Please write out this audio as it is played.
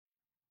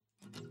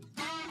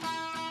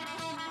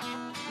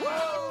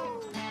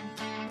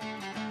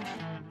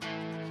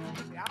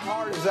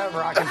as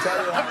ever, I can tell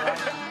you that right.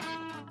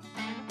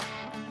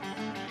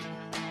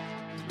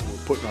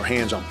 We're putting our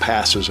hands on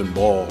passes and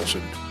balls.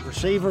 And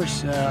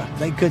receivers,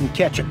 they couldn't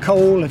catch a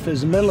cold if it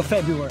was the middle of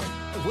February.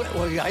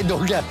 Well, I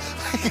don't get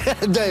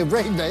they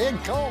bring the head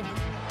cold.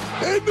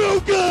 Ain't no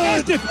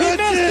good! He missed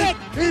it!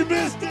 He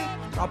missed it!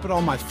 Drop it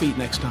on my feet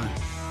next time.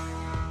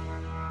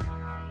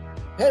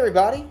 Hey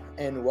everybody,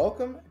 and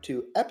welcome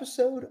to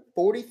episode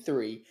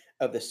 43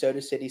 of the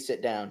Soda City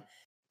Sit Down.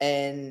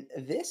 And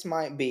this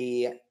might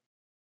be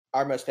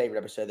our most favorite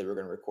episode that we're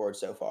going to record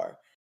so far.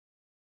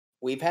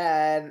 We've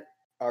had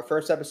our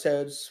first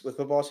episodes with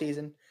football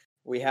season.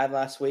 We had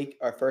last week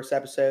our first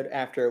episode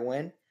after a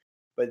win.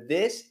 But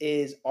this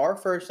is our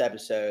first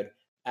episode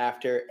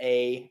after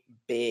a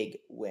big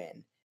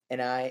win.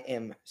 And I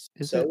am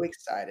so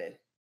excited.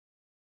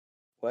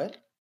 What?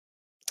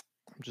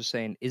 I'm just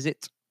saying, is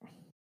it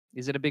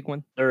a big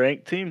one? A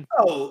ranked team?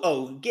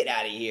 Oh, get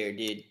out of here,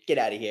 dude. Get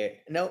out of here.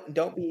 No,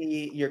 don't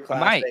be your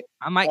classic.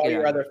 I might all get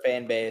your out. other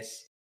fan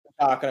base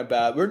talking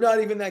about we're not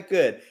even that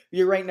good.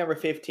 You're ranked number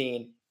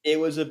 15. It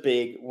was a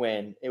big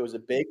win. It was a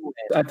big win.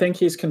 I think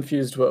he's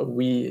confused what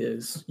we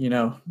is,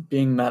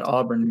 being that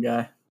Auburn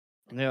guy.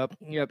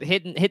 Yep.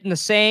 Hitting the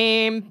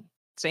same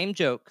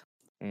joke.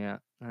 Yeah,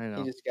 I know.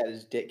 He just got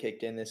his dick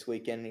kicked in this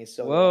weekend. He's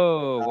so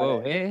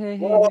Whoa, hey,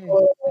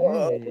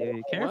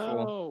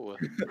 careful. Whoa.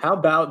 How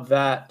about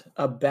that?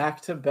 A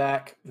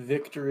back-to-back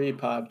victory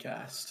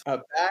podcast. A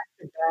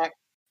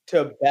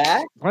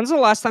back-to-back. When's the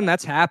last time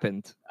that's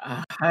happened?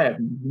 I have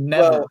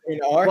never. Well, in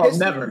our history,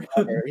 never.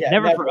 Yeah,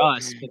 never for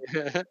us.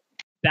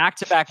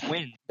 Back-to-back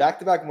wins.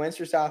 Back-to-back wins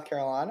for South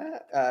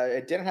Carolina.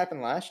 It didn't happen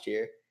last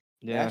year.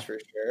 Yeah, that's for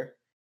sure.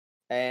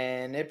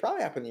 And it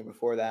probably happened the year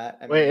before that.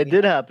 It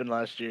did happen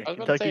last year. I was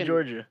about to Kentucky, say-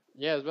 Georgia.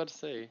 Yeah, I was about to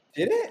say.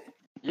 Did it?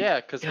 Yeah,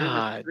 because we were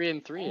God.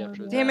 3-3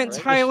 after that. Damn it, right?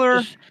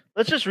 Tyler.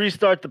 Let's just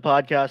restart the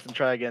podcast and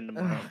try again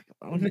tomorrow.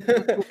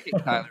 Okay,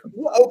 Tyler.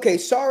 Okay,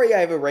 sorry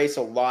I've erased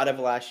a lot of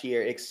last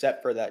year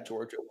except for that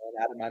Georgia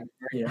win out of my memory.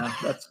 Yeah,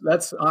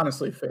 that's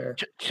honestly fair.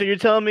 So you're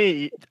telling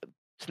me Well,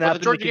 snapping the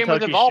the Georgia game was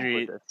Kentucky involved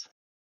streak, with it.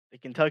 the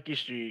Kentucky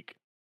streak,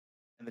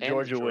 and the And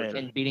Georgia Georgia. win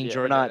And beating Yeah. are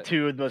Georgia. not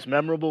two of the most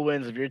memorable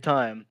wins of your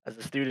time as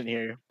a student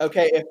here.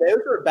 Okay, if those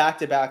were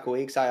back-to-back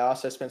weeks, I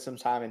also spent some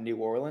time in New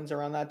Orleans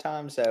around that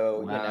time,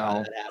 so you know how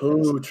Wow. that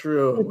happens. Ooh,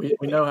 true.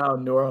 We know how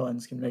New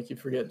Orleans can make you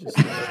forget just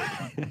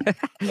about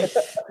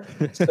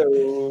everything.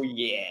 So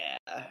yeah,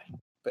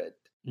 but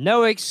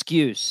No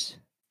excuse.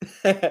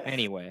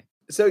 Anyway.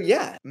 so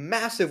yeah,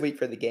 massive week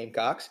for the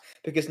Gamecocks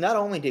because not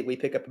only did we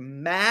pick up a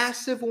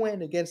massive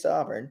win against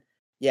Auburn,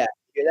 yeah,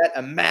 you hear that?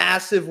 A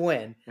massive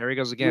win. There he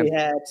goes again. We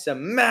had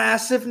some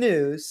massive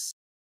news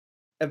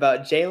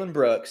about Jalen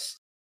Brooks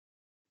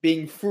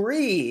being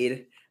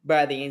freed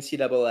by the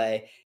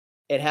NCAA.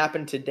 It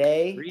happened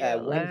today, Free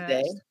at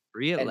Wednesday, last.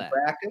 Free at in last.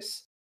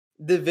 practice.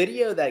 The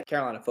video that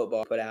Carolina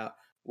football put out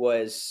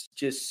was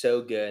just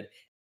so good.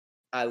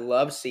 I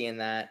love seeing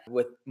that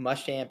with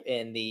Muschamp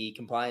and the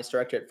compliance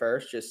director at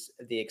first, just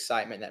the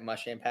excitement that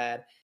Muschamp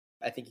had.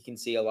 I think you can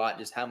see a lot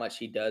just how much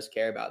he does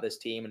care about this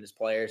team and his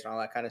players and all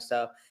that kind of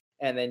stuff.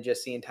 And then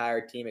just the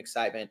entire team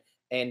excitement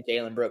and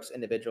Jalen Brooks'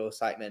 individual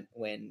excitement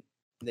when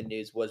the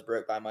news was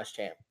broke by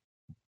Muschamp.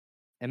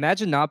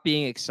 Imagine not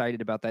being excited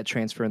about that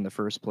transfer in the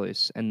first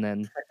place and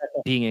then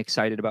being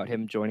excited about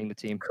him joining the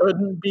team.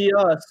 Couldn't be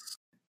us.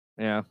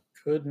 Yeah.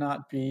 Could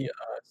not be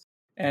us.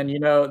 And the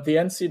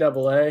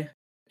NCAA,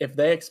 if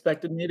they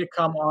expected me to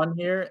come on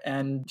here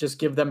and just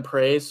give them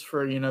praise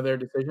for their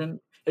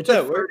decision, it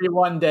took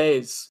 31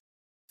 days.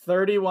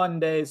 31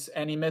 days,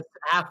 and he missed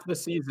half the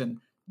season.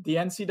 The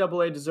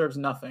NCAA deserves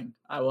nothing.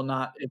 I will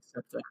not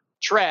accept that.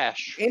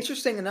 Trash.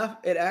 Interesting enough,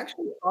 it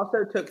actually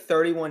also took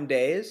 31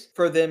 days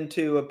for them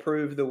to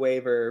approve the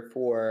waiver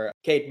for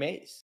Cade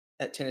Mays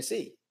at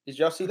Tennessee. Did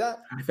y'all see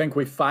that? I think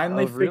we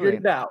finally Oh, really?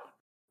 figured it out.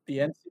 The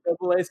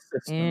NCAA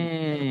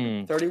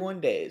system. 31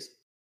 days.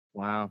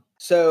 Wow.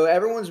 So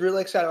everyone's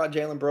really excited about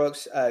Jalen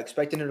Brooks,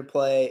 expecting him to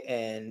play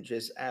and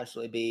just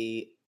absolutely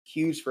be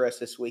huge for us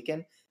this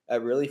weekend.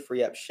 Really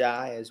free up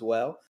Shy as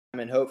well.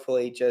 And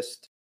hopefully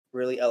just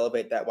really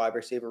elevate that wide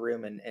receiver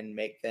room and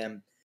make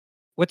them.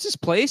 What's his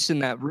place in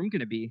that room going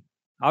to be?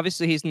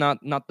 Obviously, he's not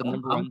the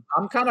number one.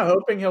 I'm kind of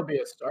hoping he'll be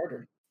a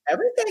starter.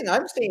 Everything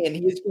I'm seeing,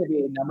 he's going to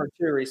be a number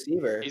 2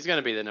 receiver. He's going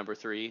to be the number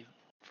 3,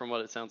 from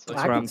what it sounds like.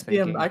 That's what I'm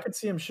thinking. I could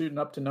see him shooting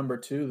up to number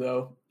 2,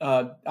 though.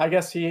 I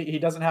guess he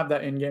doesn't have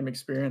that in-game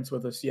experience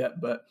with us yet,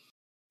 but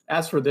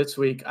as for this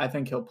week, I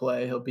think he'll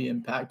play. He'll be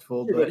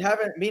impactful. But But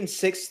having being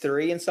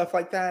 6'3" and stuff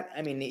like that,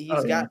 I mean,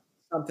 he's got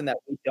something that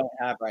we don't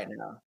have right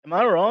now. Am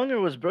I wrong,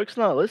 or was Brooks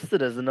not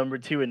listed as the number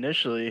 2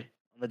 initially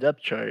on the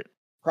depth chart?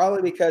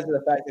 Probably because of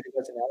the fact that he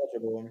wasn't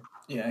eligible.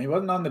 yeah, he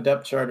wasn't on the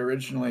depth chart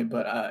originally,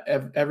 but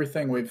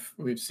everything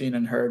we've seen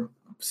and heard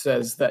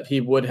says that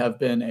he would have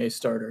been a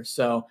starter.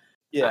 So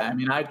Yeah, I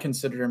mean, I'd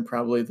consider him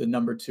probably the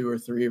number 2 or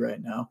 3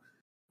 right now.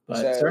 But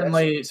So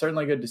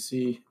certainly good to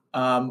see.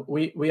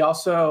 We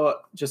also,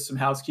 just some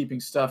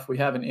housekeeping stuff. We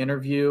have an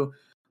interview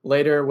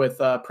later with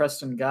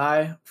Preston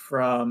Guy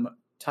from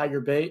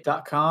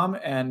tigerbait.com,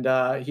 and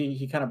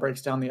he kind of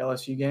breaks down the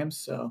LSU games,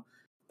 so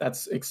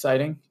that's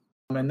exciting.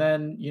 And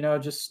then,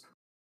 just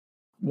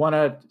want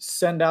to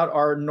send out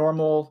our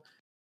normal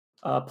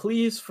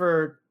pleas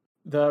for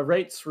the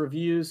rates,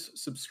 reviews,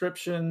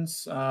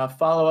 subscriptions.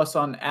 Follow us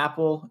on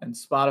Apple and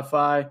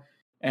Spotify.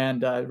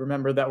 And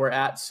remember that we're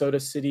at Soda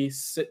City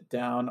Sit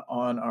Down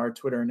on our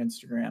Twitter and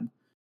Instagram.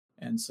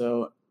 And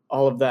so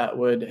all of that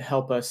would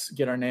help us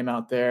get our name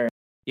out there.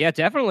 Yeah,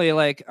 definitely.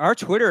 Like our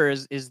Twitter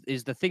is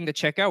the thing to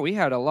check out. We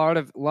had a lot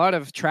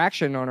of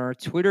traction on our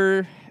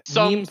Twitter.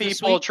 Some memes this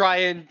people week. try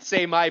and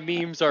say my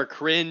memes are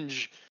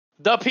cringe.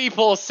 The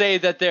people say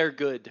that they're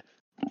good.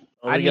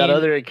 Well, we got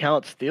other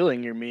accounts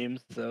stealing your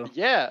memes, so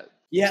Yeah.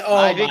 Yeah.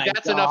 I think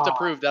that's enough to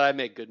prove that I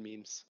make good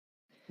memes.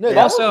 No,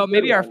 also,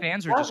 maybe our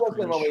fans are that just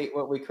wasn't cringe.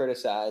 what we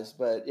criticized,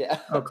 but yeah.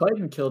 Oh,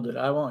 Clayton killed it.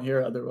 I won't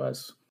hear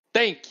otherwise.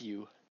 Thank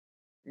you.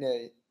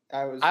 Yeah,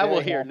 I will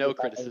very hear happy no with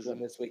how things criticism.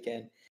 went this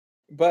weekend.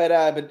 But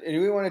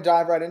do we want to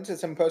dive right into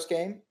some post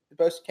game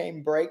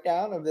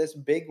breakdown of this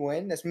big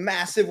win, this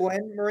massive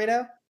win,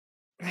 Marino?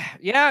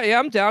 Yeah,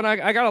 I'm down.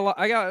 I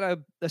got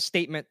a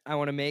statement I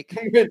want to make.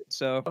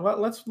 So Well,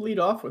 let's lead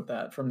off with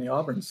that from the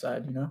Auburn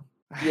side,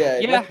 Yeah,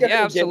 yeah,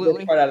 absolutely. Get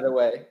this part out of the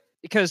way.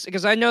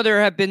 Because I know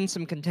there have been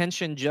some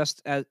contention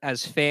just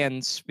as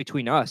fans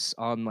between us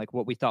on like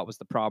what we thought was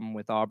the problem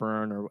with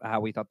Auburn or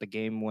how we thought the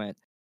game went.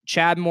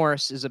 Chad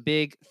Morris is a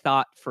big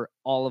thought for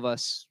all of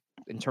us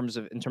in terms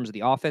of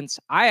the offense.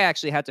 I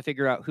actually had to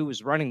figure out who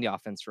was running the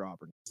offense for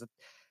Auburn.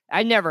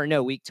 I never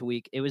know week to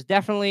week. It was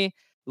definitely,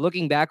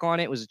 looking back on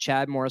it, was a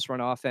Chad Morris run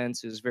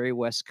offense. It was very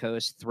West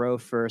Coast, throw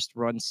first,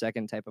 run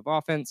second type of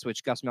offense,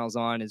 which Gus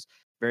Malzahn is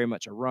very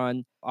much a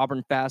run.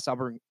 Auburn fast,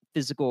 Auburn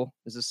physical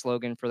is a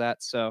slogan for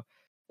that. So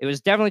it was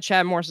definitely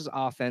Chad Morris's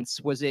offense.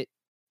 Was it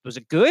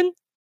good?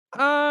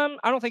 I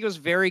don't think it was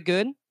very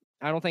good.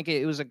 I don't think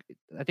it was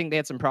I think they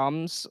had some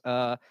problems.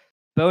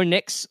 Bo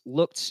Nix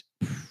looked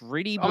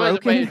pretty broken.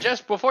 Wait,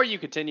 just before you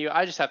continue,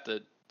 I just have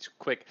to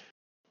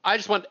I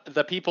just want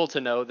the people to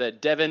know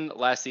that Devin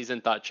last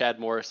season thought Chad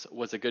Morris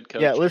was a good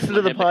coach. Yeah, listen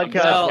to the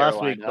podcast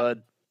last week,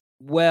 bud.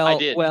 I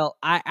did. Well,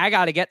 I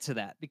got to get to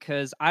that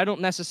because I don't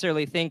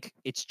necessarily think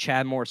it's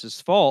Chad Morris's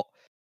fault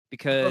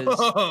because,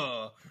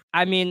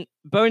 I mean,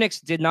 Bo Nix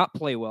did not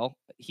play well.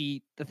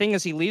 The thing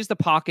is, he leaves the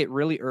pocket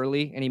really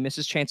early and he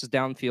misses chances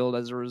downfield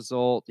as a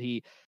result.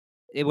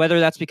 Whether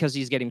that's because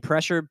he's getting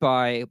pressured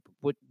by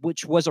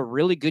which was a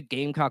really good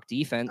Gamecock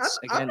defense.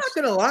 I'm not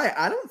going to lie.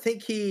 I don't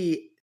think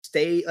he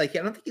I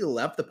don't think he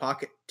left the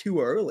pocket too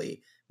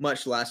early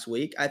much last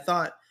week. I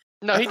thought.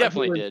 No, he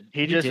definitely did.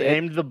 He just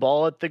aimed the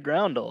ball at the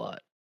ground a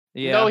lot.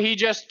 Yeah. No, he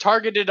just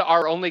targeted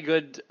our only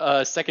good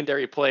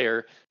secondary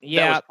player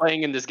that was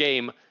playing in this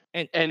game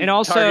and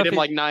also targeted him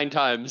like 9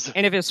 times.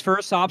 And if his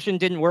first option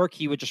didn't work,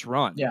 he would just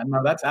run. Yeah,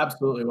 no, that's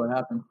absolutely what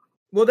happened.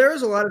 Well, there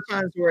was a lot of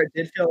times where it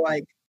did feel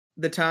like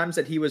the times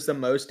that he was the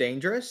most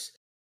dangerous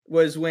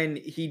was when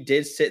he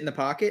did sit in the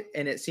pocket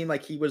and it seemed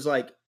like he was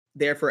like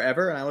there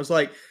forever. And I was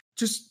like,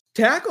 just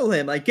tackle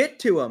him, like get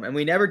to him. And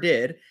we never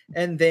did.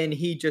 And then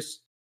he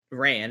just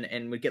ran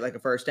and would get like a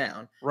first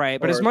down. Right.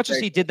 But as much as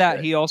he did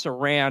that, he also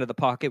ran out of the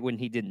pocket when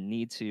he didn't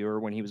need to or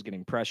when he was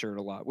getting pressured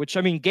a lot, which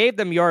I mean, gave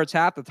them yards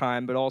half the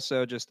time, but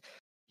also just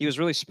he was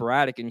really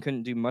sporadic and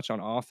couldn't do much on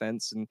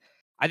offense. And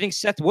I think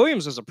Seth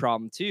Williams was a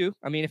problem too.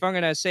 I mean, if I'm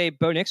going to say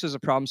Bo Nix was a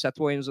problem, Seth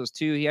Williams was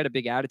too. He had a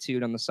big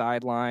attitude on the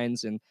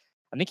sidelines and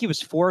I think he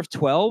was 4 of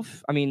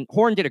 12. I mean,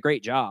 Horn did a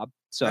great job.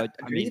 So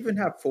did he even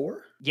have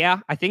 4? Yeah,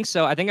 I think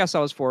so. I think I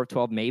saw his 4 of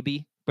 12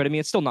 maybe, but I mean,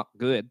 it's still not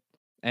good.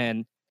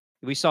 And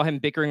we saw him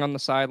bickering on the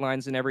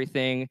sidelines and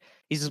everything.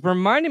 He's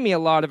reminding me a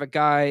lot of a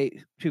guy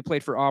who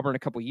played for Auburn a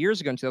couple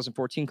years ago in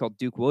 2014 called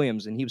Duke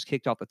Williams, and he was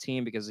kicked off the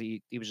team because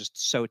he was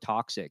just so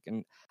toxic.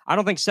 And I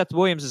don't think Seth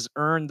Williams has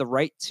earned the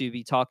right to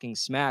be talking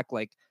smack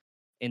like,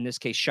 in this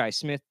case, Shi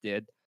Smith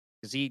did.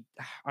 Because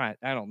I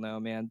don't know,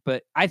 man.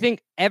 But I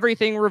think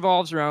everything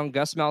revolves around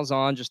Gus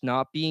Malzahn just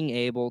not being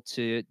able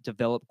to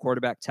develop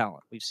quarterback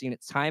talent. We've seen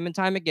it time and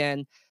time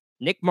again.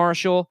 Nick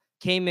Marshall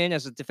came in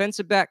as a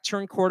defensive back,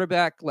 turned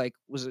quarterback, like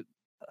was a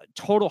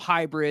total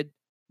hybrid,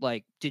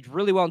 like did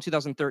really well in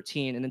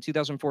 2013. And then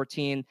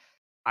 2014,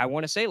 I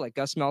want to say like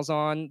Gus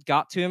Malzahn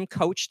got to him,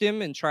 coached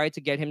him, and tried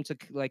to get him to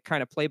like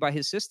kind of play by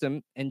his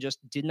system and just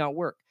did not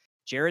work.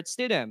 Jarrett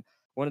Stidham,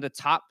 one of the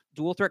top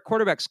dual threat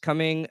quarterbacks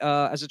coming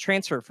as a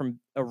transfer from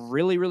a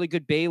really, really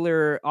good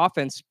Baylor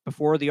offense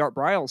before the Art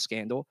Briles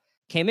scandal,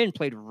 came in,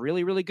 played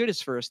really, really good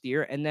his first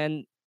year, and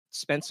then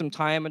spent some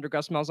time under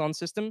Gus Malzahn's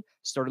system,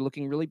 started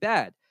looking really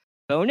bad.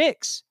 Bo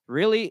Nix,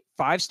 really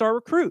 5-star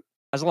recruit,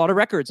 has a lot of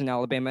records in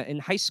Alabama in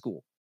high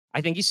school. I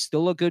think he's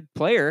still a good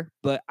player,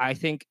 but I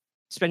think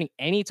spending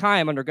any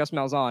time under Gus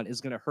Malzahn is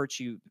going to hurt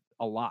you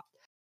a lot.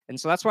 And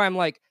so that's why I'm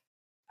like,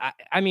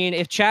 I mean,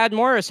 if Chad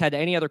Morris had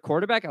any other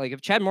quarterback, like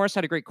if Chad Morris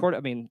had a great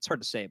quarterback, I mean, it's hard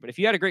to say, but if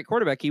you had a great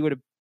quarterback, he would have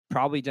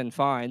probably done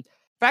fine.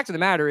 Fact of the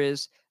matter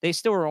is they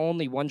still were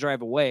only one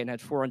drive away and had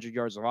 400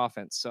 yards of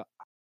offense. So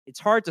it's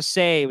hard to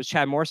say it was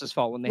Chad Morris's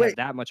fault when they had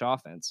that much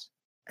offense.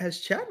 Has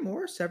Chad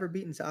Morris ever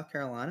beaten South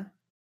Carolina?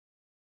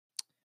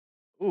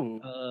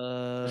 Ooh.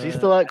 Is he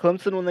still at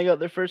Clemson when they got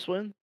their first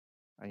win?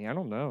 I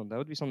don't know. That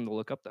would be something to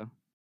look up, though.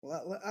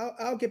 Well,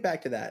 I'll get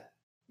back to that.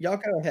 Y'all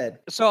go ahead.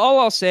 So all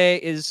I'll say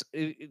is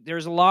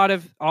there's a lot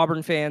of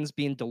Auburn fans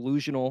being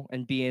delusional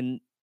and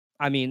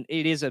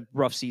it is a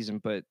rough season,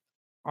 but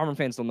Auburn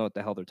fans don't know what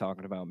the hell they're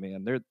talking about,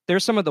 man. They're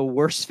some of the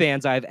worst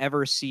fans I've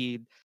ever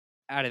seen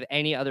out of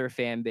any other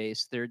fan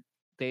base. They're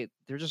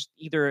just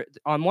either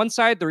on one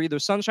side, they're either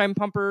sunshine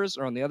pumpers,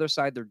 or on the other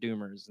side, they're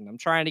doomers. And I'm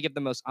trying to give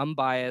the most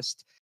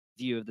unbiased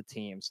view of the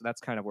team. So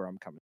that's kind of where I'm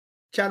coming.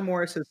 Chad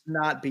Morris has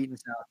not beaten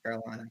South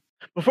Carolina.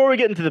 Before we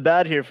get into the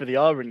bad here for the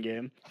Auburn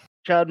game,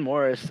 Chad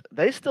Morris,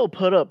 they still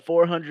put up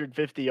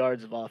 450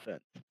 yards of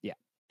offense. Yeah.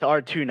 To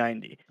our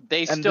 290.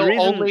 They still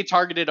only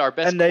targeted our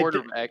best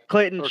quarterback.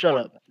 Clayton, shut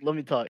up. Let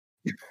me talk.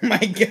 My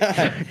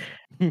God.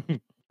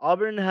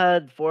 Auburn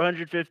had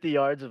 450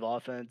 yards of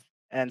offense,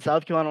 and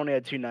South Carolina only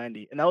had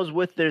 290. And that was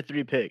with their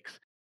 3 picks.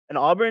 And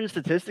Auburn,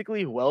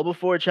 statistically, well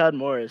before Chad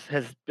Morris,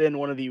 has been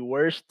one of the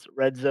worst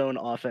red zone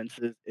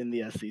offenses in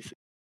the SEC.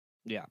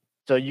 Yeah.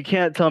 So you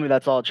can't tell me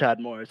that's all Chad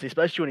Morris,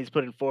 especially when he's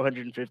putting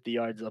 450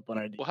 yards up on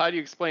our defense. Well, how do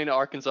you explain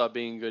Arkansas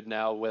being good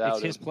now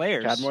without his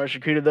players? Chad Morris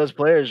recruited those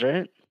players,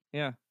 right?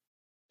 Yeah.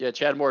 Yeah,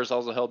 Chad Morris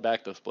also held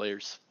back those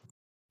players.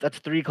 That's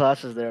 3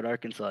 classes there at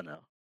Arkansas now.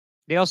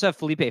 They also have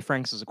Felipe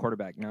Franks as a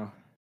quarterback now.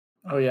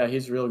 Oh yeah,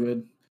 he's real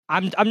good.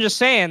 I'm just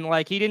saying,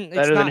 like, he didn't.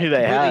 Better than who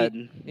they had.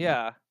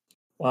 Yeah.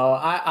 Well,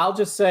 I'll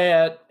just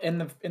say in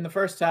the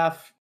first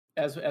half,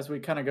 as we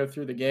kind of go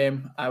through the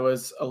game, I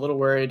was a little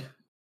worried,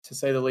 to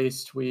say the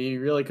least. We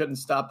really couldn't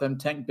stop them.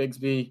 Tank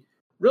Bigsby,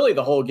 really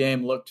the whole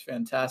game looked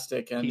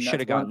fantastic, and he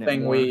should have gotten one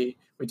thing we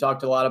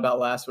talked a lot about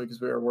last week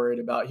because we were worried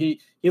about. He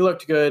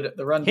looked good.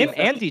 The run him defense,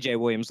 and DJ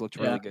Williams looked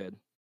really good,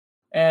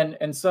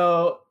 and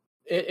so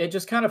it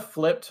just kind of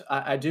flipped.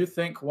 I do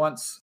think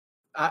once.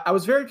 I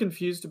was very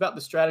confused about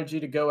the strategy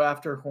to go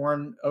after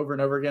Horn over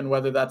and over again,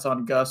 whether that's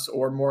on Gus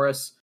or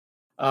Morris.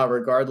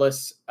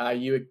 Regardless,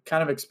 you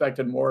kind of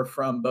expected more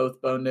from both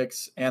Bo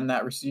Nix and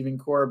that receiving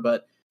core.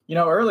 But,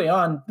 early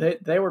on,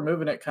 they were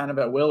moving it kind of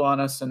at will on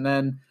us. And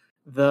then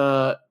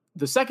the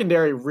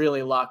secondary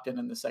really locked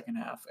in the second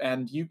half.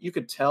 And you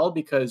could tell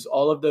because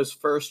all of those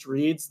first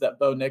reads that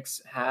Bo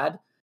Nix had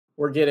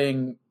were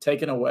getting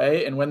taken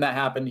away. And when that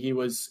happened, he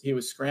was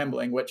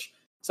scrambling, which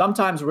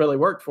sometimes really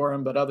worked for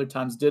him, but other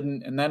times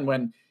didn't. And then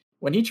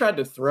when he tried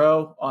to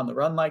throw on the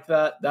run like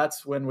that,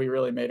 that's when we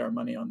really made our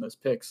money on those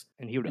picks.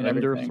 And he would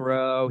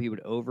underthrow, he would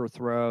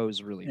overthrow. It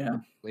was really, yeah.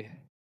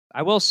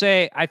 I will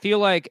say, I feel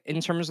like in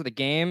terms of the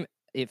game,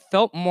 it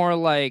felt more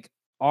like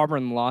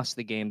Auburn lost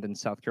the game than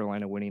South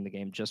Carolina winning the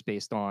game, just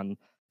based on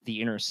the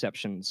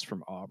interceptions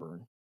from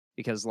Auburn.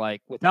 Because,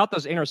 like, without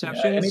those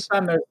interceptions,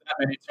 anytime there's that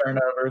many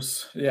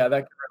turnovers, that can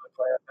really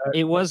play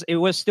out. It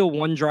was still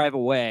one drive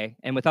away,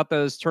 and without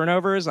those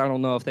turnovers, I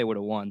don't know if they would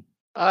have won.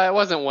 It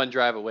wasn't one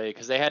drive away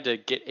because they had to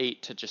get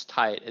 8 to just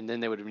tie it, and then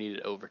they would have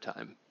needed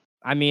overtime.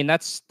 I mean,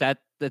 that's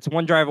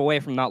one drive away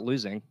from not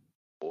losing.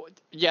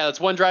 Yeah, that's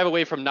one drive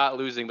away from not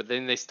losing, but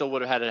then they still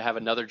would have had to have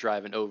another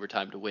drive in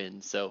overtime to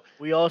win. So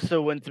we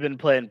also wouldn't have been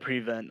playing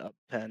prevent up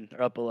 10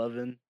 or up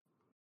 11.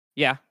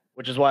 Yeah,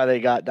 which is why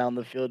they got down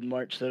the field and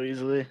marched so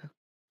easily.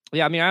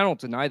 Yeah, I mean, I don't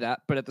deny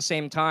that, but at the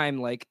same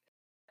time, like,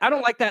 I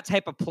don't like that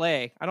type of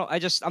play.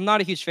 I'm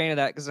not a huge fan of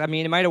that because, I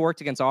mean, it might have worked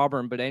against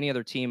Auburn, but any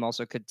other team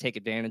also could take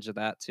advantage of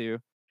that too.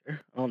 Sure.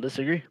 I don't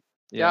disagree.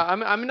 Yeah,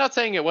 I'm not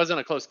saying it wasn't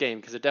a close game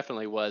because it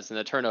definitely was, and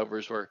the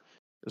turnovers were.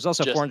 It was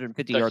also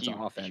 450 yards on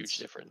offense. Huge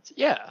difference.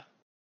 Yeah,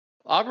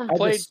 Auburn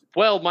played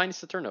well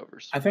minus the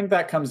turnovers. I think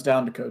that comes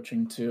down to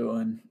coaching too,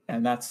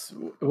 and that's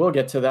we'll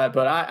get to that.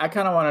 But I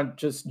kind of want to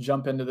just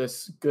jump into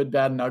this good,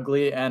 bad, and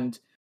ugly, and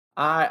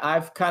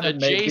I've kind of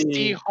maybe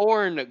J.C.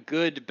 Horn,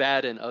 good,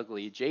 bad, and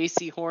ugly.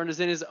 J.C. Horn is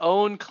in his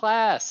own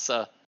class.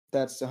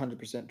 That's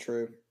 100%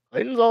 true.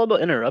 Clayton's all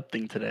about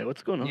interrupting today.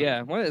 What's going on?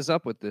 Yeah, what is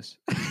up with this?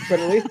 But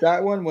at least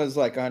that one was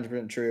like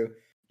 100% true.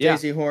 Yeah.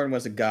 J.C. Horn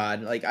was a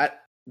god.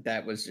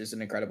 That was just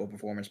an incredible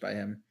performance by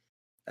him.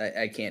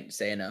 I can't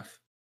say enough.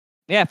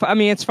 Yeah, I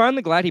mean, it's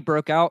finally glad he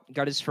broke out,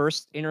 got his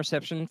first 2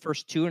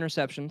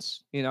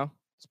 interceptions.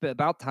 It's been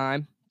about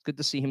time. Good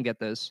to see him get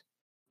those.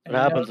 What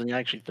happens when you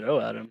actually throw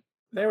at him?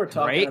 They were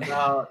talking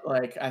about,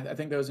 I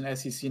think there was an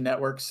SEC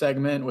Network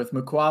segment with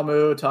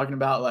Mukwamu talking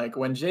about,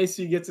 when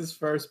JC gets his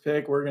first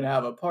pick, we're going to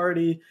have a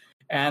party.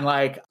 And,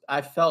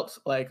 I felt,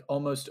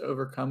 almost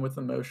overcome with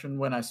emotion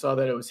when I saw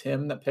that it was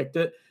him that picked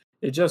it.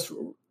 It just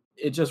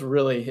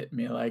really hit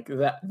me.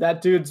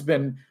 That dude's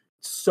been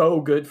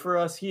so good for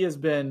us. He has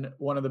been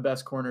one of the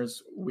best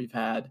corners we've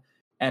had.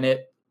 And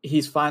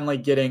he's finally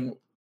getting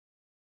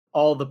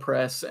all the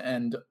press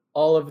and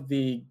all of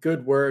the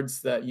good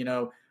words that,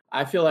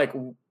 I feel like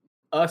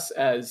us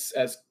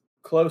as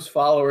close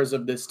followers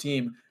of this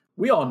team,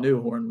 we all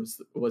knew Horn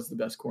was the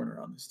best corner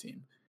on this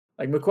team.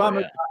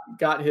 Mukwamu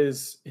got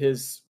his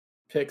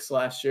picks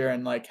last year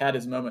and had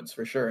his moments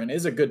for sure and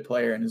is a good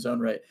player in his own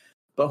right.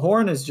 But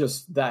Horn is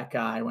just that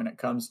guy when it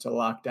comes to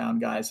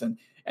lockdown guys. And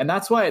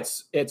that's why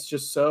it's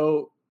just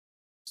so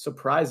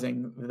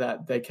surprising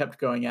that they kept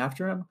going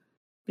after him.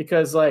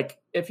 Because, like,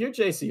 if you're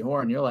J.C.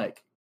 Horn, you're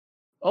like,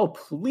 oh,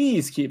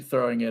 please keep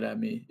throwing it at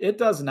me. It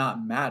does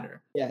not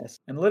matter. Yes.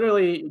 And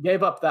literally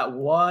gave up that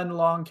one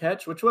long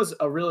catch, which was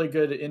a really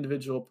good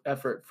individual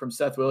effort from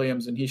Seth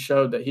Williams, and he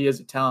showed that he is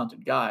a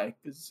talented guy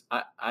because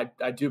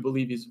I do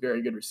believe he's a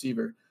very good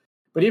receiver.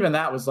 But even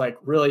that was like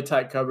really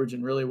tight coverage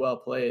and really well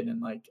played.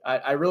 And like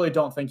I really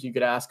don't think you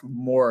could ask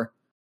more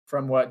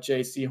from what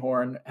J.C.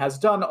 Horn has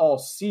done all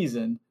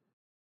season.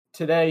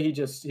 Today he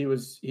just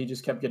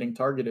kept getting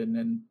targeted,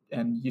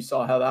 and you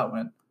saw how that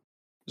went.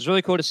 It was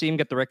really cool to see him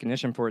get the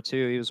recognition for it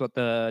too. He was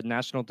the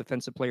National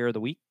Defensive Player of the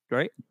Week,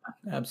 right?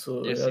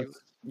 Absolutely.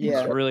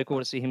 Yes, It's really cool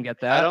to see him get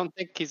that. I don't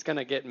think he's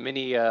gonna get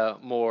many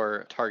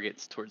more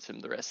targets towards him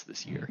the rest of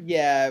this year.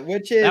 Yeah,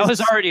 which is that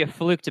was already a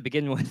fluke to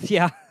begin with.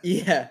 Yeah.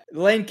 Yeah,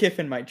 Lane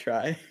Kiffin might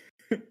try.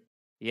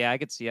 Yeah, I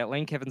could see it.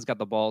 Lane Kiffin's got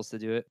the balls to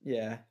do it.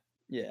 Yeah.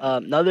 Yeah.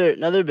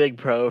 Another big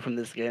pro from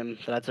this game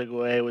that I took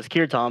away was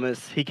Keir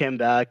Thomas. He came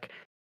back,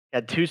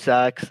 had 2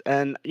 sacks,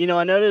 and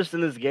I noticed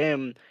in this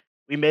game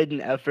we made an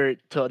effort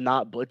to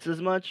not blitz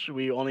as much.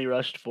 We only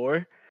rushed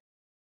 4,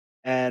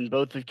 and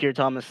both of Keir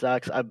Thomas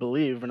sacks, I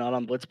believe, were not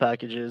on blitz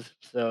packages.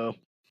 So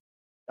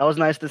that was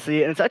nice to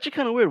see, and it's actually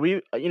kind of weird.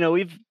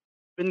 We've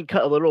been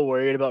a little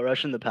worried about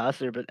rushing the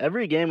passer, but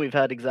every game we've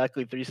had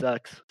exactly 3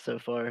 sacks so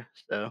far.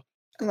 So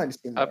I'd like to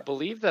see I more.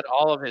 believe that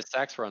all of his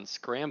sacks were on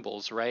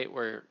scrambles, right?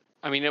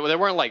 They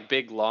weren't like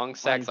big long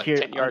sacks, like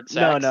 10-yard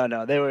sacks.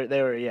 No. They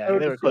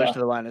were close to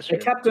the line of They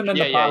scrimmage. kept him in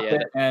the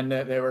pocket, and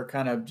they were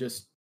kind of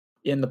just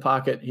in the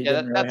pocket. He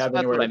didn't really have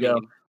anywhere to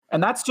go.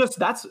 And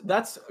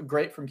that's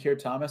great from Keir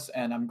Thomas,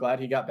 and I'm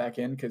glad he got back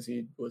in because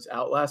he was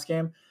out last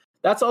game.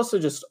 That's also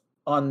just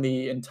on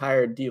the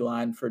entire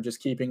D-line for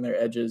just keeping their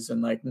edges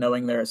and like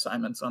knowing their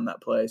assignments on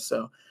that play.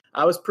 So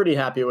I was pretty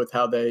happy with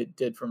how they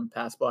did from a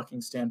pass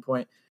blocking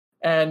standpoint.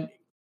 And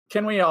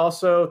can we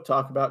also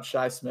talk about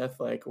Shi Smith?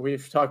 Like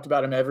we've talked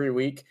about him every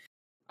week.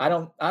 I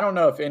don't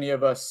know if any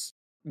of us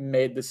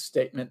made the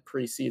statement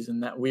preseason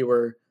that we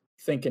were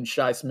thinking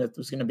Shi Smith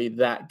was going to be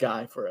that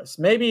guy for us.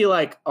 Maybe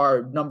like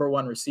our number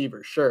 1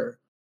 receiver, sure.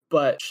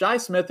 But Shi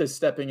Smith is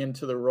stepping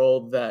into the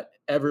role that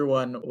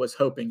everyone was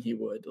hoping he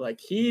would. Like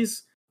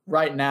he's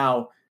right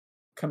now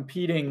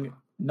competing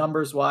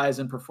numbers-wise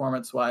and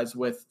performance-wise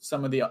with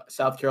some of the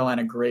South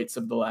Carolina greats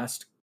of the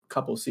last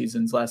couple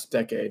seasons, last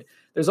decade.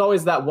 There's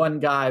always that one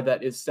guy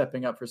that is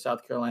stepping up for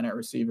South Carolina at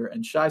receiver.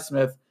 And Shi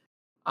Smith,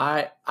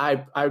 I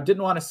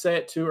didn't want to say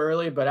it too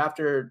early, but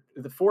after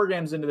the 4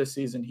 games into the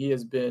season, he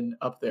has been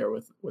up there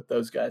with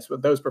those guys,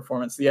 with those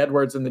performances, the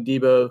Edwards and the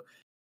Debo.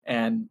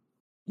 And,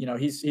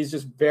 he's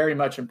just very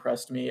much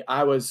impressed me.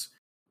 I was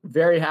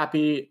very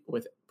happy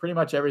with pretty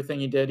much everything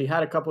he did. He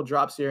had a couple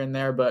drops here and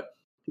there, but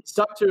he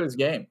stuck to his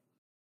game.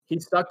 He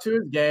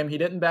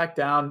didn't back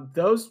down.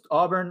 Those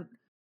Auburn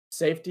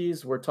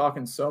safeties were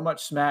talking so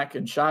much smack,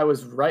 and Shi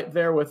was right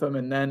there with them.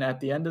 And then at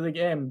the end of the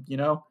game,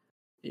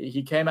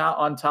 he came out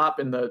on top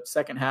in the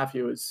second half.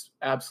 He was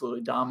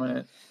absolutely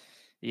dominant.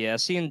 Yeah,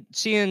 seeing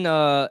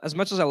as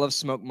much as I love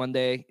Smoke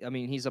Monday, I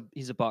mean he's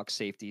a box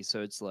safety,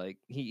 so it's like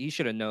he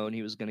should have known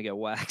he was gonna get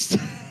waxed.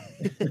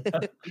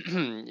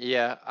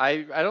 Yeah,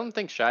 I don't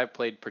think Shi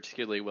played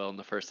particularly well in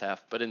the first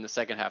half, but in the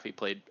second half he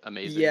played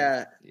amazing.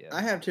 Yeah.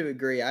 I have to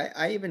agree.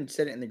 I even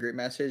said it in the group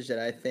message that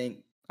I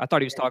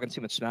thought he was talking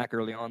too much smack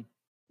early on.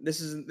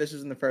 This is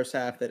in the first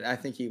half that I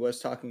think he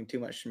was talking too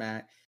much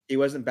smack. He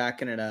wasn't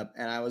backing it up,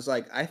 and I was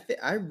like,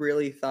 I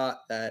really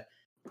thought that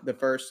the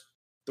first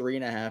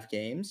 3.5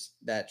 games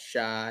that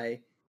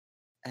Shi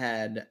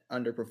had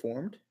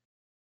underperformed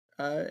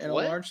in a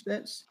large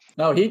sense.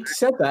 No, he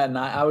said that, and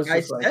I was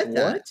just like,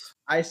 what?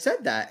 I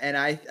said that,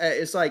 and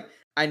it's like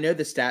I know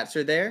the stats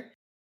are there.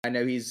 I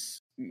know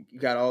he's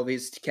got all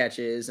these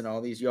catches and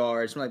all these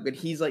yards. I'm like, but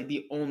he's like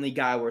the only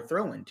guy we're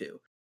throwing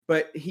to.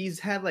 But he's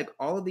had like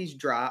all of these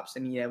drops,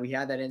 and we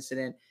had that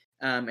incident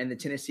in the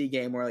Tennessee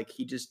game where like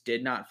he just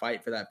did not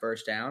fight for that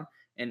first down.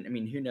 And I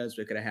mean, who knows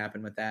what could have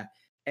happened with that?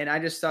 And I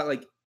just thought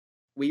like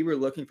we were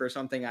looking for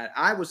something.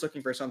 I was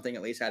looking for something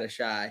at least out of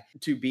Shi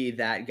to be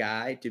that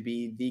guy, to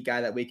be the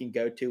guy that we can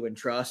go to and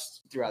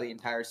trust throughout the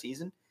entire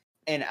season.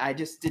 And I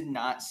just did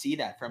not see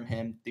that from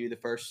him through the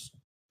first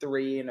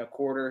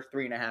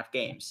 3.25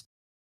 games.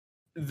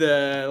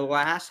 The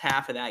last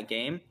half of that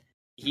game,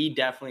 he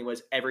definitely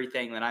was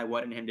everything that I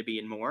wanted him to be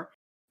and more.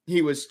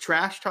 He was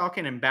trash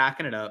talking and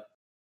backing it up.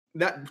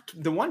 That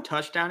the one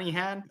touchdown he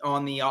had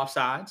on the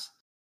offsides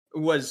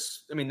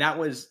was, I mean, that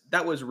was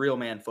real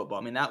man football.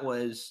 I mean, that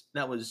was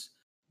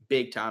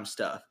big time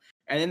stuff.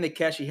 And then the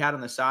catch he had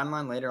on the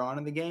sideline later on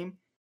in the game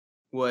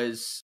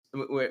was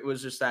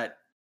just that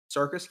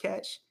circus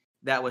catch.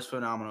 That was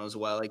phenomenal as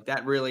well. Like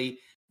that really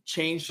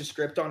changed the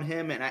script on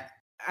him. And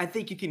I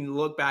think you can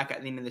look back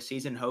at the end of the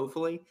season,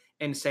 hopefully,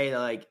 and say that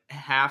like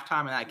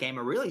halftime in that game,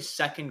 or really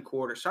start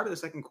of the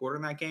second quarter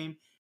in that game,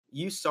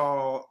 you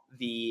saw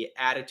the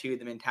attitude,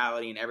 the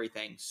mentality, and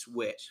everything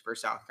switch for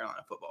South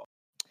Carolina football.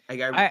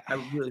 Like I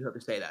really hope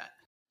to say that.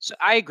 So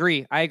I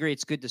agree.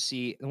 It's good to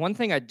see. The one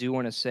thing I do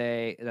want to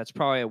say, that's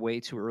probably a way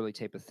too early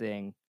type of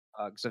thing,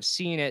 because I've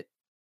seen it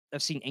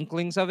I've seen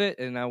inklings of it,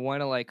 and I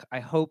want to I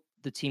hope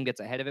the team gets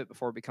ahead of it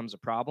before it becomes a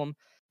problem.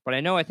 But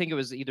I think it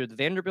was either the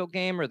Vanderbilt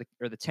game or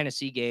the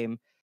Tennessee game.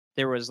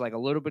 There was a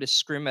little bit of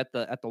scrim at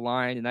the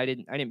line, and I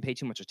didn't pay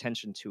too much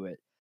attention to it.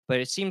 But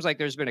it seems like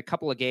there's been a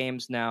couple of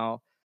games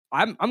now.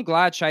 I'm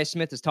glad Shi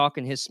Smith is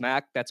talking his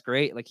smack. That's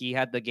great. He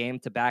had the game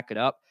to back it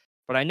up.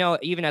 But I know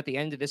even at the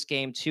end of this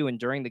game too, and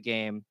during the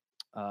game,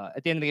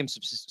 at the end of the game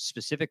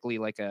specifically,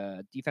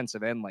 a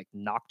defensive end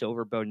knocked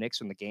over Bo Nix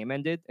when the game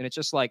ended, and it's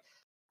just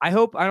I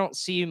hope I don't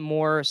see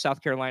more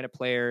South Carolina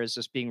players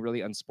just being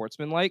really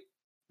unsportsmanlike,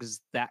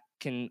 because that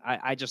can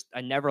I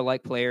never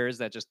like players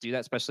that just do that,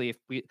 especially if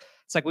we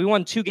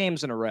won 2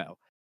 games in a row,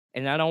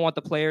 and I don't want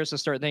the players to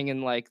start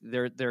thinking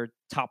they're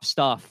top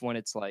stuff when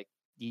it's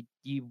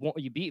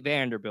you beat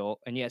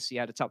Vanderbilt, and yes, you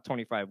had a top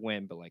 25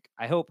 win, but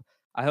I hope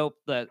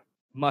that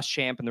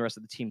Muschamp and the rest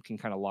of the team can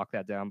kind of lock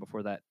that down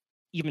before that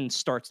even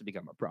starts to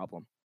become a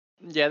problem.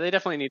 Yeah, they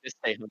definitely need to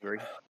stay hungry.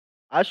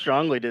 I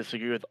strongly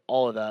disagree with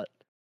all of that.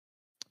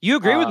 You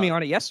agree with me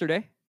on it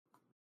yesterday.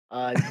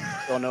 I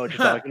don't know what you're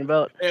talking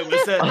about. It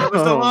was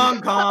a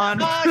long con.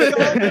 I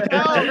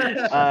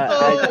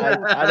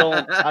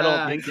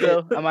don't think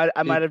so.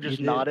 I might have just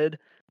nodded,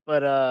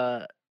 but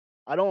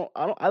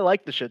I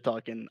like the shit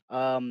talking.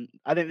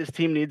 I think this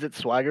team needs its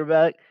swagger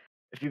back.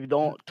 If you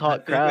don't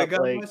talk crap, I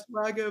got my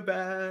swagger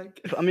back.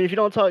 I mean, if you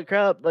don't talk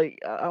crap, I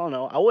don't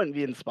know, I wouldn't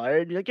be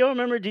inspired. You're yo,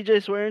 remember DJ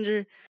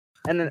Swearinger?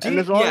 And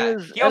as long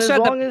as he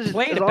also had the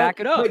play to back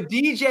it up. But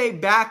DJ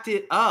backed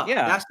it up.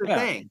 Yeah, that's the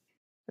thing.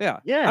 Yeah.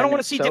 Yeah, I don't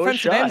want to see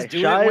defensive ends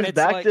do Shy it when it's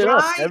backed it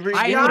up every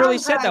I game. literally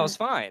said that was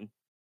fine.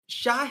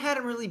 Shi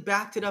hadn't really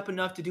backed it up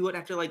enough to do it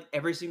after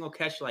every single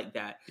catch like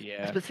that.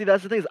 Yeah. But see,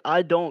 that's the thing is,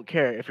 I don't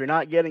care. If you're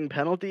not getting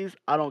penalties,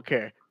 I don't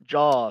care.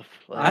 Jaw off.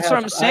 That's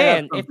what I'm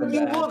saying. If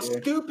you look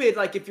stupid,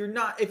 if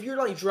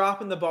you're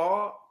dropping the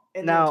ball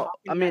and now,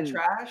 then talking that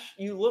trash,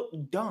 you look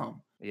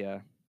dumb.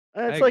 Yeah.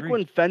 It's like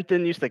when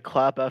Fenton used to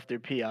clap after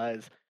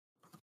PIs.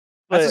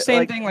 That's the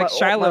same thing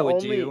Shiloh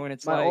would do, and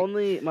it's my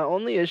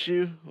only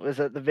issue was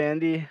at the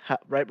Vandy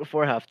right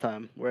before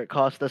halftime, where it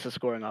cost us a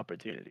scoring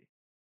opportunity.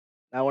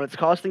 Now, when it's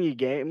costing you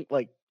game,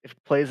 if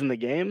it plays in the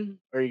game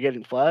or you're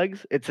getting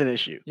flags, it's an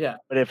issue. Yeah.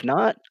 But if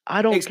not,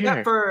 I don't care.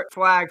 Except for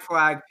flag,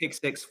 pick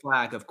six,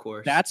 flag, of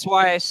course. That's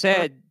why I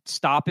said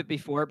stop it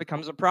before it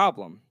becomes a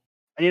problem.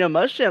 And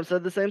Muschamp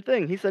said the same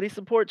thing. He said he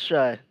supports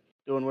Shi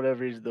doing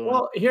whatever he's doing.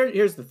 Well,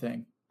 here's the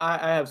thing.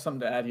 I have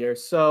something to add here.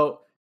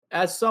 So,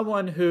 as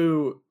someone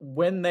who,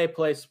 when they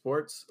play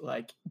sports,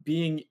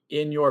 being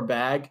in your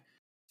bag,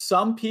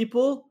 some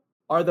people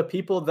are the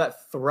people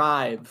that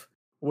thrive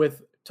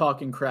with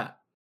talking crap.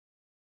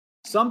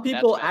 Some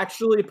people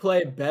actually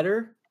play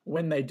better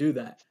when they do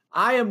that.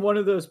 I am one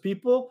of those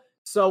people.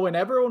 So when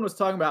everyone was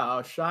talking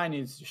about, Shi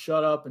needs to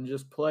shut up and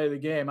just play the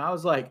game, I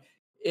was like,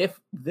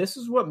 if this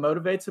is what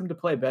motivates him to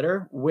play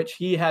better, which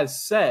he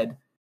has said,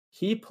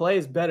 he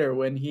plays better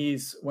when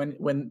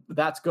when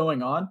that's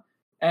going on,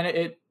 and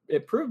it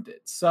proved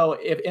it. So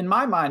if in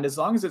my mind, as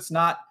long as it's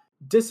not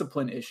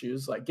discipline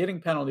issues like getting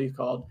penalties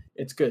called,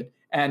 it's good.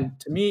 And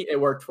to me,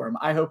 it worked for him.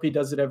 I hope he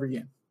does it every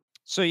game.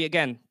 So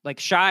again,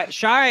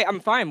 Shi, I'm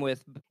fine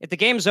with. If the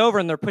game's over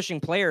and they're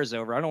pushing players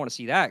over, I don't want to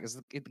see that, because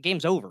the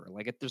game's over.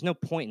 There's no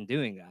point in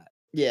doing that.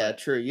 Yeah,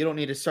 true. You don't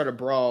need to start a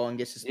brawl and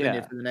get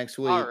suspended for the next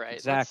week. All right,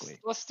 exactly.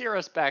 Let's steer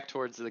us back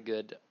towards the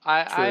good.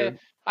 I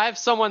have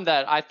someone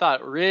that I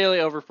thought really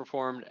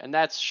overperformed, and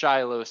that's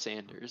Shiloh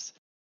Sanders.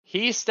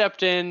 He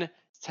stepped in,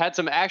 had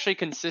some actually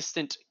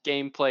consistent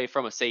gameplay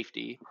from a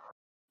safety,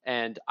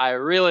 and I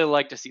really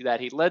like to see that.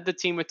 He led the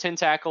team with 10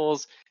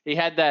 tackles. He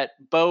had that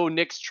Bo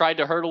Nix tried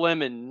to hurdle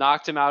him and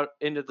knocked him out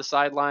into the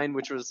sideline,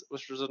 which was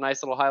a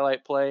nice little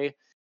highlight play.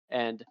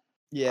 And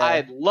yeah,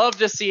 I'd love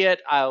to see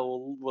it. I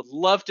would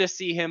love to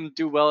see him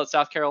do well at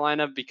South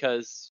Carolina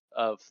because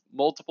of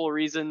multiple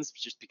reasons,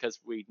 just because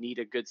we need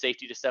a good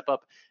safety to step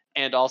up.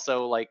 And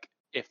also,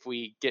 if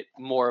we get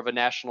more of a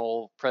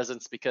national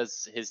presence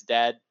because his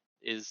dad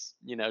is,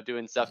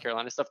 doing South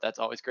Carolina stuff, that's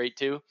always great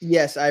too.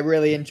 Yes, I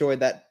really enjoyed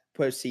that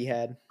post he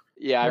had.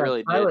 Yeah, I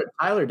really did.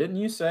 Tyler, didn't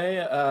you say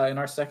in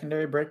our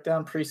secondary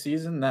breakdown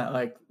preseason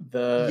that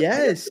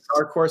the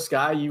dark horse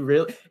guy, you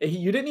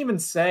didn't even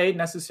say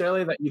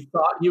necessarily that you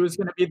thought he was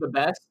going to be the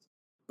best,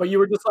 but you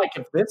were just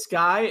if this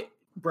guy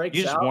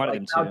breaks out,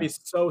 that would be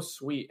so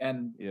sweet.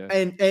 And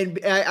and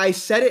I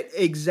said it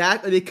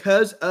exactly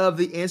because of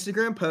the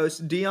Instagram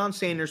post Deion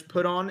Sanders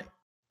put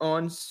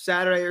on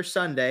Saturday or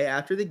Sunday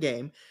after the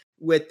game,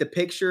 with the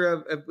picture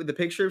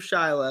of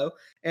Shiloh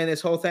and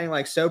this whole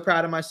thing, so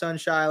proud of my son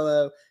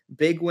Shiloh,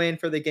 big win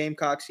for the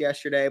Gamecocks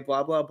yesterday,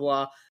 blah, blah,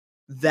 blah.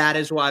 That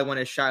is why I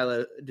wanted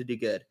Shiloh to do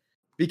good,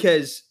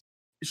 because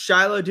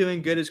Shiloh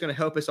doing good is going to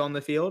help us on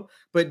the field,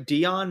 but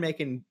Deion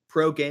making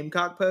pro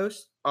Gamecock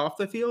posts off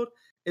the field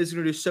is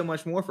going to do so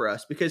much more for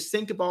us, because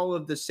think of all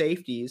of the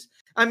safeties.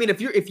 I mean,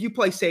 if you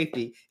play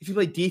safety, if you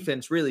play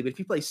defense, really, but if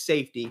you play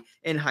safety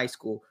in high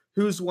school,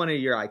 who's one of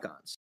your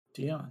icons?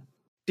 Deion.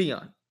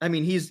 I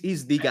mean, he's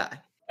the guy.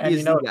 And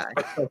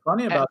what's so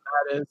funny about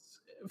that is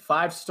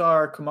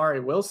 5-star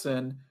Kamari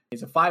Wilson.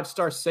 He's a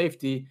 5-star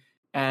safety.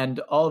 And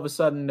all of a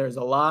sudden, there's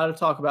a lot of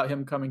talk about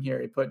him coming here.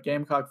 He put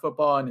Gamecock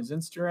football in his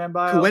Instagram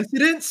bio.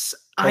 Coincidence?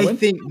 I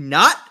think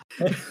not.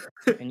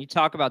 And you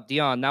talk about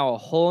Dion, now a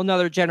whole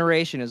nother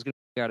generation is going to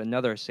got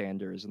another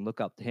Sanders and look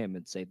up to him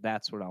and say,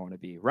 that's what I want to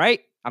be, right?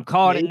 I'm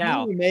calling it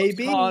now.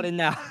 Maybe. I'm calling it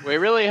now. We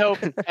really hope.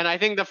 And I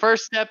think the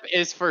first step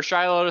is for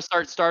Shiloh to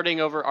start starting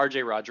over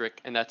RJ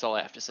Roderick. And that's all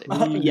I have to say.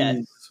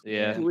 Yes.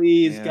 Yeah.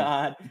 Please, Yeah.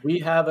 God. We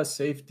have a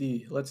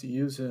safety. Let's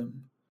use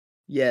him.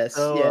 Yes.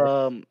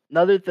 So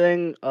another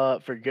thing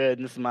for good,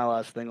 and this is my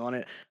last thing on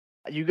it.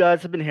 You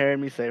guys have been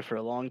hearing me say for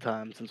a long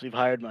time since we've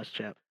hired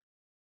Muschamp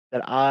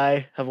that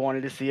I have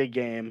wanted to see a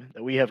game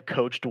that we have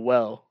coached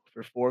well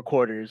for 4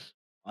 quarters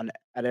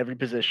at every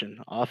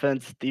position: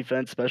 offense,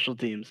 defense, special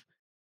teams.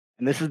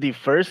 And this is the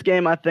first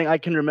game I think I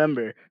can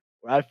remember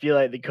where I feel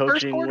like the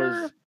coaching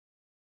was.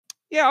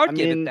 Yeah, I would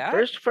give it that.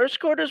 First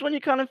quarter is when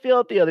you kind of feel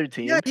out the other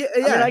team. Yeah, I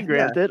mean, I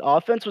grant it.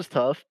 Offense was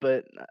tough,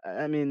 but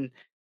I mean,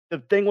 the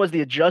thing was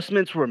the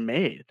adjustments were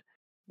made.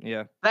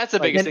 Yeah. That's the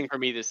biggest thing for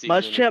me this season.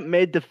 Muschamp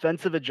made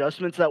defensive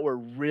adjustments that were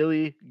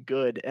really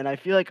good, and I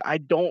feel like I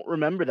don't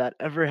remember that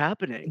ever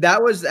happening.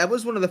 That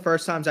was one of the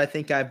first times I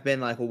think I've been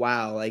like,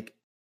 wow, like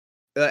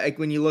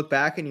when you look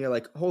back and you're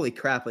like, holy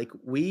crap, like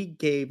we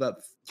gave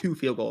up 2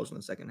 field goals in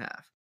the second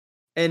half.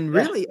 And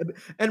really,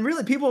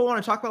 people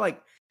want to talk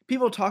about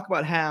people talk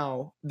about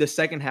how the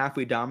second half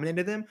we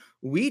dominated them.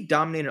 We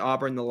dominated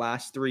Auburn the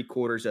last 3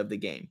 quarters of the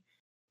game.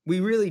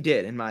 We really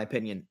did, in my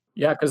opinion.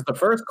 Yeah, because the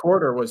first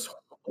quarter was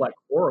like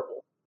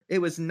horrible. It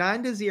was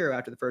 9-0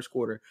 after the first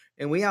quarter,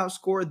 and we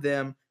outscored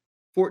them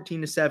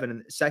 14-7 in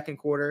the second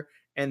quarter,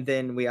 and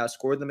then we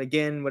outscored them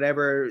again,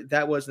 whatever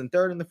that was in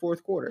third and the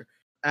fourth quarter.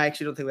 I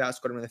actually don't think we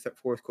outscored them in the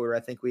fourth quarter. I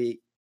think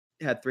we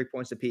had 3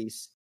 points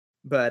apiece.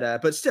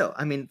 But still,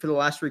 I mean, for the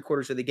last 3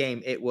 quarters of the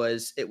game, it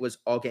was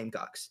all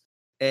Gamecocks,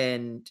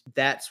 and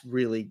that's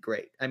really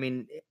great. I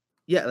mean,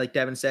 yeah, like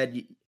Devin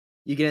said,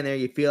 you get in there,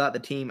 you feel out the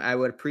team. I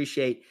would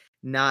appreciate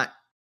not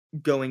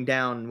going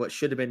down what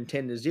should have been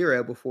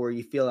 10-0 before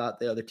you feel out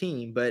the other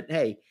team. But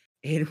hey,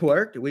 it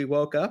worked. We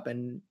woke up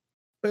and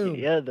boom.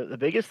 Yeah, the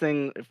biggest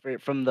thing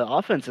from the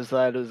offensive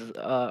side was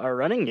our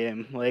running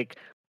game. Like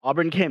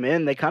Auburn came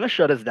in, they kind of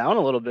shut us down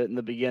a little bit in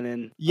the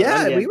beginning.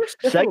 Yeah, we were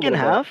second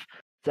half,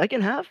 they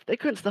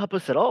couldn't stop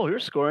us at all. We were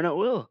scoring at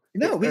will.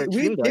 No,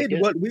 we did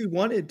what we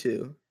wanted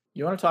to.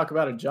 You want to talk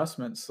about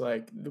adjustments?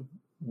 Like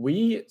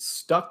we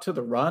stuck to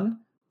the run,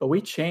 but we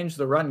changed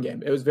the run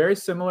game. It was very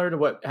similar to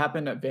what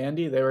happened at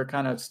Vandy. They were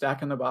kind of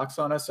stacking the box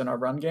on us, and our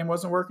run game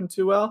wasn't working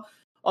too well,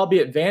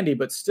 albeit Vandy,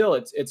 but still,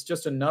 it's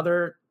just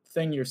another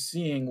thing you're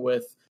seeing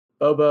with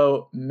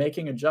Bobo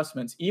making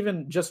adjustments,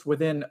 even just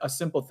within a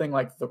simple thing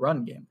like the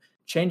run game,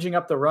 changing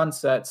up the run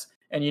sets.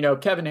 And,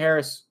 Kevin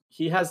Harris,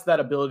 he has that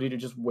ability to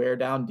just wear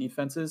down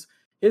defenses.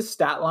 His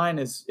stat line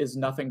is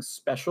nothing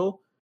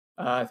special.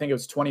 I think it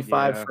was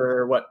 25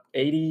 for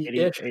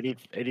 80-ish?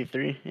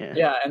 83. Yeah.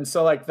 Yeah. And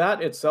so like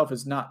that itself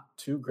is not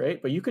too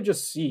great, but you could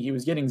just see he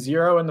was getting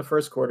 0 in the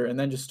first quarter and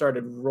then just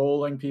started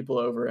rolling people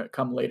over it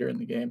come later in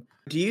the game.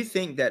 Do you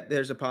think that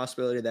there's a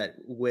possibility that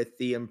with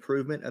the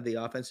improvement of the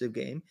offensive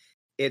game,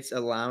 it's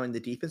allowing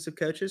the defensive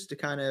coaches to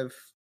kind of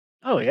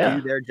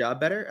do their job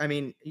better? I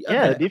mean,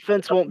 the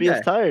defense won't be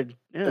as tired.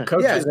 Yeah. The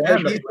coaches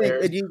and the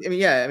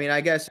players.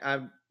 I guess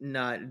I'm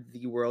not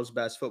the world's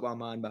best football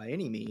mind by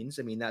any means.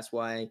 I mean, that's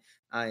why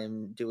I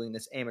am doing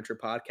this amateur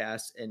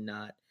podcast and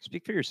not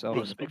speak for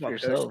yourself. Speak for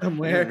yourself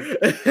somewhere.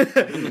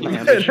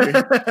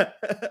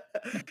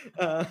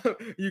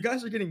 You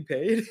guys are getting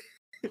paid.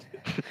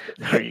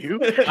 Are you?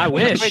 I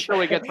wish. Wait till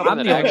we get someone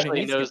that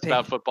actually knows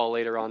about football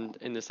later on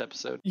in this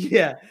episode.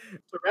 Yeah.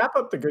 To wrap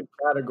up the good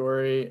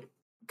category,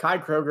 Kai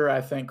Kroger,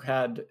 I think,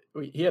 had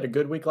a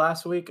good week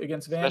last week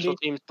against Vandy. Special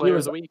teams player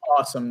of the week.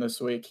 Awesome this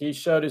week. He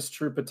showed his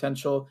true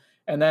potential.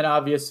 And then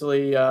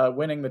obviously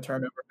winning the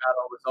turnover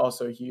battle was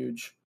also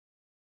huge.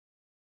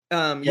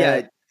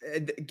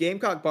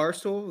 Gamecock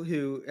Barstool,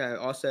 who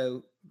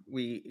also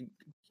we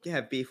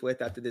have beef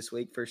with after this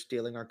week for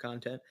stealing our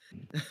content.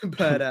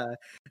 But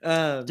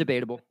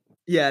debatable.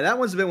 Yeah, that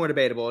one's a bit more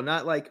debatable.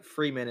 Not like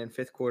Freeman in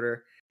fifth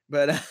quarter,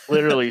 but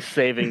literally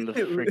saving the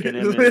freaking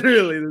image.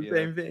 Literally the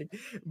same thing.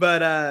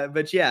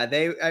 But yeah,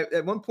 they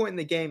at one point in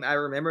the game, I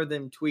remember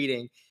them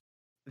tweeting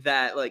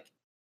that like,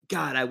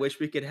 God, I wish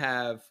we could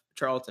have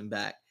Charlton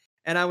back.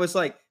 And I was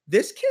like,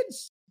 this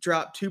kid's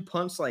dropped 2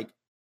 punts like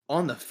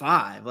on the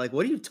 5. Like,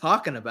 what are you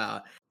talking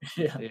about?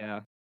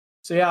 Yeah.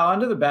 So yeah, on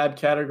to the bad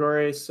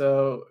category.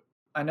 So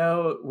I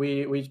know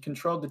we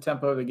controlled the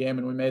tempo of the game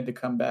and we made the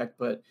comeback,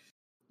 but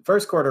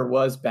first quarter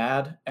was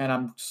bad, and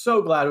I'm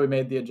so glad we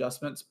made the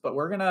adjustments. But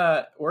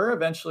we're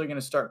eventually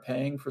gonna start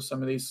paying for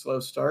some of these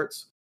slow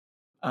starts.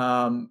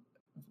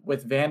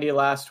 With Vandy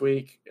last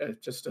week,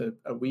 just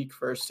a weak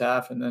first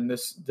half, and then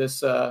this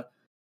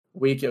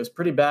week it was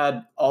pretty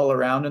bad all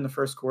around in the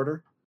first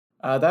quarter.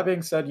 That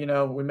being said,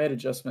 we made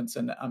adjustments,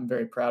 and I'm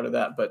very proud of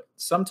that. But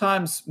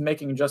sometimes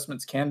making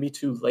adjustments can be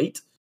too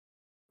late.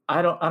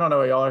 I don't know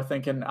what y'all are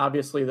thinking.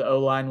 Obviously, the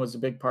O-line was a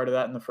big part of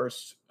that in the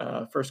first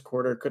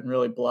quarter. Couldn't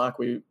really block.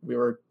 We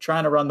were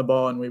trying to run the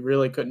ball, and we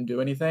really couldn't do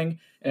anything.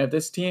 And if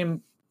this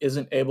team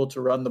isn't able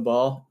to run the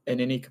ball in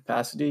any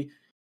capacity,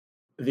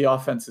 the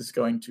offense is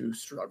going to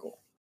struggle.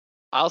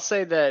 I'll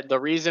say that the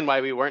reason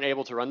why we weren't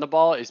able to run the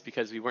ball is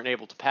because we weren't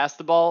able to pass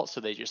the ball, so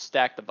they just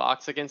stacked the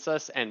box against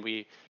us, and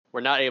we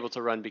were not able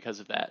to run because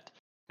of that.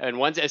 And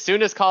as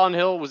soon as Colin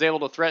Hill was able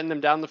to threaten them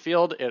down the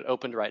field, it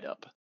opened right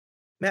up.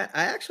 Matt,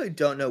 I actually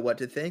don't know what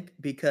to think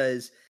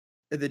because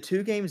the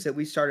 2 games that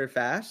we started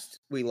fast,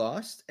 we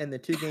lost, and the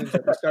 2 games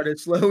that we started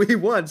slow, we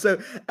won. So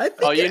I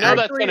think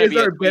that's going to be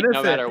a tweak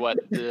no matter what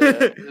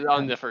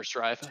on the first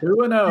drive.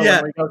 2-0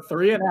 when we go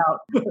 3 and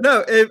out.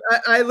 No,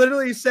 I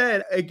literally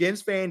said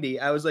against Vandy,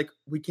 I was like,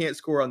 we can't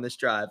score on this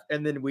drive,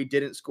 and then we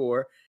didn't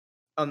score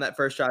on that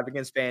first drive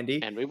against Vandy,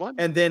 and we won.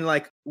 And then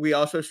we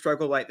also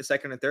struggled the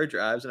second and third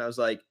drives, and I was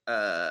like,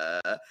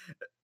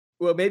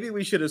 well, maybe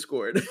we should have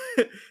scored.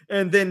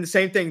 And then the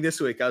same thing this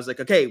week. I was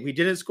like, okay, we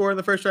didn't score in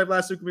the first drive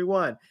last week. We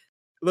won.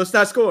 Let's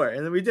not score.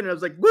 And then we didn't. I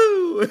was like,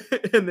 woo.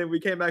 And then we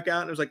came back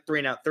out and it was like 3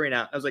 and out.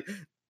 I was like,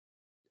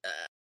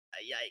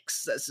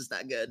 yikes, this is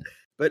not good.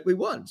 But we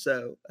won.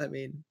 So, I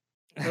mean,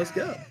 let's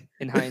go.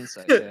 In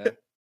hindsight, yeah.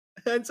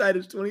 Hindsight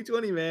is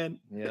 2020, man.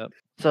 Yep.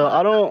 So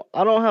I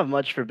don't have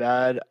much for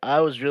bad.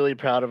 I was really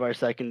proud of our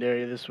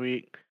secondary this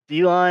week.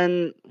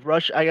 D-line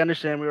rush. I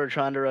understand we were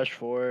trying to rush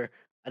 4.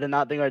 I did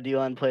not think our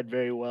D-line played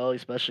very well,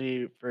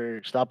 especially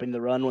for stopping the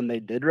run when they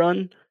did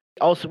run.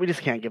 Also, we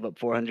just can't give up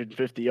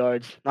 450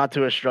 yards, not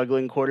to a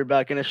struggling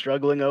quarterback and a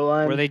struggling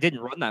O-line. Where they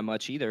didn't run that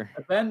much either.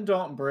 A bend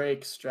don't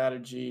break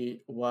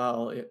strategy,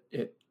 while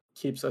it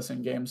keeps us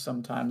in games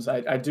sometimes.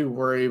 I do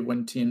worry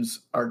when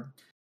teams are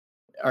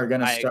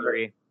going to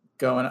start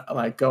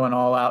going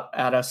all out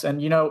at us. And,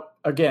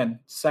 again,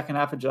 second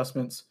half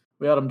adjustments,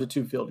 we held them to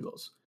 2 field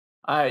goals.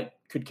 I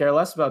could care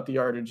less about the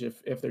yardage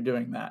if they're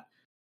doing that.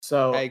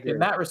 So in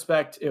that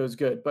respect, it was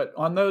good. But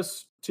on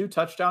those 2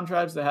 touchdown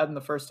drives they had in the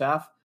first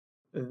half,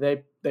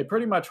 they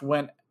pretty much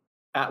went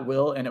at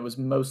will, and it was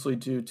mostly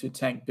due to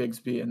Tank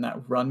Bigsby in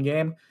that run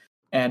game.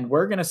 And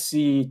we're going to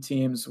see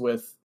teams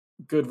with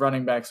good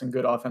running backs and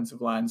good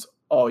offensive lines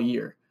all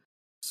year.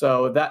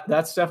 So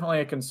that's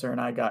definitely a concern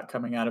I got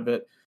coming out of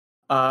it.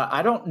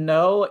 I don't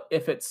know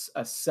if it's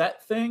a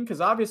set thing,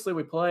 because obviously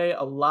we play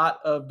a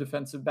lot of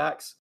defensive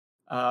backs.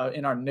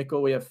 In our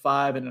nickel, we have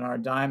 5, and in our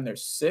dime,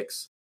 there's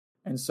 6.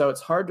 And so it's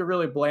hard to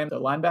really blame the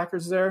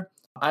linebackers there.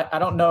 I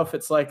don't know if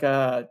it's like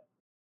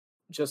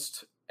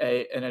just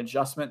an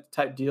adjustment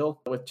type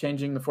deal with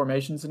changing the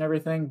formations and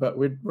everything, but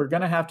we're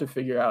going to have to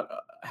figure out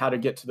how to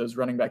get to those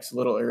running backs a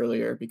little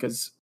earlier,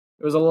 because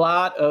there was a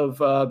lot of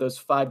those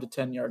 5 to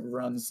 10 yard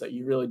runs that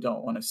you really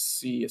don't want to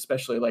see,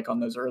 especially on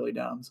those early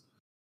downs.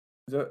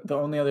 The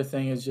only other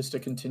thing is just a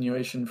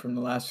continuation from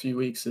the last few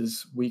weeks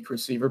is weak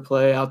receiver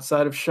play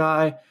outside of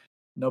Shy.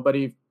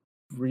 Nobody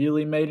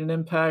really made an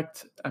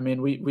impact. I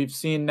mean, we've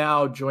seen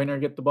now Joyner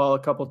get the ball a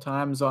couple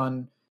times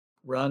on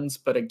runs,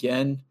 but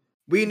again,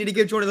 we need to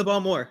give Joyner the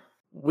ball more.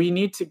 We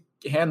need to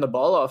hand the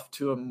ball off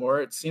to him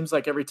more. It seems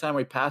like every time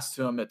we pass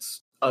to him,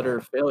 it's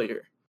utter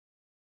failure.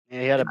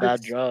 Yeah, he had a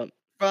bad drop.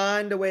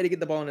 Find a way to get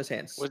the ball in his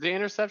hands. Was the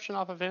interception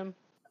off of him?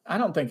 I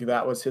don't think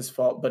that was his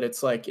fault, but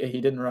it's like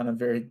he didn't run a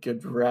very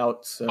good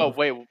route. So. Oh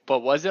wait, but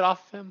was it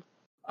off of him?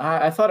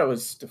 I thought it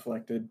was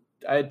deflected.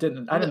 I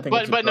didn't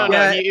think. But no,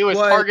 it was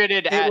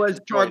targeted at. It was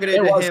targeted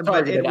at him,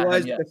 but it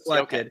was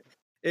deflected. Okay.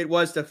 It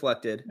was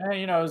deflected.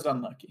 It was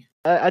unlucky.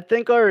 I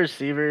think our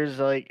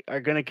receivers are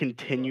going to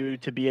continue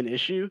to be an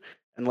issue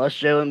unless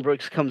Jalen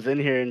Brooks comes in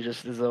here and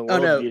just is a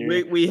world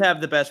beater. We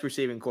have the best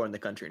receiving core in the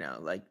country now.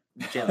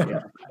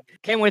 Jalen.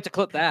 Can't wait to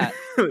clip that.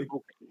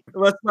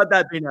 Let's let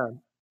that be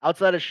known.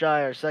 Outside of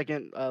Shy, our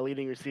second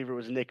leading receiver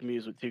was Nick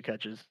Muse with 2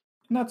 catches.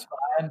 And that's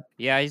fine.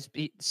 Yeah, he's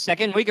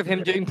second week of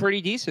him doing pretty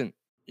decent.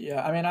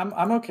 Yeah, I mean,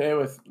 I'm okay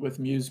with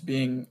Muse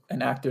being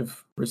an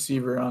active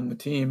receiver on the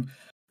team.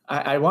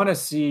 I want to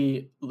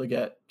see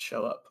Leggett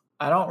show up.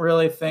 I don't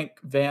really think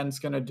Van's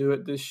going to do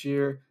it this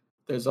year.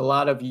 There's a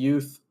lot of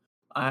youth.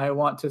 I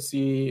want to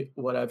see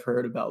what I've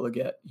heard about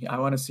Leggett. I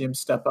want to see him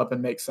step up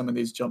and make some of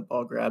these jump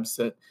ball grabs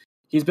that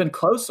he's been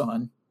close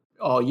on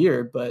all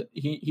year, but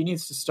he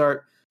needs to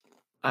start,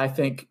 I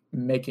think,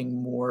 making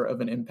more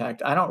of an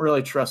impact. I don't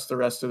really trust the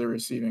rest of the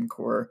receiving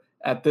core.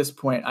 At this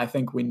point, I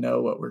think we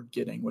know what we're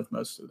getting with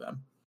most of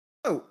them.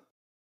 Oh,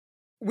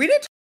 we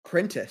didn't talk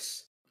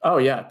Prentice. Oh,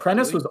 yeah.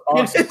 Prentice was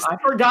awesome. I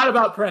forgot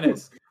about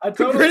Prentice.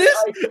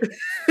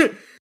 That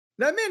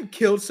man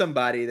killed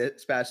somebody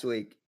this past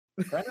week.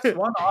 Prentice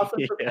won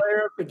Offensive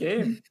Player of the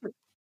Game.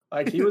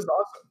 He was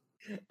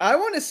awesome. I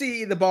want to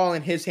see the ball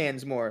in his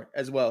hands more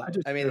as well.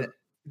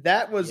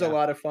 That was a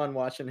lot of fun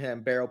watching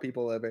him barrel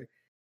people over.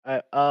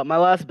 My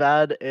last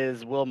bad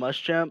is Will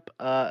Muschamp.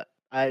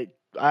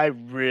 I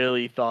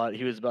really thought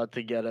he was about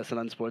to get us an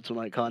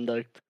unsportsmanlike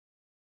conduct.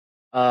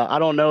 I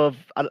don't know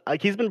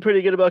if he's been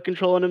pretty good about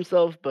controlling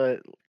himself,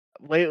 but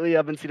lately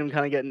I've been seeing him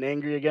kind of getting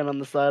angry again on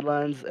the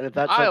sidelines, and if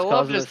that I starts love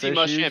causing to us see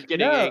issues, Muschamp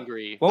getting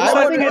angry. What was I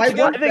that? wonder- I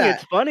want think that.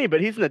 it's funny,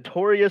 but he's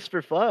notorious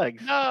for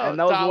flags. No, and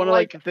that was Dom, one of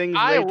like, the things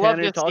I Ray love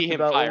Tanner to see talked him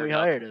about when we fired up.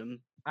 hired him.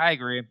 I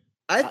agree.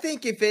 I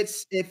think if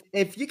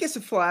you get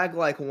a flag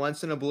like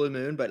once in a blue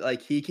moon, but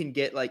like he can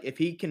get like if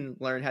he can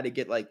learn how to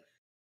get like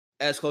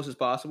as close as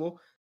possible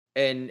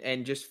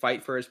and just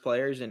fight for his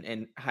players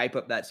and hype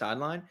up that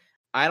sideline,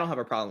 I don't have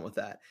a problem with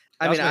that.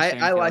 I That was mean, my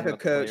same I feeling like a about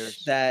the coach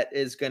players. that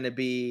is going to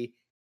be,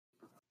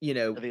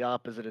 The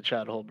opposite of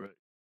Chad Holbrook.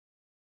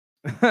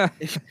 Right.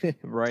 It's a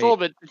little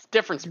bit. It's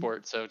different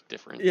sport, so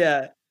different.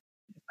 yeah.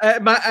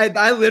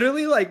 I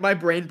literally like my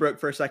brain broke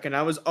for a second.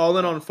 I was all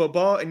in on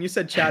football, and you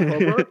said Chad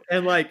Holbrook,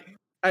 and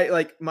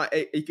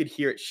you could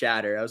hear it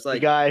shatter. I was The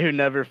like, guy who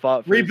never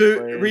fought for his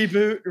players.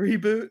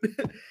 reboot.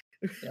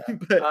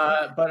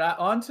 Yeah. But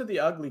on to the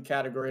ugly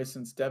category,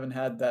 since Devin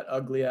had that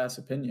ugly ass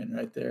opinion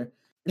right there.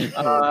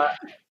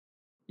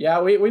 Yeah,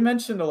 we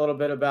mentioned a little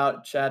bit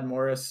about Chad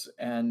Morris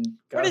and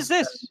What Gus is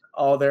this? and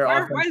all their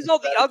Why offensive is all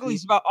the strategies.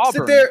 uglies about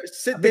Auburn?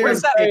 Sit there. What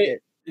is and that? take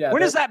it. Yeah,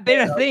 When has that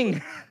been a they're thing?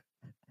 ugly.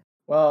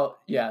 Well,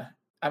 yeah.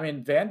 I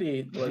mean,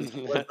 Vandy was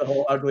the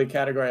whole ugly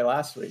category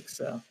last week,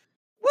 so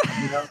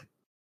you know.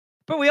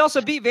 But we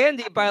also beat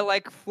Vandy by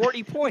like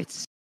 40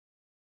 points.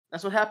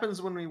 That's what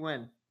happens when we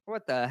win.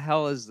 What the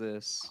hell is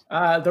this?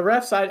 The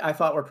refs I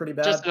thought were pretty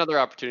bad. Just another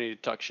opportunity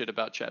to talk shit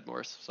about Chad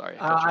Morris. Sorry.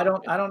 I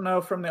don't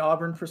know from the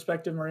Auburn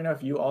perspective, Marino,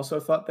 if you also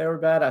thought they were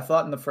bad. I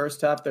thought in the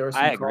first half there were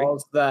some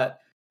calls that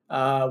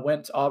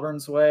went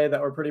Auburn's way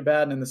that were pretty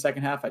bad, and in the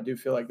second half I do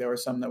feel like there were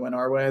some that went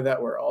our way that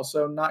were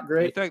also not I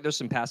great. feel like there's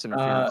some pass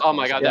interference. Oh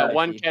my god, that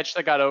one catch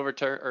that got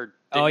overturned or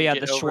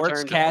the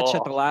Schwartz catch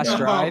at the last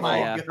drive. Oh my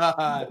Yeah.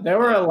 god. There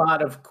were a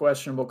lot of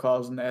questionable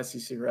calls, and the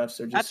SEC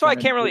refs are just. That's why I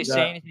gonna can't really do say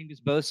that. anything because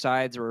both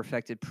sides were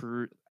affected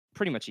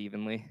pretty much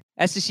evenly.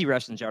 SEC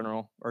refs in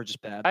general are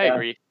just bad. I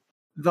agree.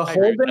 The I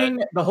agree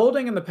with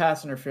holding and the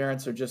pass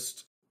interference are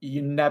just,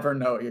 you never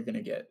know what you're going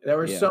to get. There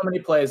were Yeah. so many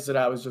plays that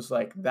I was just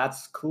like,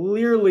 that's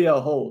clearly a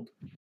hold.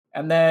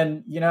 And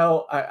then,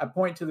 I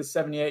point to the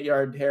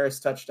 78-yard Harris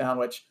touchdown,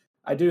 which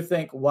I do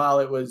think, while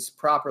it was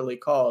properly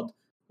called,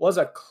 was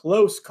a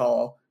close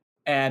call.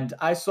 And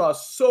I saw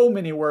so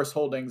many worse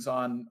holdings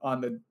on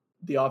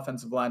the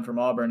offensive line from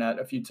Auburn at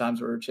a few times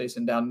where we were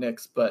chasing down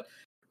Knicks. But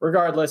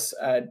regardless,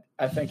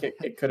 I think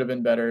it could have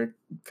been better.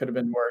 It could have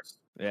been worse.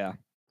 Yeah.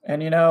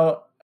 And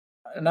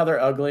another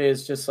ugly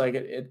is just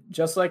like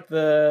just like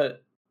the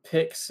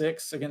pick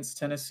 6 against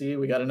Tennessee.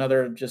 We got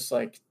another just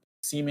like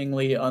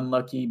seemingly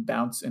unlucky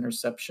bounce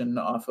interception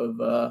off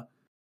of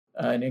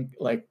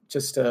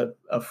just a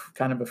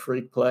kind of a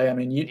freak play. I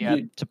mean, you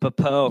put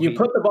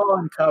the ball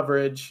in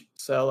coverage,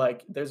 so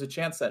like there's a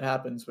chance that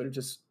happens, but it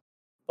just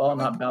ball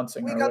not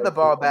bouncing. We got the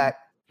ball back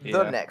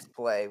the next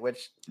play,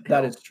 which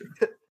that is true.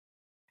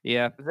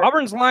 Yeah,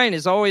 Auburn's line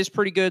is always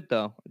pretty good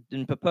though.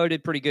 And Popo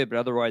did pretty good, but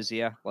otherwise,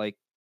 yeah, like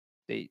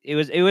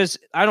it was.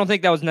 I don't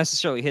think that was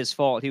necessarily his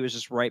fault. He was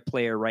just right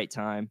player, right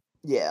time.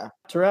 Yeah.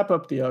 To wrap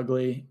up the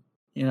ugly,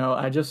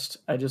 I just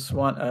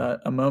want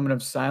a moment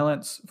of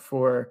silence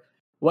for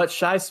what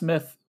Shi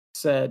Smith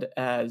said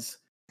as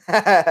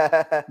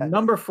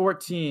number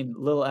 14,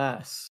 Lil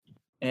Ass,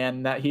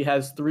 and that he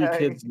has 3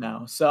 kids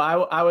now. So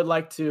I would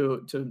like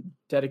to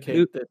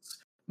dedicate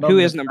this. Who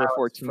is number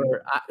 14?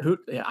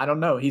 I don't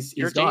know. He's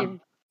gone.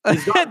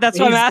 He's gone. That's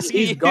what I'm asking.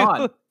 He's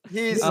gone.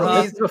 He's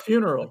a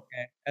funeral.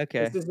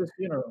 Okay. This is his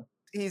funeral.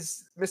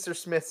 He's Mr.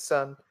 Smith's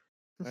son.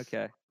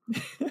 Okay.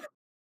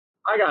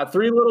 I got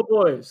 3 little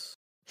boys.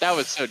 That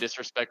was so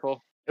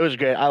disrespectful. It was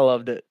great. I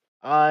loved it.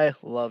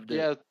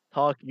 Yeah.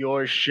 Talk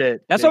your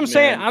shit. That's what I'm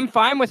saying. I'm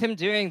fine with him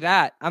doing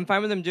that. I'm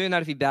fine with him doing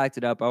that if he backed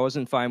it up. I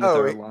wasn't fine with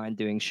our line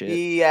doing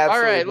shit.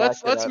 All right,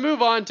 let's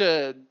move on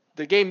to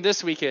the game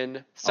this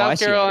weekend. South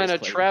Carolina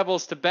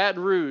travels to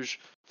Baton Rouge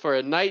for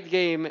a night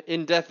game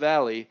in Death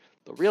Valley,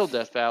 the real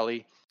Death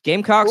Valley.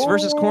 Gamecocks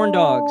versus Corn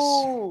Dogs.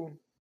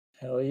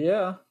 Hell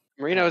yeah.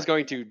 Marino is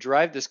going to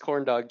drive this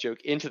corn dog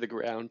joke into the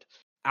ground.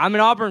 I'm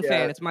an Auburn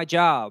fan. It's my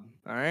job.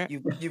 All right.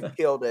 You've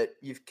killed it.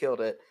 You've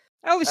killed it.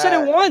 I only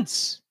said it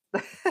once.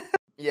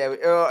 Yeah,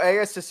 I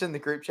guess just in the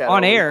group chat.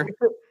 On air.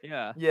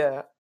 Yeah.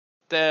 Yeah.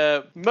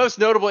 The most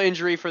notable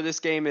injury for this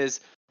game is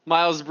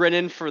Miles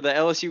Brennan, for the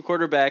LSU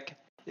quarterback,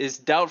 is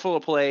doubtful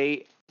to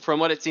play. From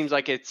what it seems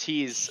like,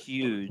 he's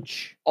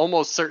huge.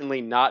 Almost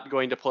certainly not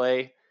going to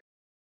play.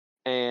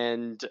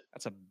 And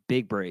that's a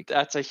big break.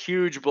 That's a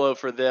huge blow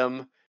for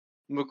them.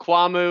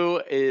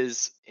 Mukwamu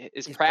is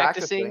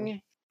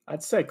practicing.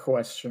 I'd say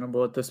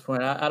questionable at this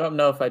point. I don't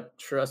know if I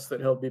trust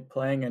that he'll be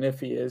playing, and if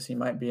he is, he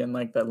might be in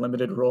like that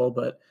limited role.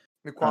 But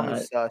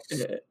Mukwamu sus.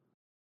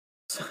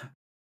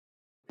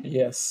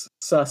 Yes,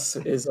 sus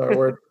is our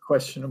word.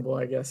 Questionable,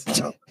 I guess.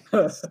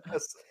 But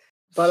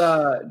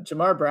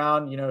Jamar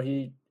Brown,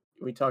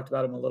 we talked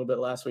about him a little bit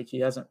last week. He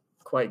hasn't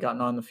quite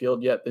gotten on the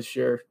field yet this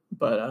year,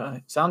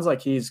 but sounds like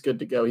he's good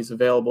to go. He's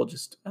available,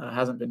 just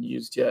hasn't been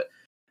used yet.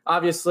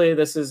 Obviously,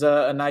 this is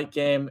a night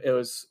game. It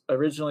was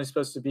originally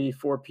supposed to be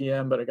 4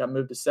 p.m., but it got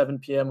moved to 7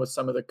 p.m. with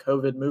some of the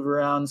COVID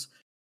move-arounds.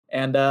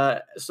 And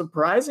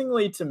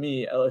surprisingly to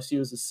me, LSU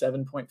is a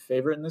 7-point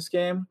favorite in this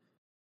game.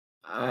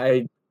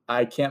 I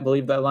can't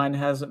believe that line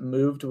hasn't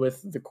moved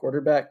with the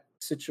quarterback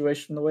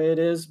situation the way it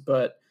is,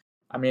 but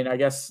I mean, I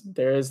guess it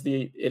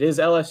is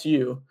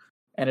LSU,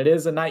 and it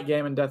is a night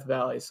game in Death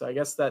Valley, so I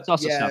guess that It's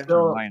also South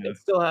Carolina. It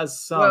still has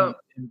some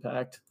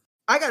impact.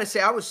 I gotta say,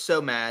 I was so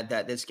mad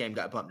that this game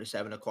got bumped to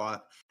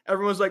 7:00.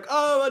 Everyone's like,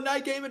 "Oh, a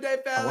night game in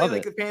Death Valley,"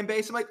 like the fan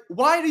base. I'm like,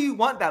 why do you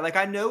want that? Like,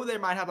 I know they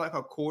might have like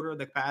a quarter of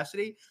the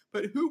capacity,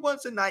 but who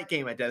wants a night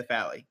game at Death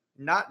Valley?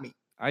 Not me.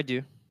 I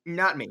do.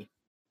 Not me.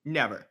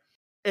 Never.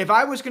 If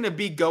I was going to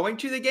be going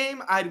to the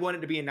game, I'd want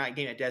it to be a night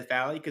game at Death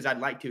Valley because I'd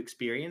like to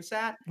experience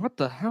that. What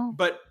the hell?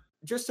 But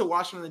just to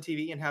watch it on the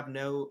TV and have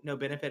no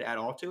benefit at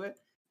all to it,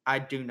 I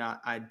do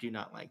not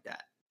like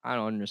that. I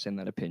don't understand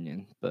that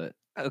opinion, but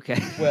okay.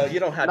 Well,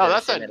 you don't have No, to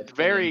that's understand a that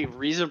very opinion.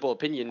 reasonable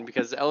opinion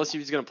because LSU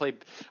is going to play.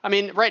 I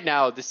mean, right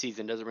now this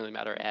season doesn't really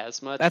matter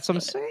as much. That's what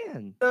I'm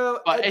saying.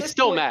 So But at it this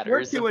still point,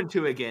 matters. We're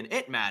 2-2 again.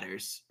 It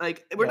matters.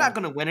 Like, we're not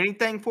going to win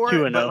anything for it,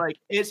 2-0. but like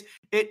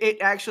it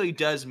actually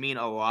does mean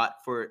a lot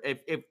for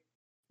if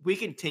we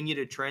continue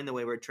to trend the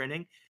way we're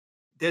trending.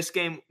 This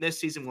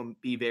season will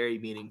be very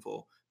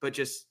meaningful, but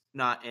just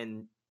not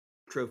in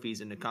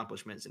trophies and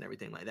accomplishments and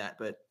everything like that,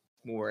 but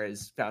more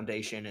as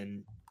foundation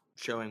and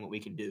showing what we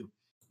can do.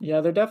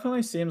 Yeah, there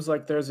definitely seems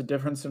like there's a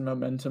difference in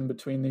momentum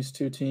between these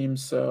two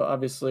teams. So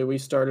obviously we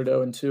started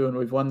 0-2 and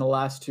we've won the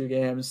last two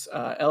games.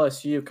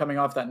 LSU, coming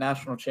off that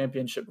national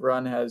championship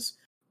run, has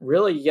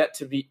really yet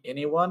to beat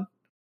anyone.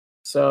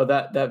 So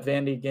that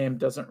Vandy game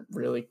doesn't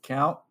really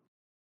count.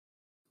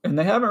 And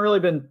they haven't really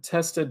been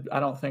tested, I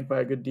don't think, by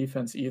a good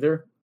defense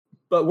either.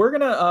 But we're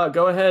going to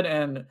go ahead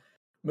and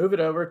move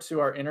it over to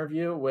our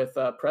interview with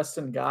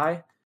Preston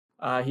Guy.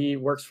 He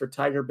works for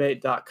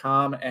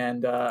tigerbait.com,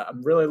 and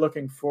I'm really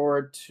looking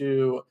forward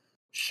to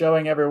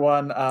showing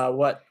everyone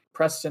what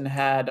Preston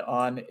had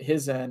on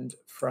his end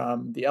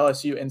from the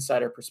LSU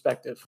insider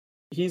perspective.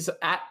 He's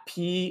at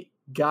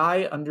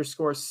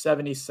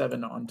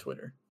pguy_77 on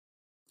Twitter.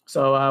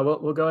 So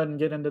we'll go ahead and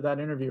get into that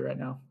interview right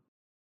now.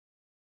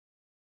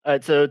 All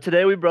right, so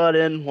today we brought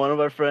in one of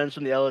our friends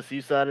from the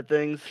LSU side of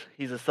things.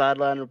 He's a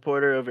sideline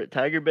reporter over at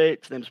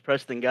Tigerbait. His name's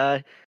Preston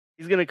Guy.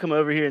 He's going to come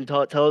over here and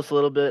tell us a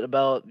little bit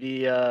about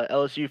the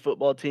LSU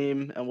football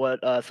team and what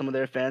some of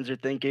their fans are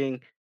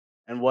thinking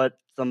and what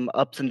some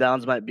ups and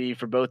downs might be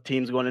for both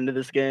teams going into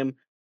this game.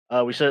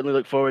 We certainly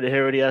look forward to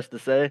hear what he has to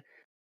say.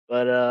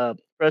 But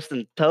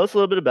Preston, tell us a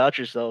little bit about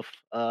yourself.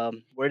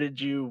 Where did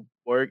you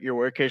work, your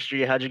work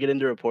history? How'd you get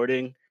into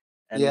reporting?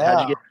 And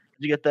how'd you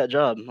get that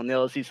job on the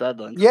LSU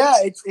sidelines? Yeah,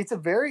 it's a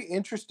very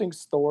interesting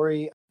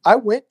story. I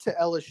went to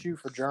LSU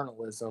for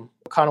journalism,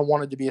 kind of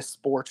wanted to be a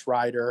sports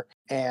writer.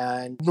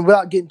 And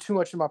without getting too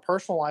much in my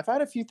personal life, I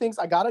had a few things.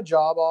 I got a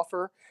job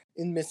offer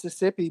in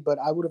Mississippi, but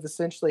I would have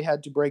essentially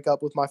had to break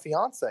up with my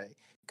fiance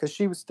because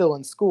she was still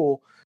in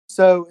school.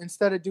 So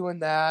instead of doing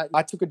that,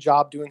 I took a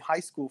job doing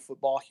high school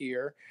football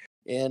here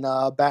in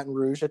Baton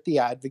Rouge at the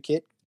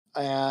Advocate.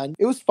 And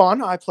it was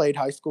fun. I played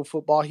high school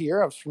football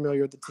here. I was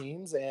familiar with the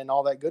teams and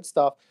all that good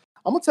stuff.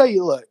 I'm going to tell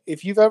you, look,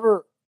 if you've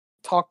ever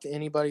talked to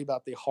anybody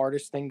about the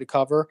hardest thing to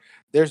cover,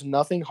 there's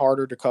nothing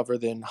harder to cover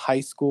than high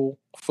school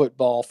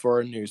football for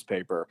a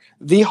newspaper.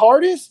 The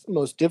hardest,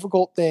 most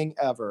difficult thing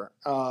ever.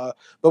 But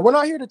we're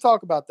not here to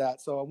talk about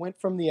that. So I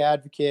went from the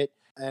Advocate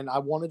and I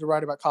wanted to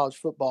write about college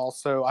football.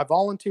 So I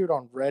volunteered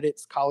on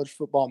Reddit's college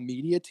football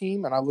media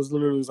team. And I was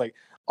literally like,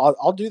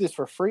 I'll do this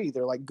for free.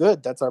 They're like,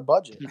 good, that's our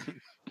budget.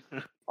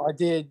 I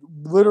did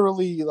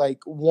literally like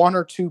one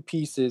or two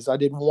pieces. I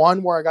did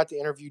one where I got to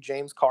interview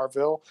James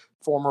Carville,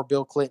 former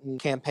Bill Clinton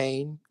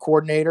campaign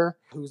coordinator,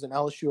 who's an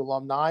LSU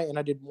alumni. And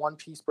I did one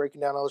piece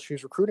breaking down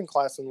LSU's recruiting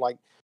class. And like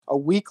a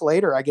week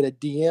later, I get a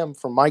DM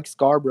from Mike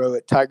Scarborough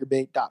at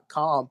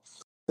tigerbait.com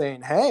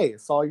saying, hey, I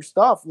saw your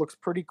stuff. Looks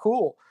pretty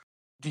cool.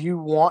 Do you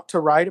want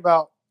to write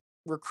about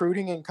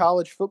recruiting in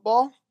college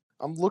football?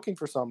 I'm looking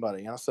for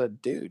somebody. And I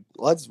said, dude,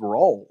 let's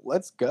roll.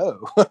 Let's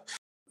go.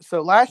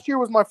 So last year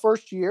was my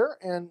first year,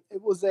 and it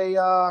was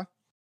a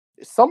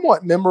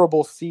somewhat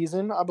memorable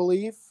season, I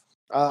believe.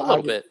 A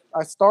little bit.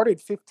 I started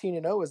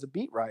 15-0 as a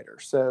beat writer,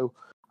 so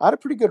I had a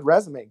pretty good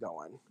resume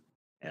going.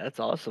 Yeah, that's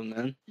awesome,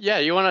 man. Yeah,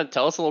 you want to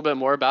tell us a little bit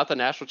more about the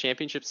national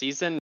championship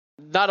season?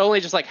 Not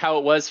only just like how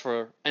it was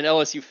for an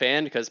LSU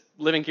fan, because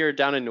living here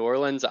down in New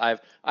Orleans,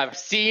 I've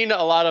seen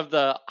a lot of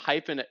the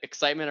hype and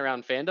excitement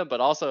around fandom, but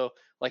also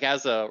like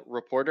as a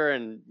reporter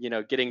and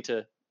getting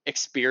to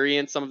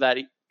experience some of that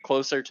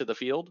closer to the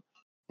field.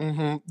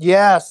 Mm-hmm.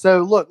 Yeah.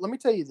 So look, let me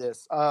tell you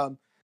this.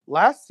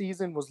 Last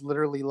season was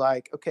literally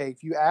like, okay,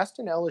 if you asked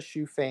an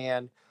LSU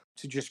fan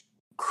to just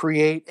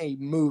create a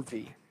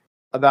movie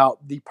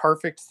about the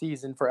perfect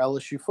season for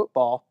LSU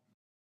football,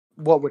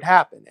 what would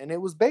happen? And it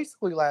was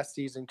basically last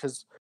season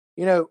because,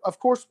 of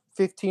course,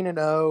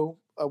 15-0,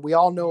 we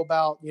all know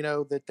about,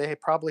 that they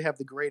probably have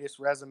the greatest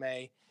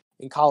resume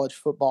in college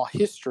football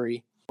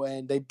history.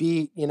 When they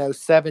beat,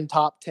 7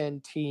 top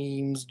 10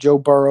 teams, Joe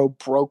Burrow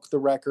broke the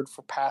record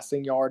for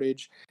passing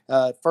yardage.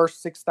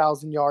 First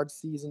 6,000 yard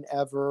season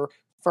ever.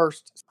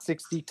 first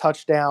 60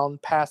 touchdown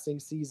passing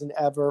season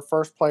ever,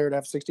 first player to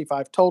have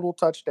 65 total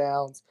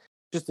touchdowns,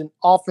 just an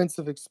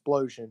offensive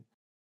explosion.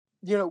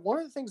 One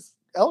of the things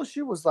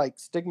LSU was like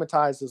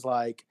stigmatized as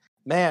like,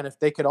 man, if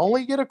they could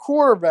only get a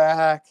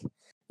quarterback,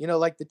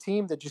 like the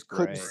team that just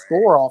couldn't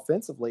score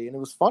offensively. And it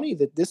was funny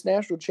that this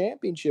national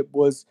championship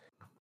was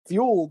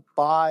fueled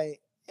by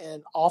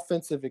an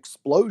offensive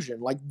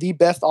explosion, like the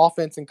best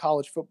offense in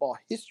college football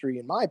history,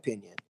 in my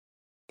opinion.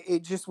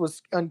 It just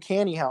was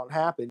uncanny how it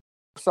happened.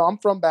 So I'm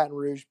from Baton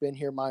Rouge, been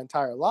here my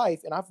entire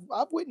life, and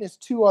I've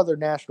witnessed 2 other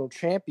national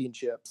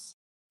championships,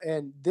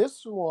 and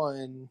this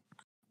one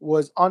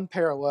was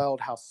unparalleled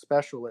how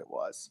special it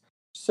was.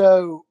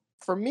 So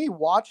for me,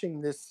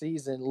 watching this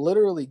season,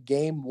 literally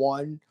game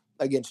 1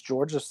 against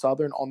Georgia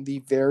Southern on the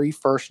very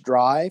first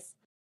drive,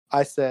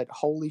 I said,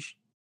 "Holy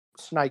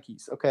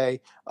shnikes!"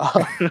 Okay,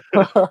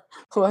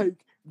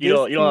 like you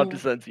don't have to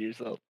censor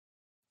yourself.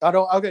 I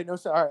don't. Okay, no,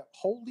 sorry. All right,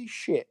 holy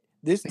shit!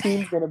 This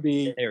team's going to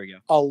be there we go.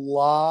 A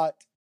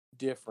lot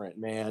different,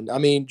 man. I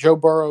mean, Joe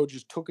Burrow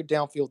just took it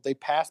downfield. They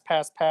pass.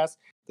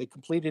 They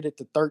completed it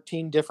to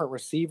 13 different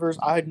receivers.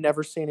 I had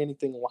never seen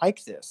anything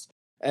like this.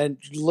 And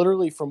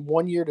literally from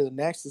one year to the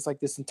next, it's like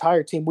this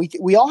entire team.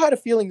 We all had a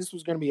feeling this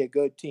was going to be a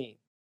good team.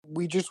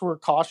 We just were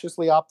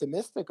cautiously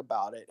optimistic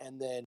about it. And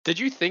then, did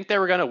you think they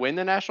were going to win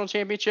the national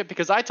championship?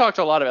 Because I talked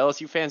to a lot of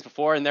LSU fans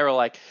before, and they were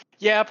like,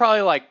 "Yeah,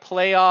 probably like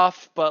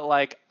playoff, but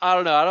like I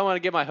don't know. I don't want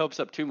to get my hopes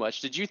up too much."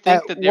 Did you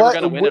think that they were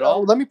going to win it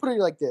all? Let me put it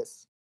like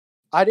this: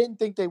 I didn't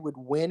think they would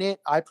win it.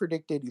 I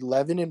predicted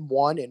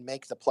 11-1 and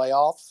make the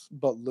playoffs,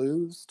 but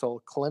lose to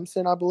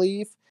Clemson, I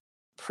believe,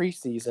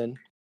 preseason.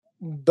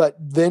 But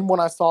then when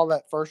I saw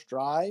that first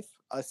drive,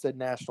 I said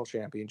national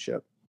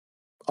championship.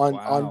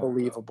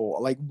 Unbelievable.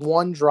 Like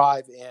one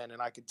drive in,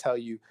 and I could tell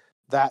you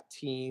that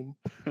team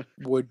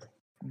would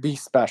be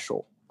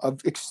special,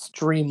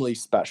 extremely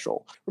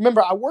special.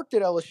 Remember, I worked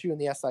at LSU in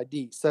the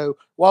SID. So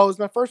while it was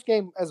my first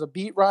game as a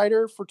beat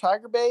writer for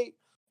Tiger Bait,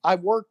 I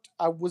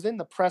was in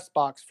the press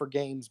box for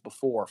games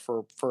before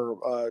for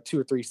 2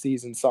 or 3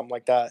 seasons, something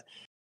like that.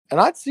 And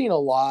I'd seen a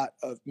lot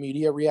of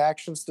media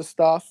reactions to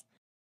stuff.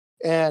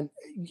 And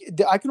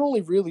I can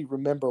only really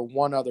remember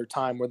one other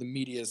time where the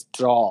media's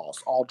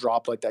jaws all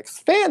dropped like that. Because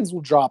fans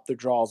will drop their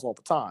jaws all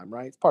the time,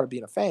 right? It's part of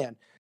being a fan.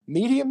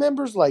 Media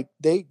members, like,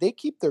 they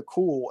keep their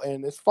cool.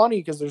 And it's funny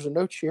because there's a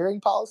no cheering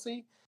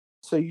policy.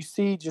 So you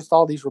see just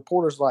all these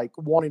reporters, like,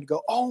 wanting to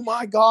go, "Oh,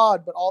 my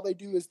God." But all they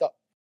do is the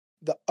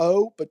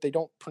O, but they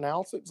don't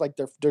pronounce it. It's like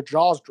their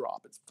jaws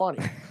drop. It's funny.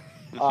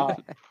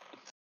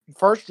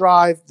 First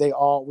drive, we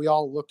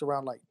all looked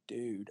around like,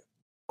 dude,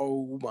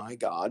 oh my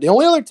God. The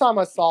only other time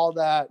I saw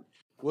that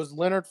was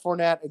Leonard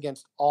Fournette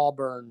against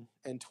Auburn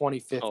in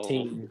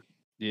 2015. Oh,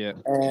 yeah.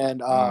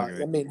 And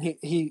I mean,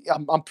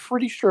 I'm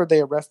pretty sure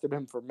they arrested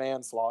him for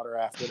manslaughter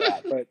after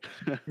that. But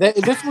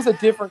this was a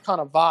different kind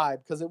of vibe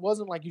because it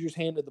wasn't like you just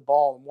handed the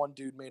ball and one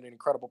dude made an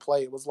incredible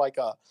play. It was like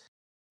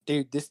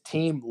dude, this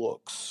team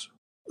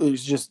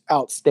is just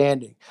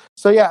outstanding.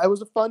 So yeah, it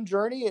was a fun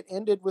journey. It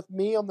ended with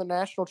me on the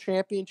national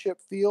championship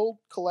field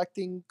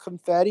collecting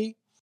confetti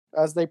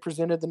as they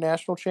presented the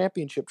national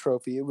championship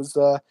trophy. It was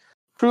a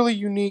truly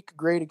unique,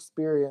 great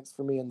experience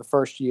for me in the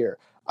first year.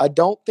 I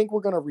don't think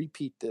we're going to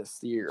repeat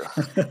this year.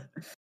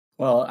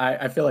 Well,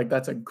 I feel like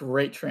that's a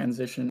great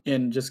transition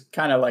in just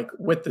kind of like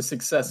with the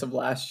success of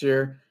last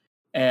year.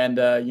 And,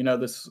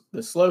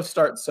 the slow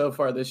start so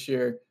far this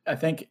year, I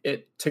think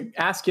to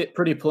ask it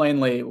pretty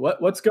plainly,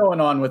 what's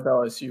going on with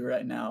LSU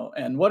right now?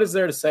 And what is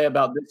there to say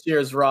about this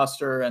year's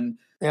roster and,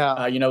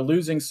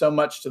 losing so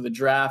much to the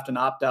draft and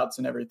opt-outs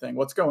and everything?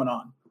 What's going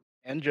on?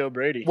 And Joe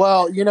Brady.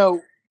 Well,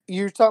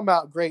 you're talking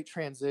about great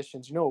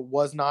transitions. It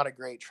was not a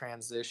great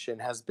transition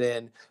has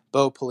been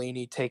Bo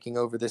Pelini taking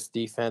over this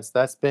defense.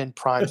 That's been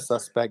prime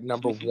suspect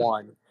number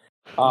one.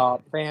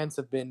 Fans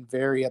have been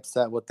very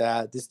upset with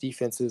that. This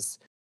defense is,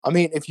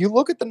 if you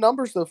look at the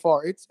numbers so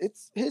far,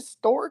 it's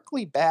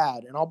historically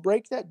bad, and I'll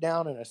break that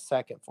down in a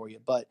second for you.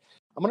 But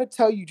I'm going to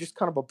tell you just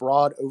kind of a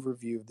broad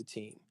overview of the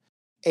team.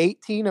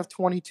 18 of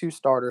 22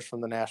 starters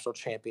from the national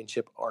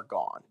championship are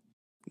gone,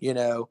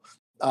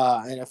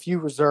 and a few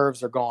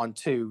reserves are gone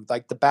too.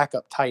 Like the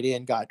backup tight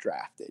end got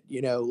drafted,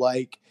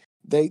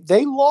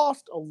 they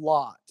lost a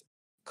lot.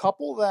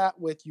 Couple that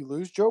with you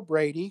lose Joe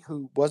Brady,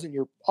 who wasn't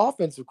your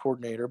offensive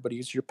coordinator, but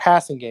he's your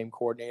passing game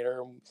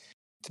coordinator. And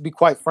to be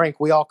quite frank,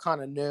 we all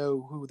kind of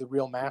know who the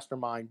real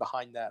mastermind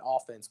behind that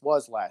offense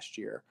was last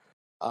year.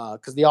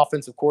 Because the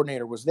offensive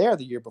coordinator was there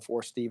the year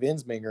before, Steve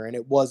Ensminger, and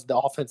the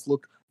offense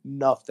looked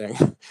nothing.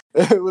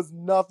 It was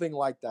nothing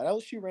like that.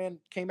 LSU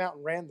came out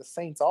and ran the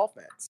Saints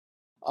offense.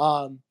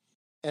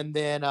 And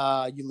then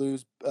you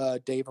lose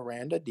Dave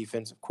Aranda,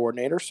 defensive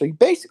coordinator. So you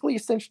basically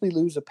essentially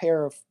lose a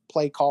pair of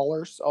play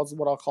callers, is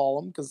what I'll call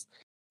him, because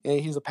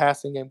he's a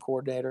passing game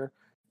coordinator.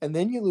 And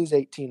then you lose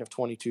 18 of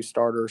 22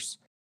 starters.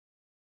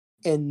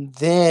 And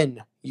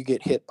then you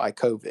get hit by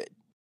COVID.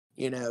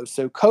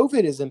 So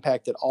COVID has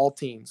impacted all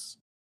teams,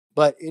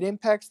 but it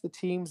impacts the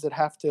teams that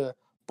have to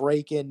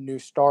break in new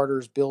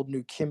starters, build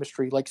new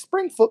chemistry. Like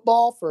spring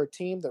football for a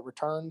team that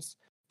returns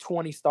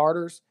 20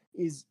 starters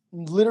is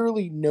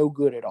literally no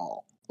good at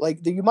all.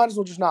 Like, you might as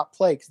well just not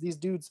play, because these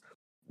dudes,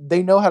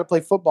 they know how to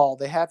play football.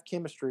 They have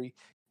chemistry.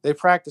 They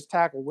practice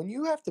tackle. When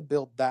you have to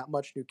build that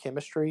much new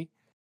chemistry,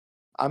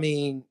 I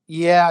mean,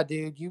 yeah,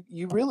 dude,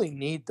 you really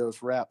need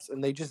those reps,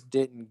 and they just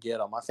didn't get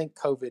them. I think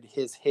COVID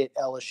has hit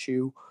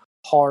LSU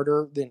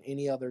harder than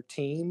any other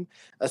team.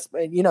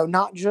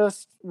 Not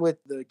just with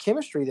the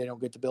chemistry they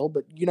don't get to build,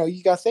 but, you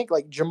got to think,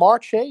 like,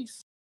 Jamar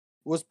Chase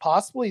was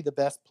possibly the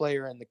best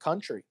player in the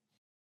country,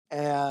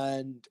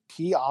 and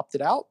he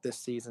opted out this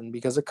season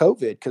because of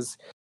COVID, because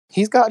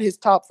he's got his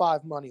top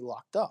 5 money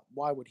locked up.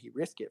 Why would he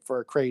risk it for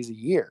a crazy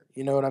year?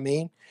 You know what I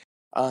mean?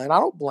 And I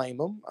don't blame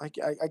him.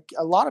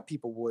 A lot of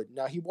people would.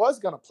 Now, he was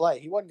going to play.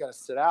 He wasn't going to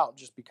sit out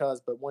just because,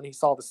 but when he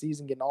saw the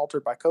season getting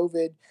altered by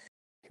COVID,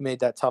 he made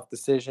that tough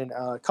decision.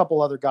 A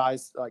couple other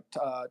guys, like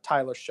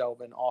Tyler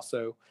Shelvin,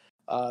 also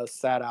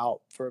sat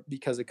out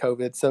because of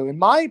COVID. So, in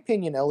my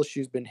opinion,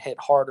 LSU's been hit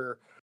harder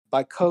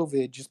by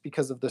COVID just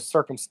because of the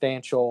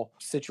circumstantial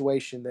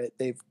situation that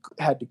they've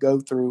had to go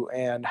through,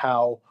 and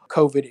how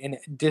COVID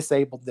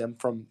disabled them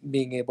from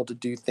being able to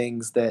do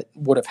things that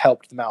would have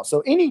helped them out.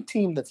 So any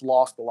team that's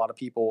lost a lot of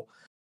people,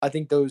 I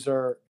think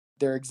they're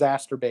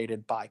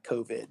exacerbated by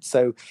COVID.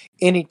 So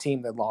any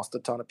team that lost a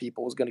ton of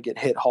people is going to get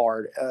hit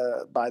hard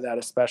by that,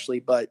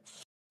 especially. But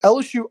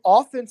LSU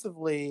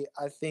offensively,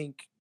 I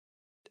think,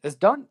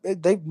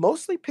 they've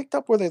mostly picked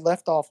up where they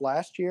left off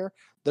last year.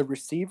 The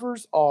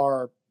receivers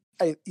are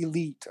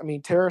elite. I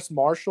mean, Terrace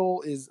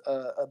Marshall is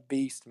a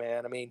beast,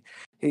 man. I mean,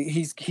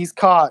 he's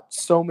caught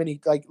so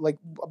many, like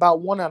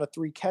about 1 out of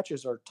 3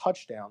 catches are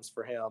touchdowns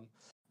for him.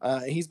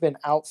 He's been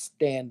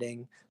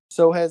outstanding.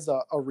 So has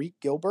Arik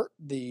Gilbert,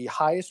 the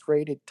highest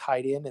rated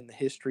tight end in the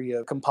history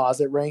of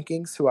composite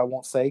rankings, who I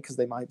won't say because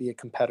they might be a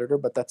competitor,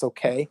 but that's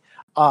okay.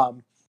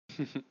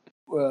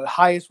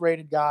 Highest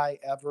rated guy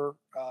ever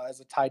as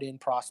a tight end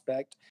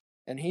prospect.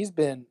 And he's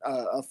been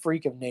a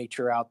freak of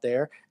nature out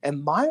there.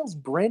 And Miles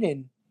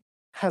Brennan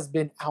has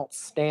been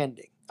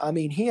outstanding. I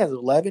mean, he has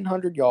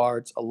 1,100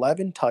 yards,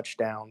 11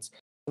 touchdowns,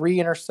 3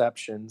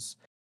 interceptions.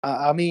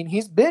 I mean,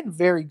 he's been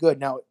very good.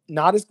 Now,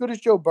 not as good as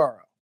Joe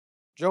Burrow.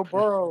 Joe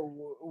Burrow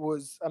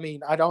was, I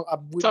mean,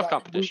 tough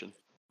competition.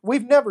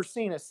 We've never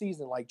seen a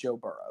season like Joe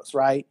Burrow's,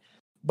 right?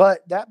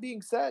 But that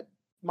being said,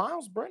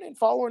 Miles Brennan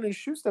following his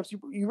shoe steps,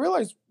 you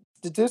realize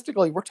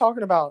statistically, we're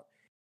talking about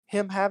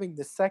him having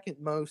the second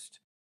most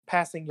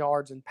passing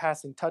yards and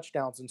passing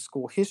touchdowns in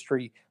school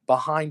history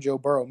behind Joe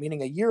Burrow,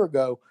 meaning a year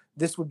ago,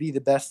 this would be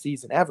the best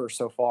season ever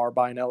so far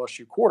by an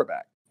LSU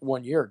quarterback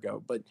 1 year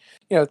ago. But,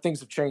 things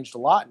have changed a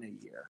lot in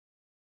a year.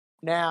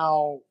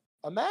 Now,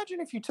 imagine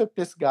if you took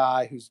this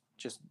guy who's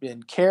just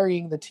been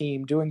carrying the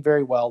team, doing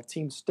very well,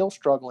 team's still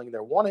struggling,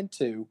 they're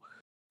 1-2,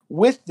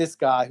 with this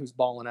guy who's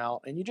balling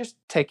out, and you just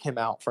take him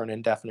out for an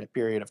indefinite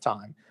period of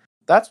time.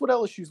 That's what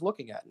LSU's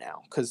looking at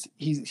now, because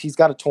he's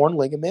got a torn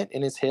ligament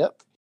in his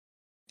hip.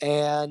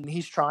 And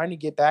he's trying to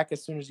get back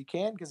as soon as he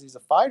can because he's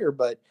a fighter.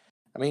 But,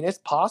 I mean, it's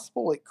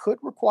possible it could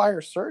require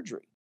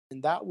surgery.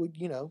 And that would,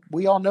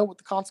 we all know what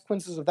the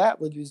consequences of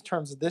that would be in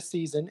terms of this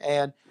season.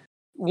 And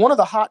one of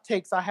the hot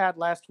takes I had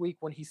last week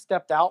when he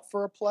stepped out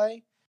for a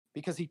play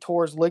because he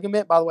tore his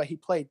ligament. By the way, he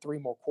played 3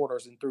 more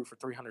quarters and threw for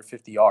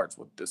 350 yards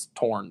with this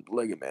torn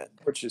ligament,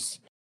 which is,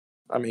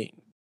 I mean,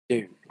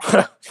 dude.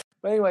 But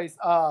anyways,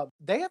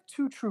 they have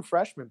 2 true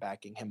freshmen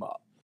backing him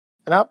up.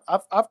 And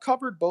I've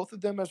covered both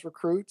of them as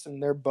recruits,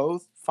 and they're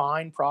both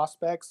fine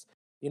prospects.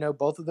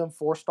 Both of them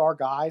 4-star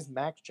guys.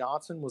 Max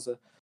Johnson was a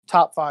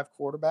top 5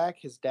 quarterback.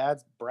 His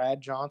dad's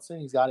Brad Johnson.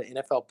 He's got an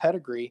NFL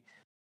pedigree,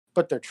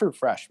 but they're true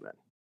freshmen.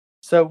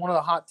 So one of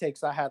the hot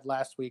takes I had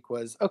last week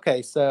was,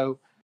 okay, so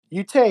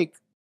you take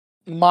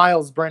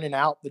Miles Brennan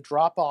out, the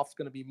drop-off is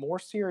going to be more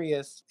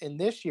serious in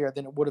this year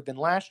than it would have been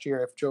last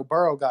year if Joe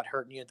Burrow got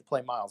hurt and you had to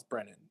play Miles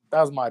Brennan.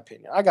 That was my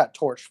opinion. I got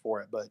torched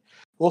for it, but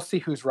we'll see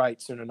who's right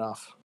soon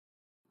enough.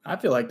 I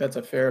feel like that's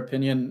a fair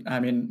opinion. I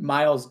mean,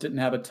 Miles didn't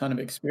have a ton of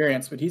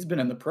experience, but he's been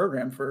in the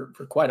program for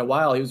quite a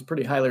while. He was a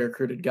pretty highly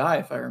recruited guy,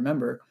 if I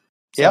remember.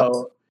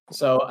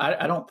 So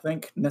I don't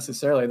think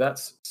necessarily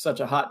that's such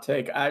a hot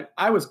take.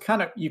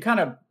 You kind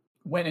of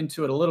went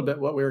into it a little bit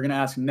what we were going to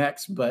ask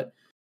next, but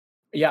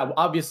yeah,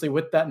 obviously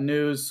with that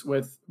news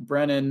with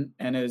Brennan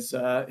and his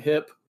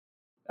hip,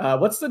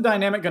 what's the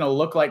dynamic going to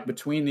look like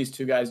between these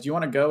two guys? Do you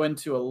want to go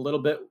into a little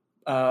bit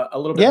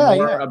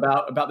more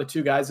about the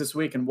 2 guys this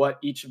week and what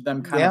each of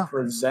them kind of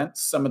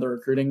presents, some of the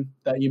recruiting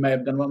that you may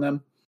have done with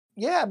them?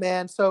 Yeah,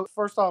 man. So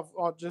first off,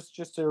 just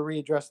to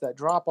readdress that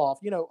drop off,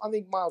 I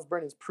think Miles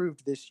Brennan's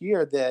proved this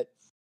year that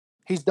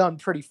he's done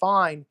pretty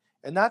fine,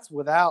 and that's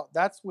with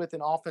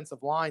an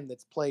offensive line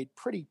that's played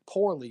pretty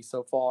poorly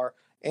so far.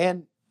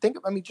 And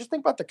just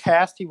think about the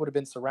cast he would have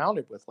been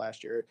surrounded with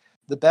last year.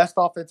 The best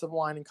offensive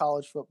line in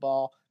college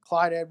football,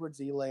 Clyde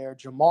Edwards-Helaire,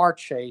 Jamar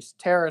Chase,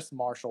 Terrace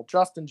Marshall,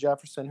 Justin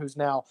Jefferson, who's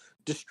now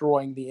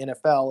destroying the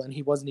NFL, and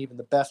he wasn't even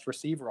the best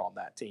receiver on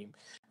that team.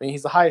 I mean,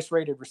 he's the highest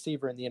rated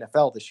receiver in the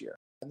NFL this year.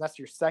 And that's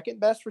your second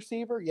best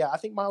receiver. Yeah, I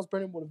think Miles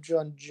Brennan would have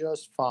done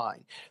just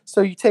fine.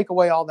 So you take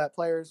away all that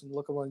players and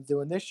look at what he's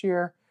doing this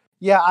year.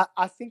 Yeah,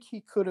 I think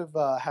he could have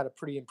had a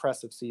pretty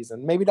impressive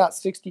season. Maybe not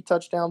 60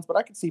 touchdowns, but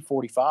I could see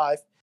 45.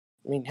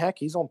 I mean, heck,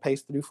 he's on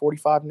pace to do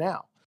 45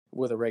 now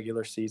with a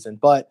regular season.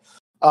 But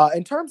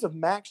in terms of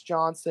Max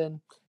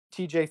Johnson,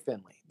 TJ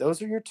Finley,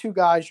 those are your two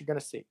guys you're going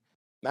to see.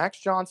 Max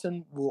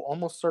Johnson will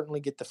almost certainly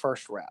get the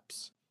first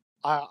reps.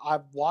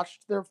 I've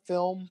watched their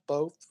film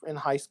both in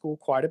high school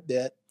quite a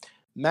bit.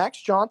 Max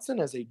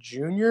Johnson, as a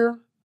junior,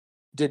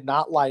 did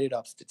not light it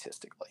up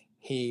statistically.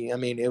 I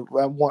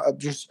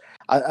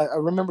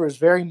remember his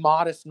very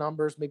modest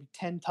numbers, maybe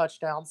 10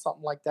 touchdowns,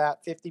 something like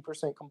that,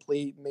 50%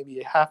 complete,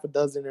 maybe a half a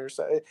dozen or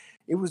so.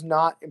 It was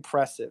not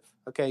impressive.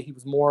 Okay. He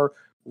was more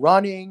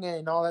running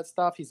and all that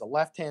stuff. He's a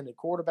left-handed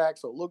quarterback,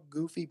 so it looked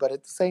goofy, but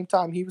at the same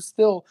time, he was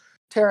still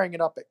tearing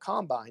it up at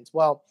combines.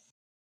 Well,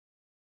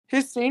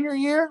 his senior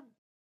year,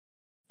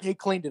 he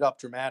cleaned it up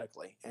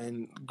dramatically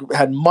and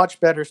had much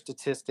better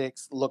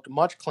statistics, looked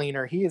much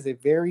cleaner. He is a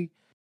very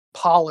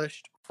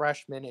polished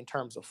freshman in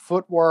terms of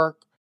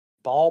footwork,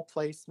 ball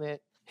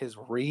placement, his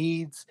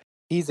reads.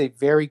 He's a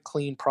very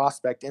clean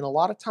prospect. And a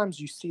lot of times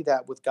you see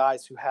that with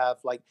guys who have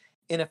like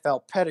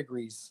NFL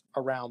pedigrees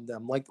around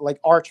them, like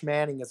Arch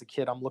Manning as a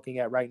kid I'm looking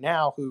at right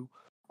now, who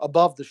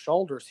above the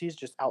shoulders, he's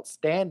just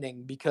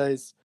outstanding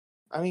because,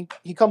 I mean,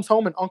 he comes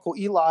home and Uncle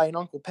Eli and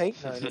Uncle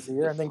Peyton are in his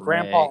ear, and then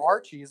Grandpa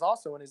Archie is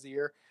also in his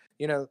ear,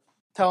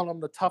 telling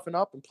him to toughen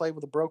up and play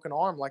with a broken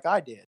arm like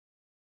I did.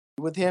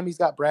 With him, he's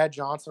got Brad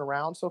Johnson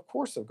around, so of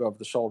course he'll go over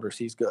the shoulders.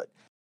 He's good.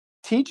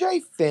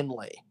 TJ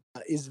Finley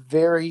is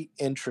very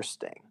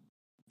interesting.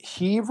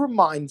 He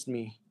reminds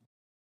me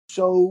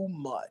so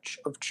much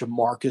of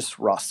Jamarcus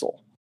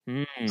Russell.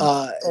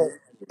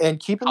 And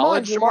keep in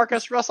mind,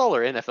 Jamarcus Russell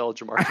or NFL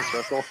Jamarcus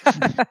Russell?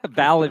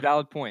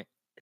 Valid point.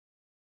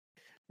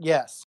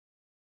 Yes.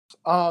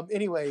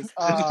 Anyways,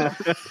 so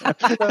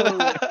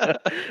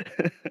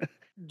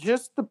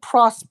just the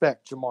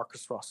prospect,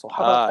 Jamarcus Russell.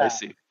 How about that? I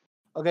see.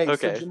 Okay, so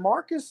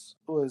Jamarcus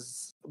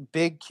was a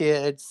big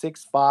kid,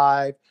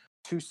 6'5",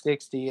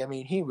 260. I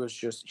mean, he was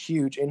just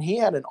huge, and he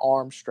had an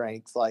arm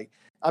strength.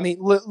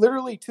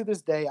 Literally to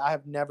this day, I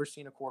have never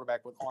seen a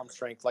quarterback with arm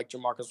strength like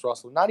Jamarcus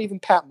Russell, not even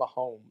Pat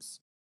Mahomes.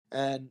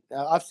 And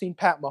I've seen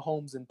Pat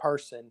Mahomes in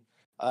person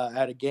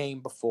at a game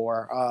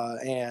before,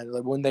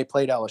 and when they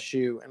played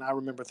LSU, and I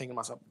remember thinking to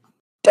myself,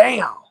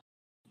 damn,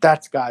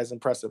 that guy's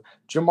impressive.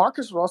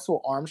 Jamarcus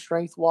Russell, arm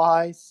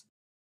strength-wise,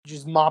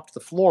 just mopped the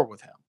floor with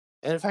him.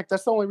 And in fact,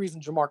 that's the only reason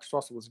Jamarcus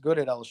Russell was good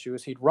at LSU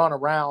is he'd run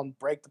around,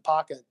 break the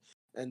pocket,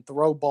 and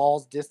throw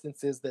balls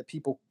distances that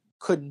people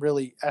couldn't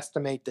really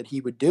estimate that he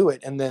would do it.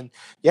 And then,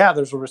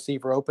 there's a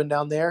receiver open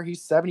down there.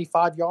 He's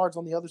 75 yards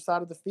on the other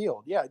side of the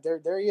field. Yeah,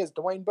 there he is,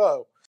 Dwayne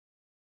Bowe.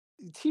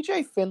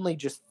 TJ Finley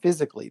just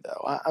physically,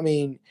 though. I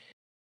mean,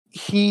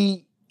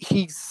 he's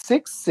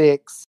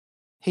 6'6",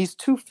 he's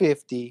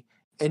 250,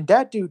 and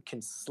that dude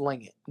can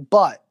sling it.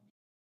 But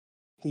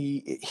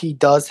he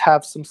does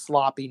have some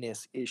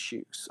sloppiness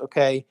issues,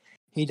 okay?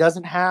 He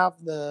doesn't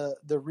have the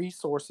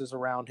resources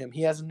around him.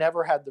 He has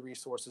never had the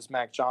resources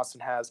Mac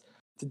Johnson has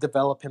to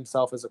develop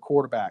himself as a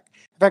quarterback.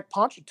 In fact,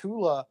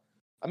 Ponchatoula,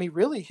 I mean,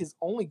 really his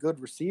only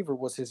good receiver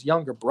was his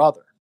younger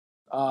brother,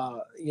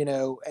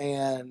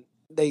 and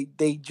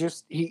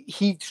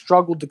he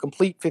struggled to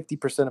complete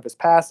 50% of his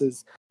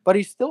passes, but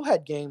he still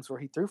had games where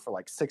he threw for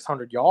like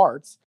 600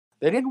 yards.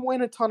 They didn't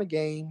win a ton of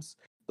games,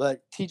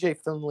 but TJ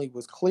Finley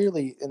was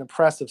clearly an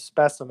impressive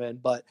specimen,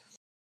 but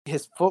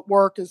his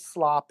footwork is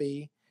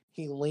sloppy.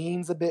 He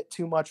leans a bit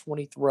too much when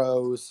he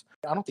throws.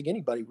 I don't think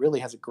anybody really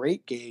has a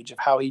great gauge of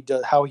how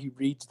he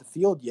reads the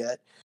field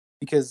yet,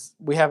 because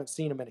we haven't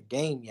seen him in a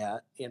game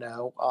yet, and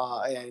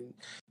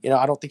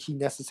I don't think he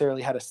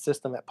necessarily had a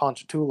system at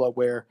Ponchatoula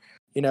where,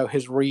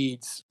 his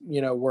reads,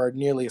 were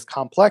nearly as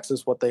complex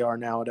as what they are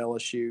now at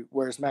LSU,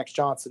 whereas Max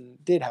Johnson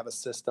did have a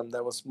system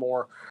that was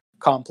more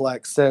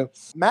complex. So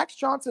Max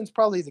Johnson's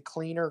probably the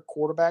cleaner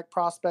quarterback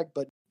prospect,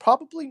 but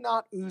probably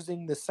not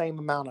oozing the same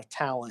amount of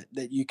talent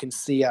that you can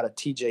see out of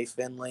TJ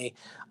Finley.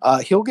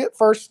 He'll get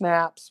first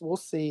snaps. We'll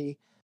see.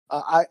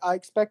 I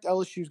expect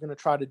LSU is going to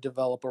try to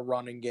develop a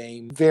running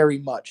game very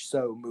much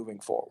so moving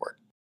forward.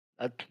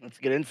 That's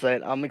good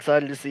insight. I'm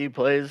excited to see who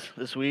plays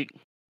this week.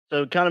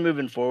 So kind of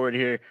moving forward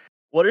here,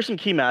 what are some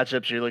key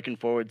matchups you're looking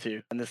forward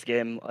to in this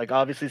game? Like,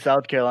 obviously,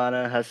 South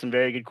Carolina has some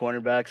very good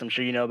cornerbacks. I'm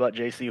sure you know about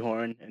J.C.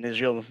 Horn and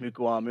Israel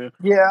Mukuamu.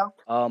 Yeah.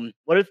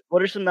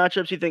 What are some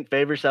matchups you think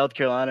favor South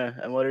Carolina,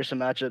 and what are some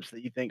matchups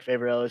that you think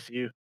favor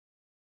LSU?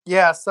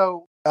 Yeah,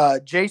 so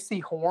J.C.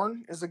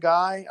 Horn is a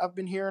guy I've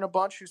been hearing a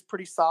bunch who's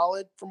pretty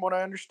solid from what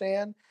I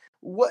understand.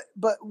 What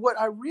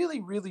I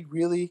really, really,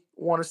 really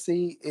want to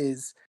see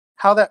is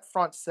how that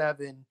front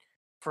seven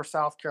for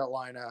South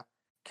Carolina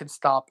can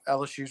stop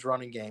LSU's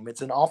running game.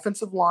 It's an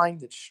offensive line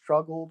that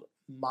struggled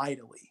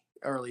mightily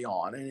early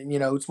on. And,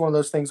 it's one of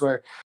those things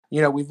where,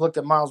 we've looked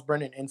at Miles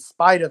Brennan in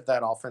spite of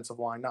that offensive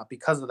line, not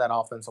because of that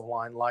offensive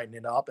line lighting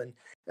it up. And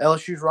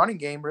LSU's running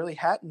game really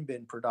hadn't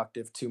been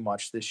productive too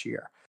much this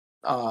year.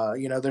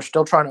 They're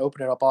still trying to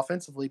open it up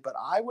offensively, but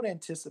I would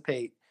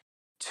anticipate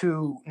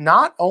to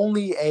not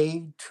only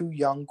two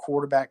young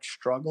quarterbacks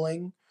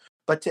struggling,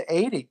 But to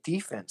aid a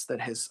defense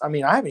that has, I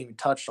mean, I haven't even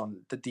touched on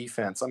the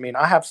defense. I mean,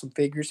 I have some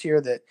figures here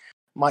that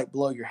might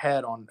blow your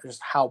head on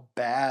just how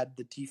bad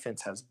the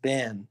defense has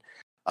been.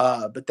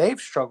 But they've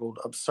struggled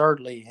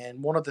absurdly.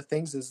 And one of the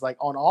things is, like,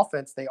 on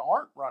offense, they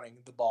aren't running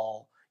the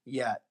ball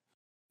yet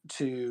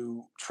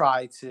to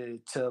try to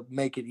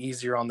make it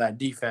easier on that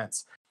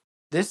defense.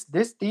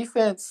 This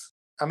defense,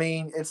 I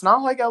mean, it's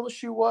not like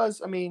LSU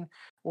was. I mean,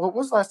 what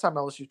was the last time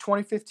LSU?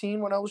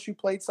 2015 when LSU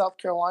played South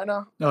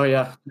Carolina? Oh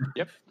yeah.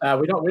 Yep.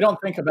 We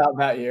don't think about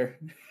that year.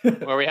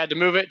 Where we had to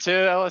move it to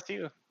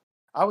LSU.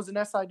 I was an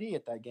SID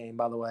at that game,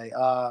 by the way.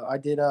 I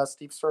did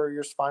Steve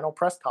Spurrier's final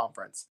press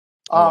conference.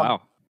 Oh,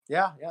 wow.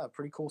 Yeah,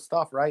 pretty cool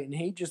stuff, right? And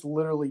he just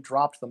literally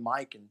dropped the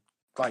mic and,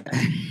 like,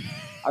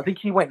 I think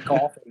he went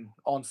golfing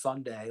on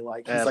Sunday.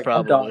 Like, he's like,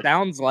 probably. I'm done.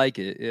 Sounds like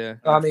it, yeah.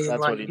 I mean,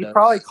 That's like, what he does.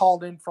 probably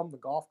called in from the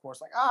golf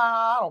course, like,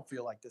 I don't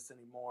feel like this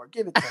anymore.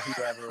 Give it to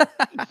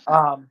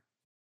whoever.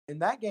 In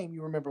that game,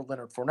 you remember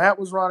Leonard Fournette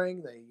was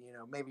running. They,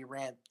 maybe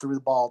ran through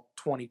the ball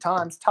 20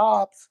 times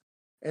tops,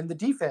 and the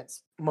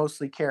defense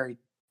mostly carried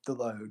the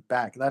load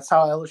back. That's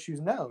how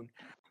LSU's known.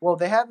 Well,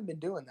 they haven't been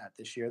doing that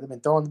this year. They've been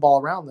throwing the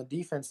ball around. The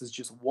defense is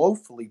just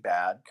woefully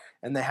bad,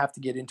 and they have to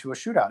get into a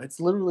shootout. It's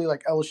literally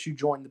like LSU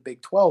joined the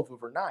Big 12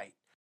 overnight.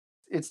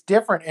 It's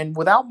different, and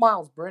without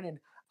Miles Brennan,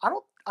 I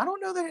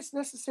don't know that it's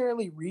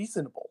necessarily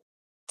reasonable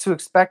to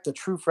expect a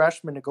true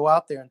freshman to go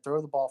out there and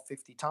throw the ball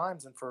 50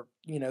 times and for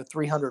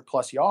 300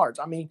 plus yards.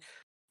 I mean,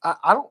 I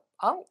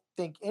don't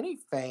think any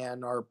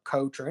fan or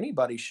coach or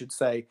anybody should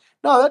say,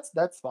 no,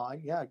 that's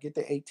fine. Yeah, get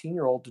the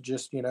 18-year-old to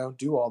just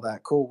do all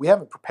that. Cool. We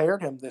haven't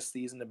prepared him this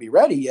season to be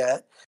ready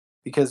yet,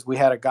 because we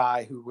had a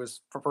guy who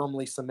was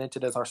firmly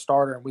cemented as our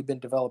starter, and we've been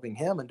developing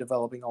him and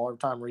developing all our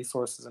time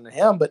resources into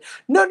him. But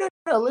no,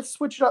 let's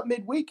switch it up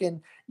midweek.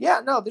 And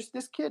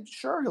this kid,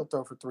 sure, he'll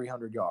throw for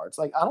 300 yards.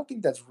 Like, I don't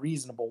think that's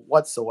reasonable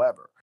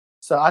whatsoever.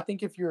 So I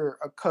think if you're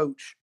a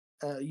coach,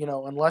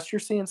 unless you're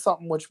seeing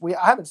something, which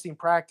I haven't seen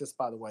practice,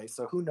 by the way,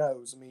 so who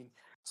knows? I mean,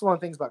 it's one of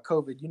the things about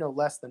COVID,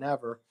 less than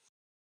ever.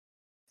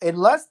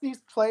 Unless these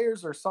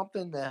players are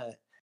something that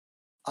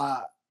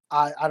I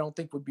don't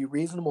think would be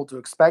reasonable to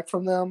expect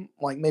from them.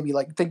 Like, maybe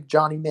think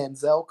Johnny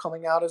Manziel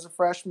coming out as a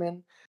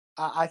freshman.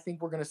 I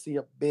think we're going to see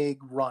a big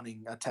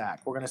running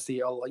attack. We're going to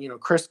see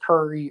Chris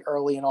Curry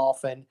early and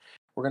often.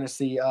 We're going to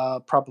see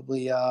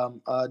probably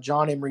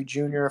John Emery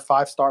Jr., a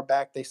 5-star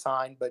back they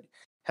signed, but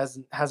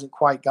hasn't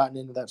quite gotten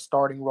into that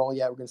starting role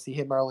yet. We're going to see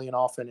him early and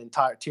often, and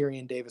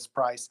Tyrion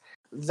Davis-Price.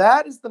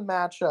 That is the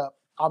matchup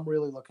I'm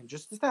really looking.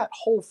 Just that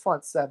whole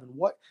front seven.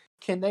 What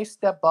can they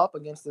step up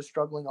against the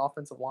struggling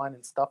offensive line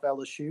and stuff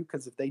LSU?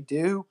 Because if they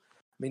do,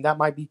 I mean, that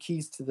might be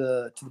keys to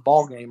the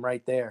ball game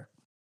right there.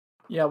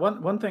 Yeah,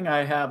 one thing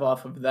I have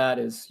off of that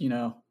is,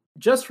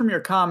 just from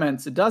your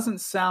comments, it doesn't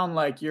sound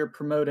like you're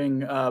promoting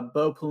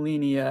Bo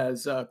Pelini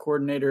as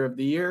coordinator of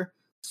the year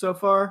so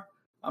far.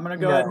 I'm going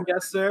to go ahead and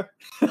guess there.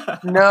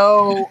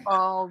 No.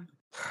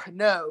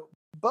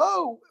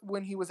 Bo,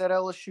 when he was at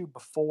LSU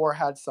before,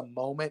 had some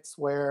moments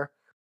where,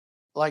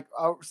 like,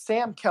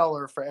 Sam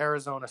Keller for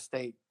Arizona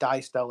State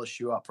diced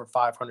LSU up for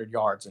 500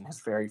 yards in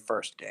his very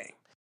first game.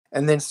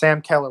 And then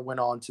Sam Keller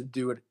went on to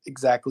do it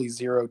exactly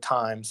 0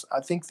 times.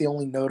 I think the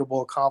only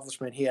notable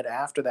accomplishment he had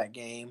after that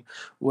game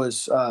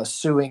was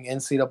suing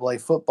NCAA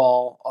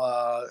football,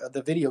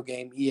 the video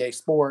game EA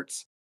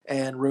Sports,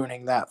 and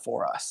ruining that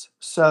for us.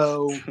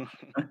 So,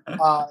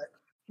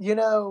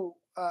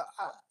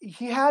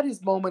 he had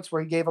his moments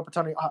where he gave up a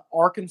ton of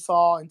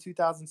Arkansas in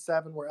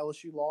 2007, where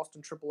LSU lost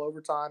in triple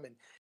overtime, and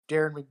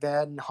Darren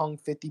McFadden hung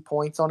 50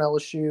 points on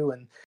LSU,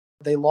 and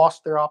they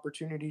lost their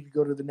opportunity to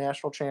go to the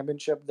national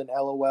championship. Then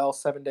LOL,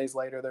 7 days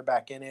later, they're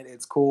back in it.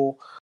 It's cool.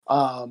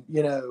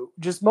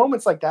 Just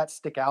moments like that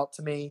stick out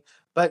to me.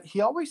 But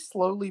he always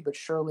slowly but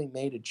surely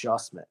made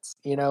adjustments,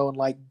 and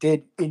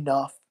did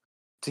enough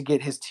to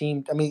get his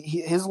team. I mean,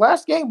 his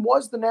last game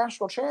was the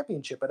national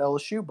championship at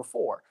LSU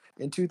before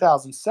in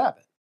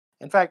 2007.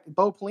 In fact,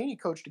 Bo Pelini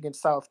coached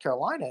against South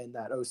Carolina in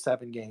that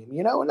 2007 game,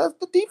 and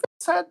the defense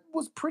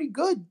was pretty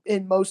good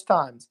in most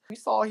times. We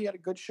saw he had a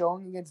good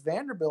showing against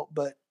Vanderbilt,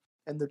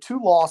 and the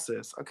 2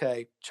 losses,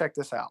 okay, check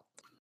this out.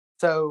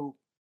 So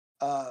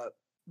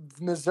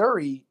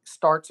Missouri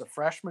starts a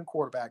freshman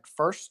quarterback,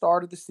 first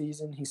start of the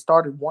season. He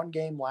started 1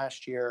 game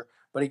last year,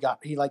 but he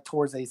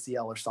tore his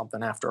ACL or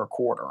something after a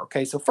quarter.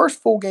 Okay, so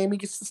first full game he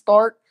gets to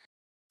start,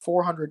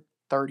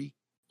 430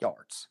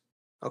 yards.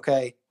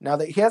 Okay, now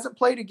that he hasn't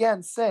played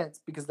again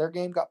since, because their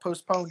game got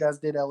postponed, as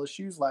did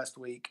LSU's last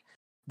week.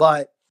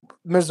 But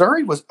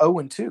Missouri was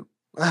 0-2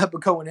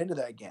 going into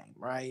that game,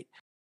 right?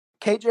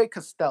 KJ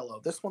Costello,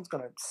 this one's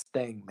going to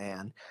sting,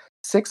 man.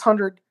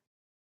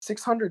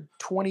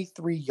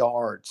 623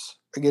 yards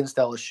against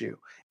LSU.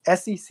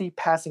 SEC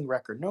passing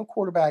record. No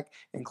quarterback,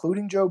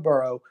 including Joe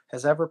Burrow,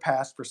 has ever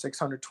passed for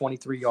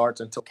 623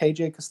 yards until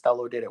KJ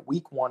Costello did it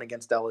week 1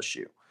 against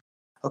LSU.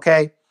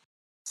 Okay,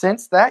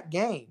 since that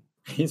game,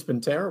 he's been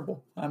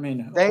terrible. I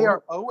mean, they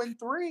are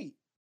 0-3.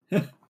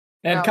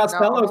 And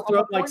Costello's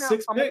thrown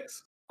 6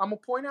 picks. I'm gonna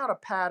point out a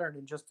pattern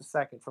in just a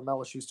second from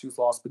LSU's 2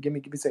 loss, but give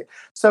me a second.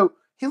 So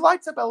he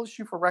lights up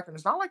LSU for record.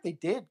 It's not like they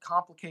did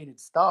complicated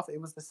stuff.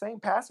 It was the same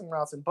passing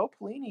routes, and Bo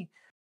Pelini,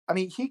 I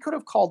mean, he could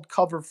have called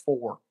cover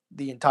 4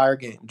 the entire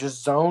game,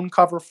 just zone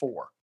cover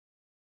 4,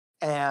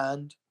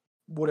 and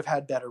would have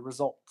had better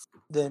results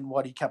than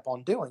what he kept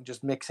on doing,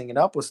 just mixing it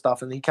up with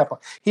stuff. And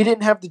he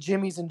didn't have the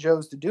Jimmies and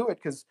Joes to do it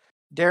because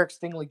Derek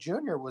Stingley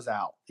Jr. was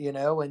out,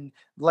 and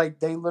like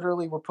they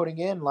literally were putting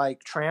in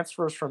like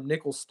transfers from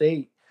Nicholls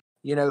State,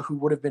 who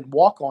would have been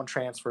walk-on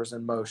transfers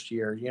in most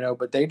years,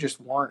 but they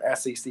just weren't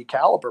SEC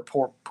caliber.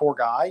 Poor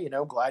guy,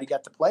 glad he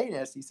got to play in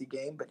an SEC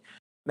game, but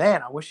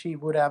man, I wish he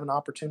would have an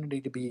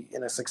opportunity to be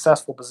in a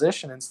successful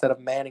position instead of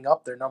manning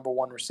up their number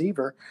 1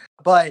 receiver.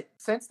 But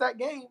since that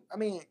game, I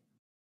mean,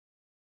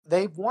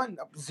 they've won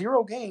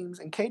 0 games,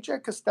 and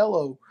KJ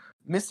Costello,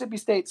 Mississippi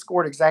State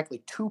scored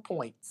exactly 2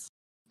 points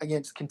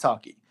against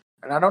Kentucky.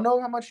 And I don't know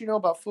how much you know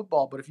about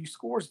football, but if you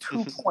scores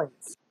 2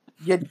 points,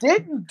 you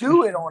didn't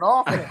do it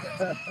on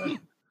offense.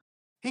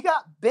 He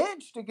got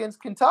benched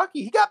against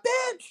Kentucky. He got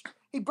benched.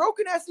 He broke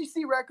an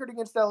SEC record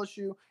against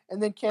LSU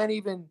and then can't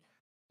even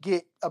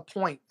get a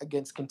point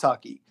against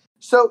Kentucky.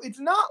 So it's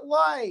not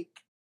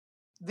like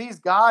these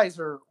guys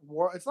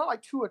it's not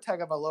like Tua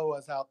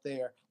Tagovailoa's out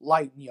there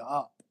lighting you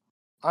up.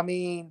 I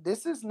mean,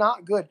 this is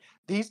not good.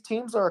 These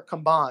teams are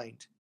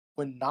combined,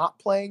 when not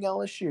playing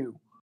LSU,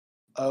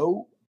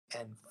 0-5.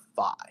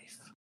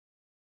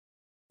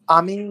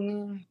 I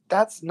mean,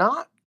 that's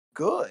not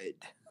good.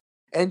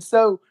 And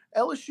so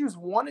LSU's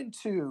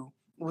 1-2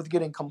 with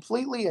getting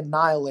completely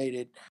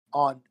annihilated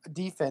on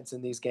defense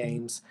in these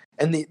games.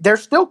 And they're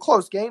still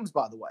close games,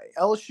 by the way.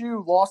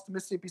 LSU lost to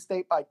Mississippi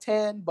State by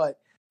 10, but,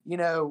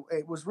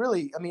 it was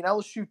really, I mean,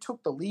 LSU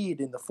took the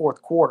lead in the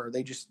fourth quarter.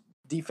 They just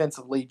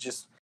defensively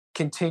just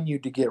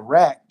continued to get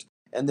wrecked.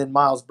 And then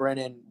Miles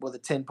Brennan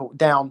with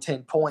down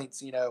 10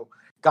 points,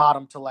 got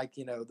him to like,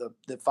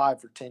 the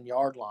 5 or 10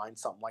 yard line,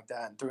 something like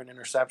that, and threw an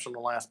interception on the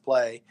last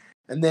play.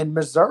 And then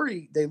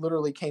Missouri, they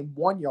literally came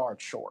 1 yard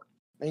short.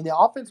 I mean, the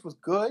offense was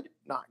good,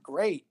 not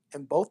great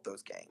in both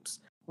those games.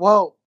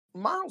 Well,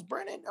 Miles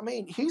Brennan, I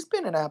mean, he's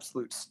been an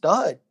absolute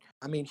stud.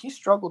 I mean, he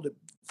struggled at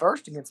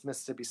first against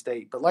Mississippi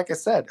State, but like I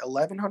said,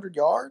 1,100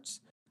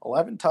 yards,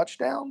 11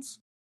 touchdowns.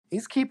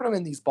 He's keeping them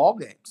in these ball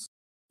games.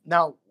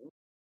 Now,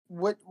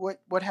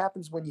 what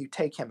happens when you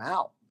take him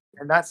out?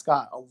 And that's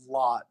got a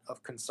lot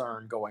of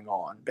concern going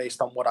on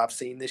based on what I've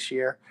seen this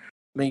year.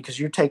 I mean, because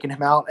you're taking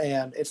him out,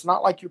 and it's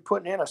not like you're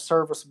putting in a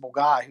serviceable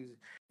guy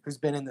who's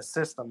been in the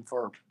system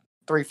for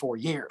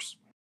 3-4 years.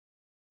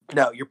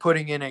 No, you're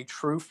putting in a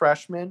true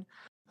freshman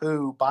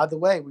who, by the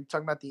way, we're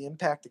talking about the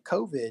impact of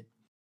COVID.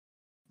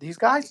 These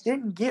guys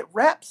didn't get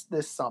reps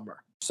this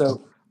summer.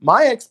 So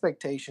my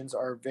expectations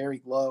are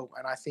very low,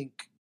 and I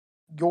think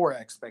your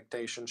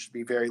expectations should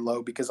be very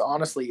low because,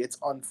 honestly, it's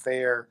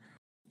unfair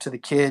to the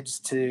kids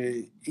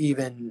to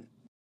even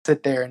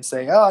sit there and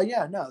say, oh,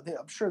 yeah, no,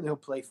 I'm sure they'll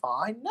play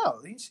fine.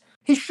 No,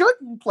 he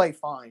shouldn't play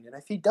fine. And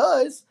if he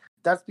does,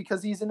 that's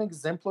because he's an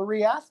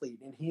exemplary athlete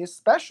and he is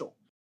special.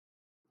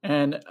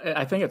 And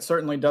I think it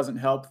certainly doesn't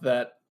help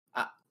that,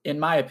 in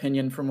my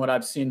opinion, from what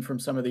I've seen from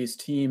some of these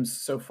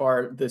teams so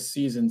far this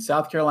season,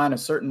 South Carolina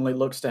certainly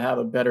looks to have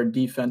a better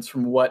defense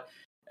from what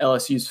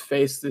LSU's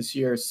faced this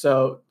year.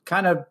 So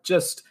kind of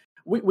just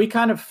we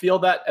kind of feel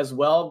that as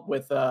well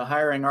with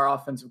hiring our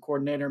offensive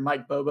coordinator,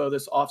 Mike Bobo,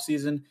 this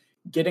offseason,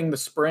 getting the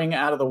spring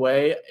out of the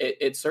way.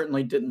 It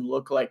certainly didn't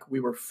look like we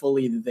were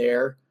fully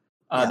there.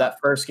 That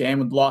first game,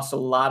 we lost a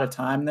lot of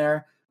time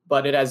there,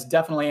 but it has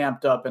definitely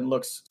amped up and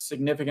looks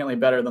significantly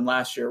better than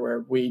last year,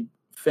 where we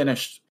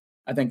finished,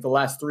 I think, the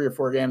last 3 or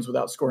 4 games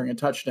without scoring a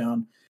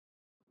touchdown.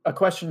 A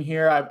question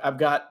here, I've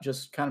got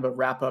just kind of a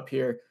wrap up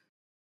here.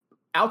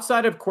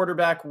 Outside of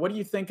quarterback, what do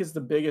you think is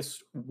the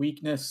biggest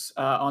weakness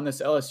on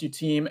this LSU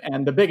team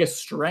and the biggest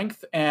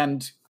strength?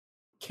 And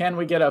can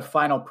we get a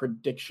final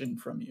prediction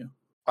from you?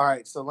 All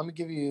right, so let me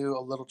give you a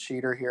little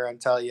cheater here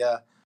and tell you,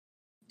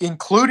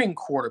 including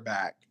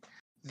quarterback,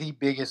 the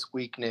biggest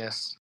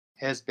weakness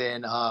has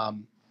been, I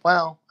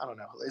don't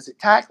know. Is it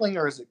tackling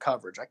or is it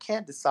coverage? I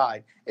can't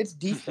decide. It's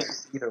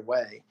defense either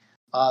way.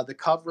 The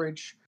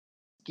coverage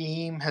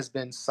scheme has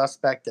been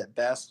suspect at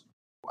best.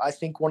 I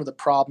think one of the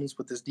problems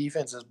with this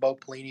defense is Bo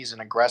Pelini's an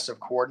aggressive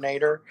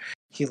coordinator.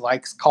 He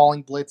likes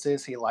calling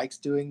blitzes. He likes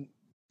doing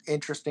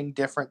interesting,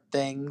 different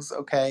things,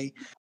 okay?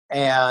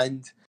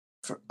 And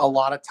for a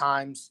lot of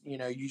times,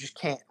 you just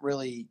can't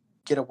really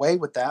get away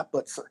with that.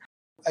 But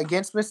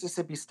against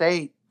Mississippi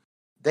State,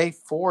 they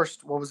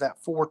forced,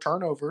 4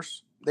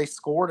 turnovers. They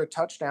scored a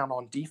touchdown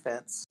on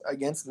defense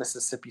against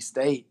Mississippi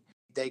State.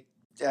 They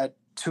had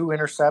 2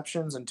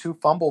 interceptions and 2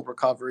 fumble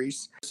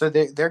recoveries. So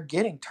they're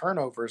getting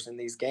turnovers in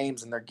these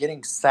games and they're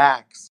getting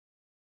sacks,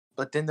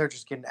 but then they're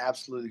just getting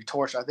absolutely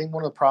torched. I think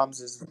one of the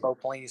problems is Bo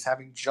Pelini's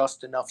having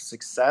just enough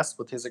success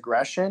with his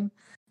aggression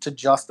to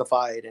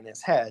justify it in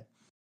his head.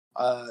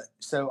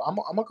 So I'm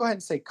going to go ahead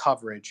and say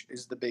coverage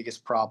is the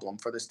biggest problem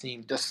for this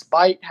team,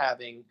 despite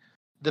having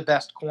the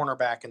best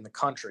cornerback in the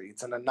country.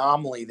 It's an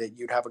anomaly that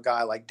you'd have a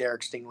guy like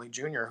Derek Stingley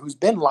Jr., who's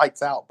been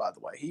lights out, by the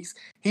way.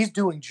 He's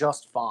doing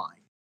just fine.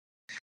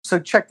 So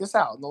check this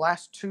out. In the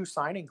last 2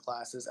 signing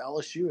classes,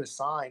 LSU has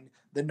signed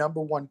the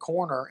number 1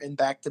 corner in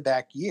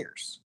back-to-back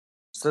years.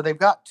 So they've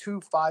got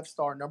 2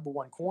 5-star number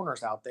 1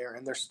 corners out there,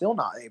 and they're still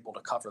not able to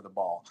cover the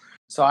ball.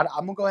 So I'm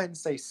going to go ahead and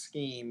say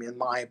scheme, in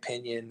my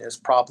opinion, is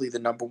probably the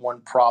number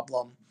 1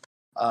 problem,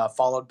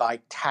 followed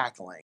by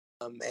tackling.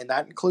 And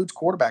that includes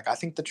quarterback. I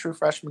think the true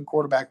freshman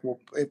quarterback will,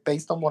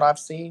 based on what I've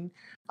seen,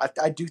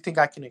 I do think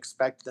I can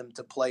expect them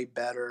to play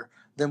better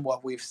than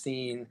what we've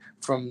seen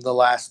from the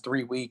last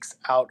 3 weeks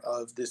out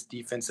of this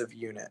defensive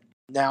unit.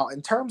 Now,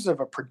 in terms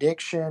of a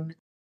prediction,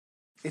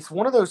 it's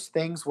one of those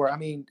things where,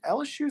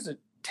 LSU's a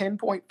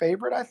 10-point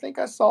favorite, I think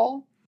I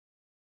saw.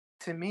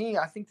 To me,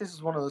 I think this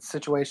is one of those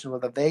situations where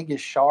the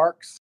Vegas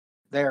Sharks,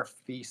 they're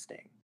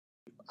feasting.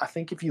 I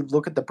think if you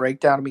look at the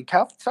breakdown,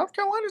 South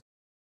Carolina's,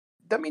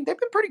 they've been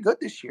pretty good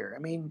this year.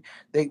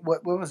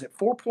 What was it,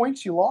 4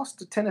 points you lost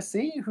to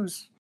Tennessee,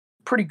 who's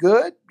pretty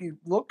good. You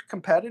looked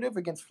competitive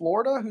against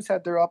Florida, who's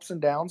had their ups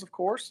and downs, of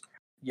course.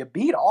 You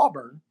beat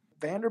Auburn.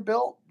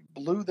 Vanderbilt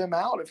blew them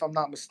out, if I'm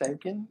not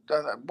mistaken.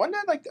 Wasn't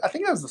that I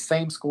think that was the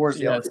same score as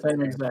the other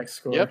same exact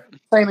score. Yep.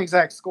 Same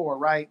exact score,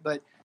 right?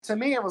 But to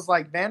me, it was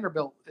like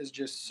Vanderbilt is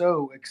just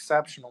so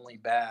exceptionally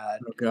bad.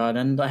 Oh, God.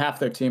 And half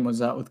their team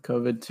was out with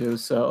COVID, too.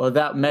 So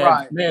that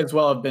may as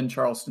well have been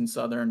Charleston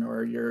Southern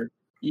or your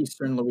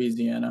Eastern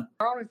Louisiana.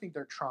 I don't even think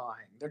they're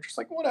trying. They're just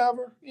like,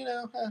 whatever,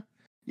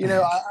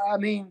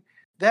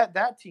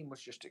 that team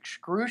was just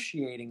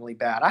excruciatingly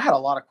bad. I had a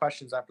lot of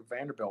questions after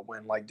Vanderbilt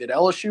win. Like, did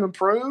LSU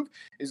improve?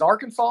 Is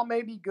Arkansas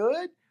maybe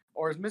good?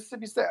 Or is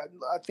Mississippi State?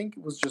 I think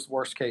it was just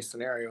worst case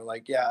scenario.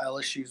 Like, yeah,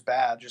 LSU's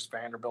bad, just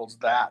Vanderbilt's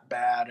that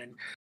bad. And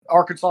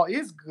Arkansas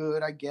is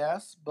good, I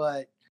guess,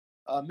 but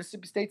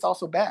Mississippi State's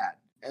also bad.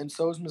 And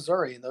so is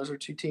Missouri. And those are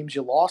 2 teams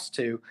you lost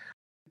to.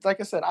 Like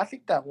I said, I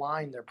think that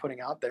line they're putting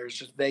out there is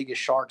just Vegas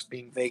Sharks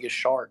being Vegas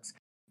Sharks.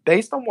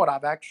 Based on what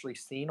I've actually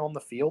seen on the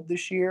field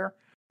this year,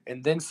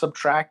 and then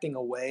subtracting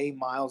away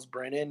Miles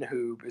Brennan,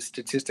 who is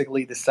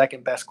statistically the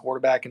 2nd best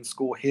quarterback in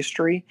school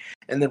history,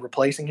 and then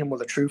replacing him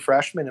with a true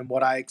freshman and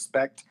what I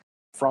expect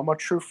from a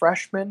true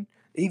freshman,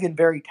 even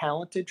very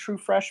talented true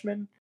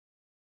freshman,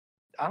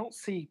 I don't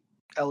see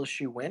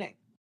LSU winning.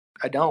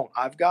 I don't.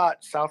 I've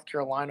got South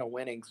Carolina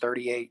winning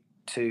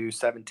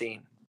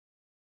 38-17.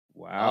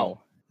 Wow.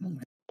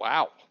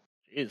 Wow.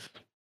 Jeez.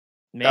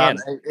 Man.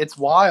 It's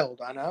wild,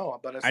 I know,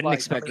 but it's I didn't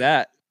expect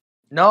that.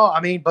 No,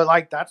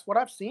 but that's what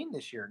I've seen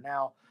this year.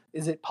 Now,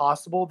 is it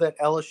possible that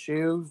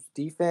LSU's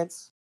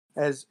defense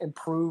has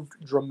improved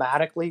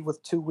dramatically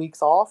with 2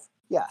 weeks off?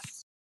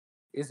 Yes.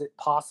 Is it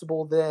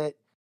possible that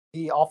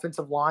the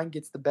offensive line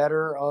gets the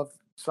better of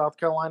South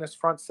Carolina's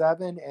front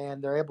 7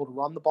 and they're able to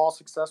run the ball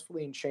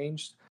successfully and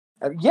change?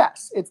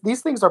 Yes,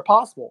 these things are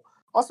possible.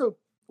 Also,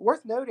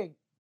 worth noting,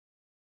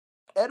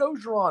 Ed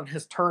Ogeron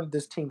has turned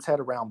this team's head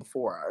around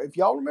before. If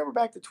y'all remember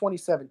back to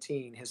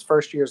 2017, his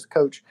first year as a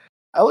coach,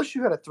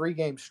 LSU had a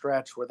 3-game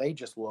stretch where they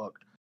just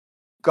looked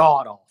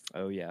god-awful.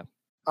 Oh, yeah.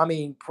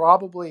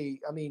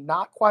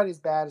 Not quite as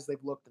bad as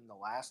they've looked in the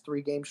last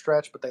 3-game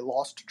stretch, but they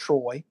lost to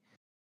Troy.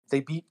 They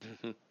beat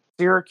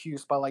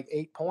Syracuse by like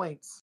 8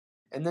 points,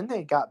 and then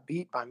they got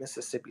beat by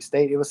Mississippi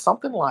State. It was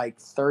something like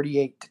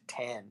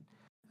 38-10.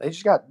 They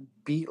just got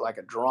beat like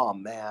a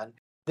drum, man.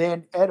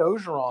 Then Ed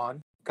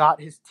Ogeron got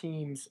his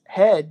team's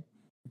head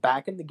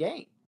back in the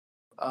game.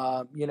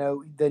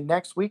 The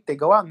next week they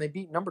go out and they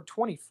beat number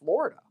 20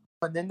 Florida.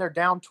 And then they're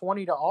down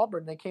 20 to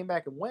Auburn. They came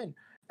back and win.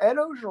 Ed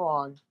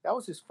Ogeron, that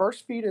was his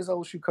first feat as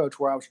LSU coach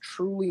where I was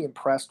truly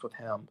impressed with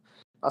him.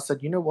 I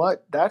said, you know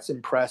what? That's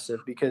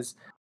impressive because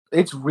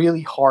it's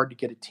really hard to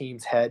get a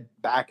team's head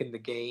back in the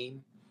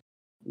game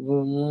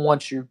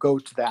once you go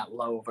to that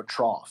low of a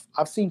trough.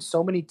 I've seen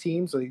so many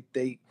teams,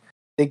 they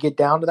get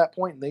down to that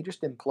point and they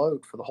just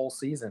implode for the whole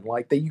season.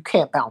 You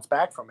can't bounce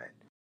back from it.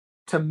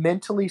 To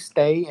mentally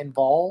stay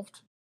involved,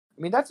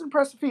 that's an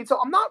impressive feat. So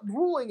I'm not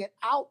ruling it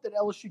out that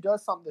LSU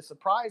does something to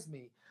surprise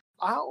me.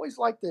 I always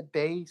like to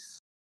base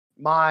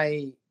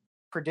my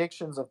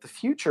predictions of the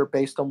future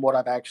based on what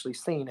I've actually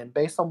seen. And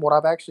based on what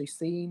I've actually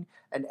seen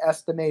and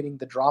estimating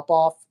the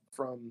drop-off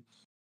from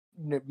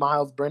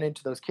Miles Brennan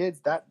to those kids,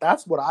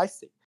 that's what I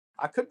see.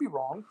 I could be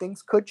wrong.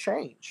 Things could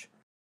change.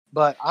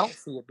 But I don't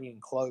see it being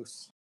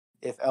close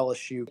if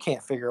LSU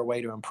can't figure a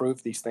way to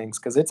improve these things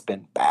because it's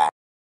been bad.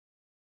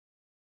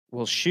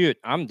 Well, shoot,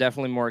 I'm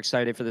definitely more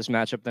excited for this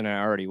matchup than I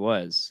already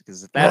was.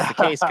 Because if that's the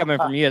case coming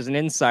from you as an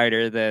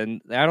insider, then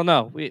I don't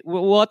know.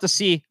 We'll have to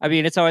see.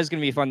 It's always going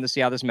to be fun to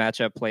see how this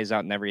matchup plays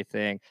out and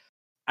everything.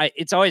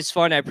 It's always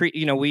fun.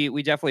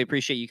 We definitely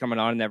appreciate you coming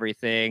on and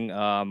everything.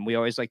 We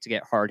always like to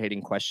get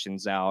hard-hitting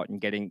questions out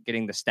and getting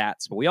the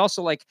stats. But we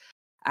also like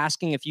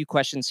asking a few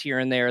questions here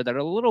and there that are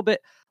a little bit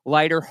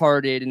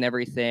lighter-hearted and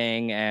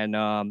everything.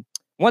 And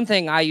one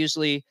thing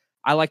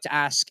I like to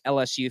ask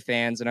LSU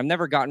fans, and I've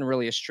never gotten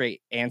really a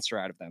straight answer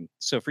out of them.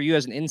 So for you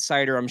as an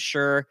insider, I'm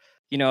sure,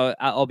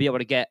 I'll be able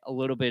to get a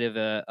little bit of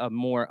a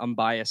more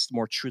unbiased,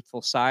 more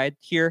truthful side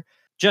here.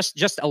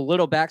 just a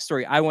little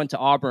backstory. I went to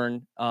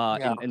Auburn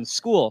in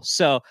school,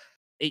 so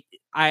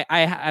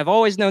I've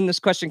always known this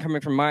question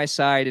coming from my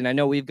side, and I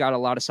know we've got a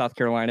lot of South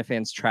Carolina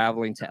fans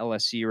traveling to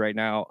LSU right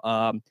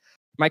now.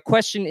 My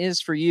question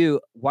is for you: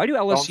 why do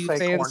LSU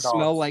fans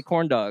smell like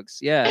corn dogs?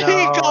 Yeah,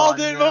 he called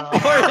it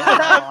before it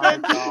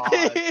happened.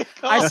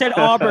 I said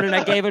Auburn, and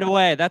I gave it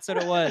away. That's what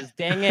it was.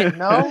 Dang it!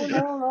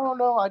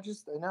 No. I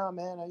just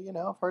man.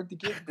 I've heard the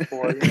gig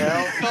before.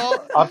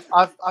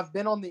 I've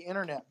been on the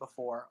internet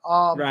before.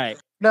 Right.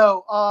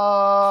 No.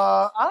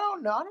 I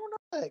don't know. I don't know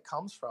where it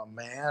comes from,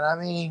 man. I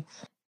mean,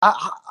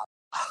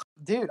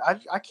 dude,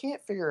 I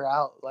can't figure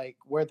out like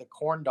where the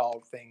corn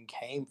dog thing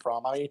came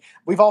from. I mean,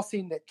 we've all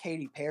seen that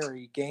Katy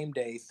Perry game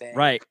day thing,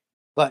 right?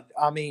 But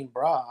I mean,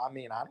 bruh, I don't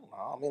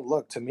know. I mean,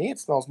 look, to me, it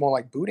smells more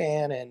like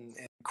boudin and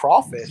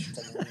crawfish.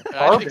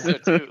 I think so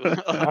too.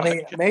 I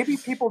mean, maybe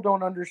people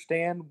don't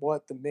understand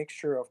what the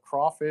mixture of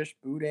crawfish,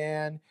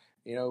 boudin,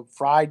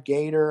 fried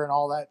gator, and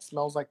all that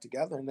smells like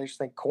together, and they just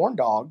think corn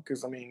dog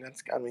because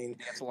that's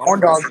corn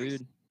dog.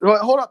 Food.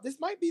 Hold up, this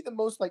might be the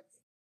most like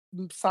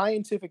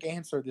scientific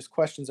answer this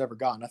question's ever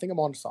gotten. I think I'm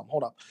onto something.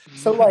 Hold up.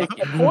 So like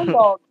a corn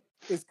dog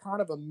is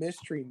kind of a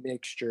mystery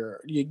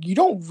mixture. You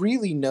don't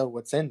really know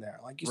what's in there.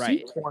 Like you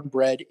see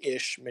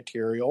cornbread-ish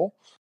material,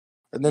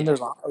 and then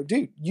there's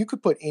dude, you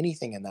could put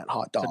anything in that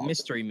hot dog. It's a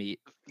mystery meat.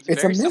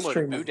 It's a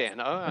mystery meat.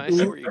 Boudin. Oh, I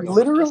see where you're going.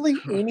 Literally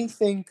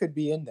anything could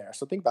be in there.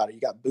 So think about it.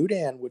 You got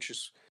boudin, which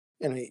is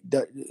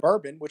the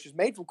bourbon, which is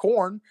made from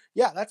corn.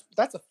 Yeah,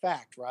 that's a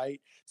fact, right?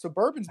 So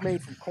bourbon's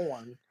made from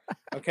corn.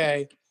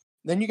 Okay.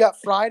 Then you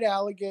got fried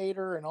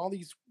alligator and all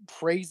these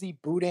crazy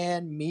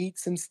boudin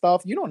meats and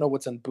stuff. You don't know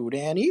what's in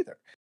boudin either.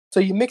 So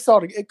you mix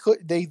all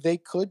they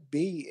could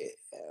be,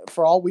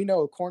 for all we know,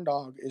 a corn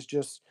dog is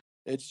just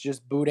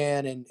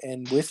boudin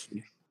and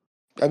whiskey.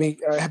 I mean,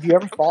 have you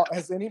ever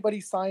has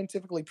anybody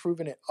scientifically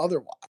proven it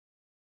otherwise?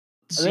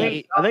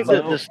 I think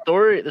the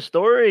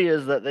story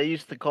is that they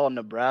used to call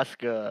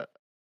Nebraska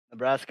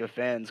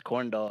fans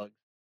corn dogs.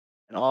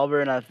 And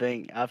Auburn, I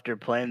think, after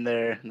playing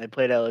there, and they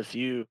played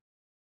LSU.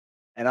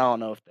 And I don't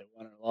know if they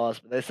won or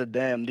lost, but they said,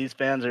 damn, these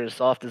fans are as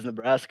soft as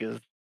Nebraska's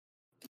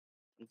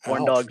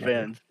corn dog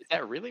fans. Is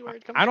that really where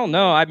it comes from? I don't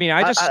know. I mean,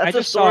 I just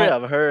story saw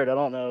I've heard. I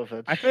don't know if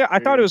it's I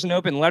thought it was an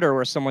open letter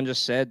where someone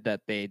just said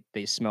that they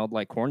smelled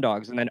like corn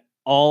dogs, and then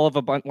all of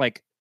a bunch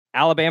like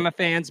Alabama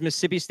fans,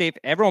 Mississippi State,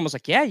 everyone was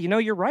like, yeah,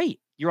 you're right.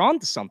 You're on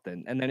to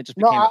something. And then it just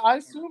became... No, I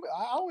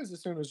always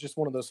assumed it was just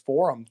one of those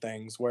forum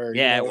things where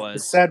it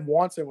was said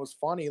once it was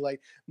funny.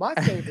 Like my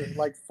favorite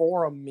like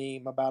forum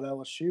meme about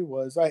LSU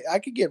was I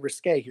could get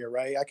risque here,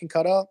 right? I can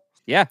cut up.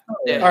 Yeah.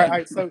 All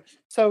right.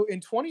 So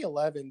in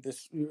 2011,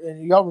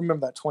 and y'all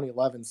remember that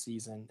 2011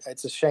 season?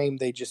 It's a shame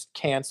they just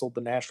canceled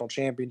the national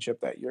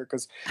championship that year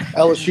because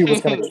LSU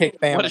was going to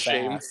kick Bama's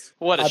ass.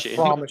 What a shame! I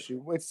promise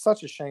you, it's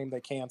such a shame they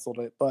canceled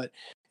it. But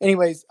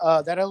anyways,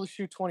 that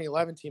LSU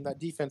 2011 team, that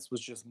defense was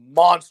just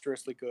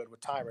monstrously good with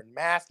Tyrann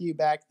Mathieu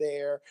back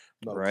there,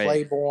 Mo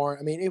Claiborne.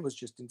 I mean, it was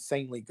just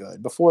insanely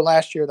good. Before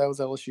last year, that was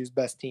LSU's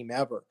best team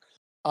ever.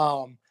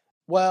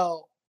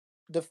 Well,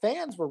 the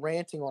fans were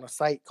ranting on a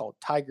site called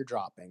Tiger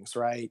Droppings,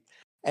 right?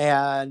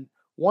 And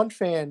one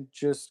fan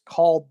just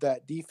called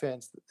that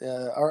defense,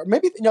 or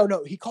maybe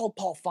he called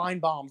Paul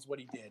Feinbaum's what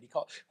he did.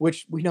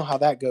 Which we know how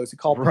that goes. He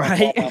called Paul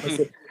Feinbaum and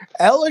said,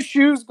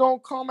 LSU's gonna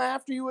come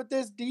after you with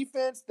this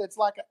defense that's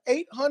like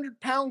an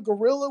 800-pound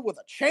gorilla with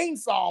a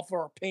chainsaw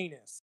for a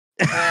penis.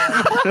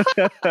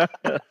 That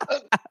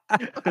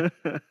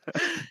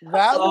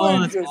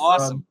was just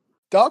awesome.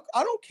 Duck,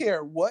 I don't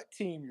care what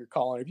team you're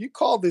calling. If you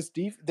call this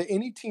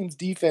any team's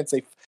defense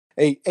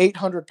a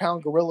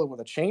 800-pound gorilla with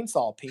a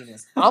chainsaw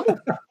penis, what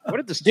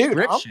a description.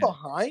 Dude, I'm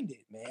behind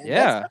it, man.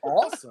 Yeah, that's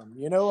awesome.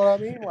 You know what I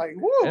mean? Like,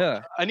 woo.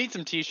 Yeah. I need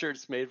some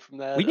T-shirts made from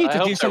that. We need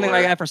to do something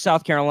like that for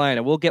South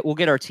Carolina. We'll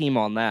get our team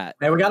on that.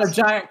 Hey, we got a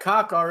giant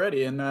cock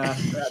already, and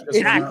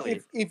exactly.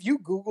 If you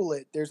Google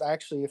it, there's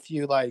actually a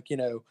few like I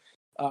don't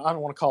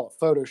want to call it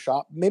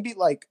Photoshop, maybe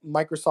like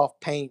Microsoft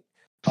Paint.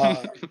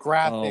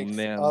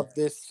 Graphics of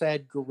this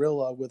said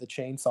gorilla with a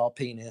chainsaw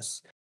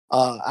penis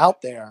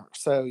out there.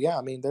 So yeah,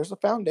 I mean, there's a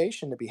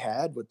foundation to be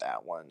had with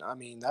that one. I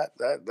mean,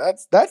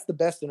 that's the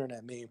best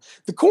internet meme.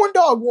 The corn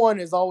dog one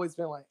has always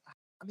been like,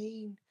 I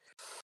mean,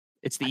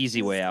 it's the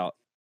easy way out.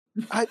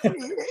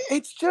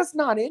 It's just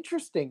not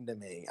interesting to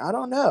me. I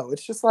don't know.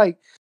 It's just like,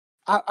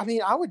 I mean,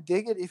 I would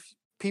dig it if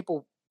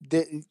people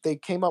they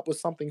came up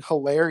with something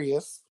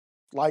hilarious,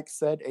 like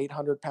said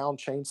 800-pound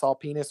chainsaw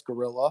penis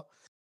gorilla.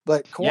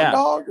 But corn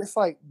dog, it's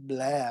like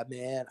blah,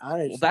 man.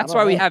 That's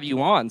why we have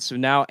you on. So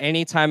now,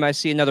 anytime I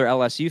see another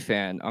LSU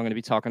fan, I'm going to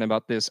be talking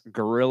about this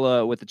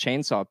gorilla with a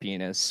chainsaw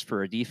penis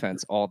for a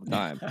defense all the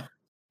time.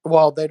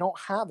 Well, they don't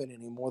have it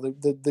anymore.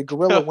 The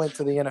gorilla went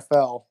to the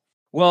NFL.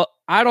 Well,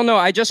 I don't know.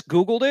 I just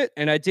Googled it,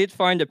 and I did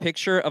find a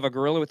picture of a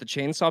gorilla with a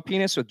chainsaw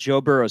penis with Joe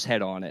Burrow's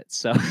head on it.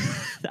 So,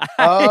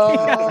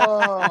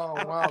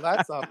 wow,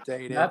 that's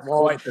updated. That's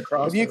quite the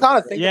crossover. If you kind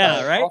of think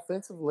about it, right?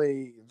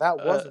 offensively, that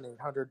was an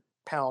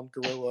pound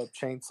gorilla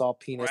chainsaw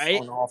penis Right?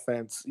 on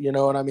offense. You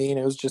know what I mean?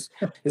 It's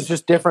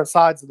just different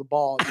sides of the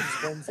ball. It just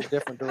swings a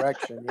different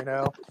direction, you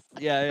know?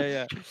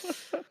 Yeah.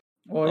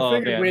 Well, we Oh,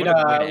 figured man,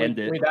 what a way to end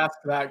it. we'd ask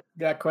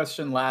that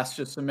question last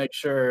just to make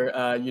sure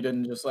you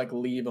didn't just like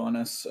leave on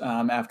us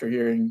after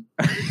hearing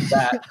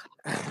that.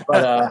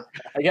 But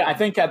I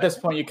think at this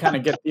point you kind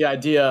of get the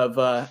idea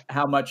of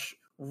how much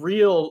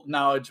real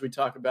knowledge we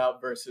talk about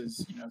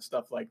versus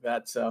stuff like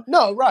that. So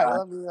no, right.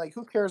 I mean, like,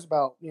 who cares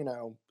about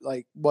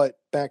like what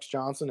Max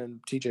Johnson and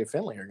TJ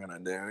Finley are gonna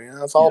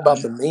do? It's all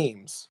about the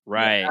memes,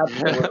 right?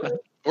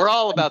 We're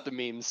all about the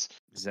memes,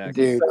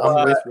 exactly. Dude, So,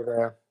 I'm with you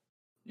there.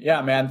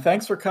 Yeah, man.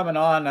 Thanks for coming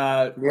on.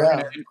 We're going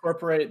to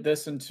incorporate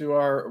this into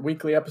our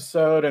weekly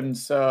episode. And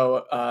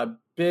so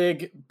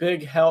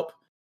big help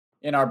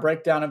in our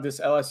breakdown of this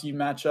LSU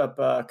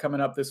matchup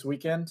coming up this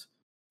weekend.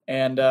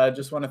 And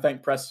just want to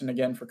thank Preston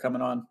again for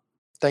coming on.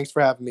 Thanks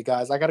for having me,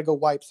 guys. I got to go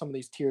wipe some of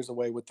these tears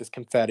away with this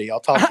confetti.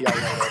 I'll talk to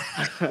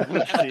y'all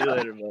later. See you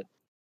later, bud.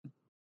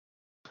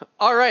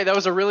 All right, that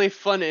was a really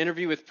fun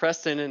interview with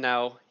Preston, and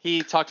now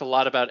he talked a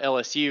lot about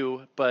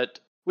LSU, but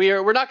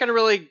we're not going to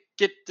really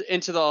get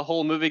into the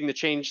whole moving the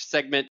change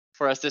segment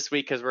for us this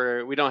week because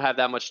we don't have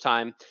that much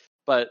time.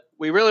 But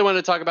we really want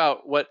to talk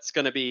about what's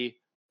going to be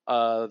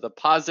the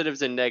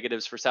positives and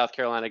negatives for South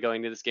Carolina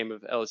going to this game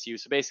of LSU.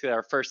 So basically,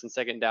 our first and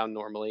second down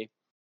normally,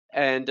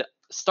 and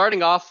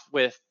starting off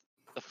with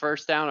the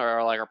first down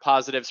or like our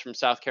positives from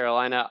South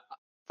Carolina,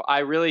 I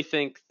really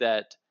think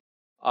that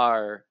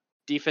our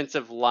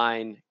defensive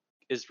line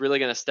is really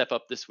going to step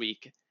up this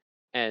week,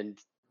 and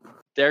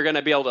they're going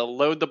to be able to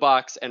load the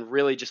box and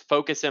really just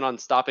focus in on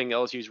stopping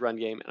LSU's run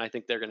game, and I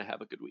think they're going to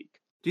have a good week.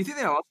 Do you think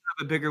they'll also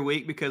have a bigger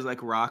week because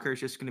like Rocker's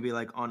just going to be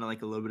like on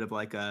like a little bit of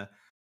like a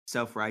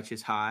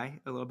self-righteous high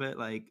a little bit,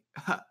 like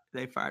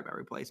they fired my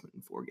replacement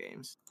in 4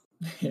 games.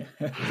 Yeah.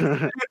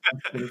 And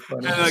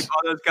like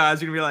all those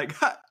guys are going to be like,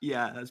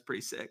 yeah, that's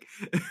pretty sick.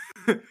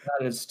 That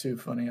is too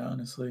funny,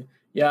 honestly.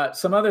 Yeah,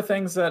 some other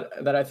things that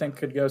I think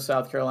could go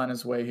South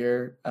Carolina's way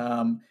here.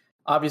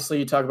 Obviously,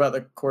 you talk about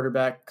the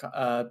quarterback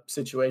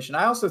situation.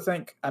 I also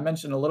think I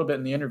mentioned a little bit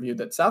in the interview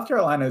that South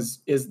Carolina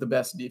is the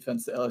best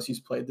defense that LSU's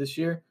played this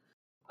year.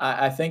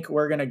 I think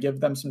we're going to give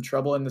them some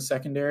trouble in the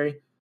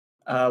secondary.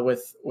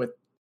 With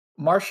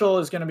Marshall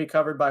is going to be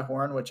covered by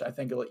Horn, which I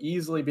think will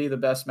easily be the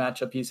best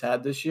matchup he's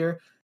had this year.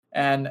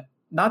 And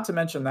not to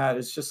mention that,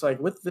 it's just like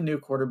with the new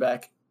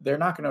quarterback, they're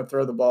not going to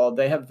throw the ball.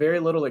 They have very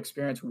little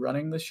experience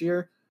running this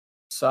year.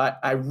 So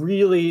I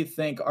really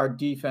think our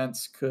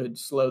defense could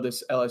slow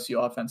this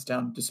LSU offense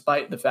down,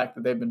 despite the fact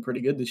that they've been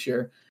pretty good this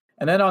year.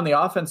 And then on the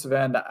offensive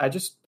end, I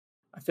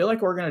feel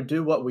like we're going to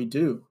do what we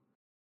do.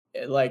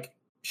 Like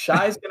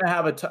Shy's going to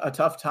have a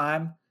tough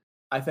time,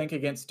 I think,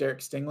 against Derek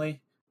Stingley.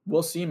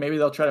 We'll see. Maybe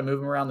they'll try to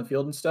move him around the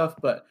field and stuff,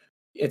 but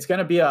it's going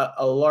to be a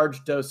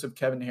large dose of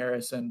Kevin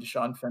Harris and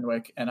Deshaun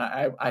Fenwick. And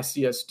I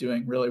see us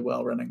doing really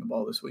well running the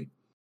ball this week.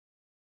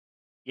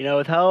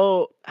 With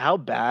how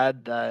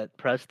bad that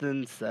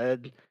Preston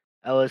said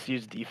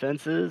LSU's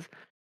defense is,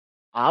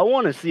 I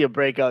want to see a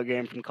breakout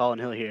game from Colin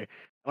Hill here.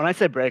 When I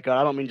say breakout,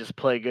 I don't mean just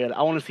play good.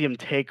 I want to see him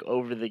take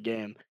over the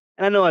game.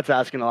 And I know that's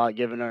asking a lot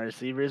given our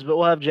receivers, but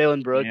we'll have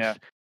Jalen Brooks,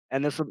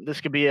 and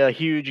this could be a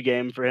huge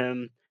game for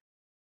him.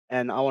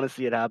 And I want to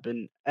see it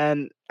happen.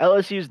 And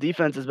LSU's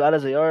defense, as bad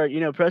as they are,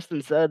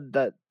 Preston said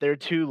that their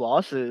 2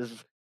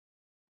 losses,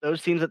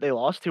 those teams that they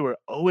lost to were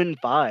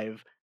 0-5.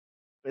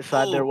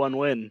 Beside their 1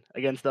 win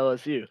against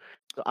LSU.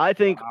 So I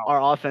think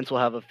our offense will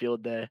have a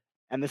field day,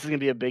 and this is going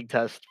to be a big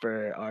test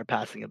for our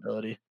passing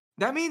ability.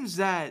 That means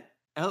that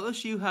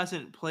LSU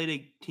hasn't played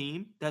a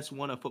team that's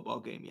won a football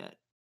game yet.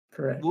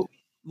 Correct.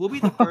 We'll be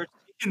the first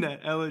team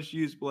that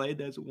LSU's played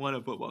that's won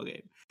a football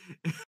game.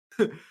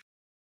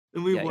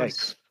 And we won.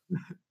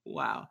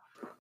 Wow.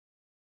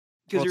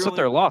 Well, it's not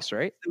their loss,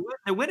 right?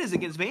 The win is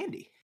against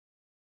Vandy.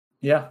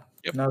 Yeah.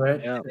 Yep. No,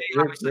 right. Yeah.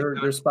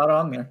 You're spot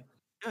on there.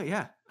 Oh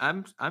yeah,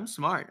 I'm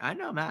smart. I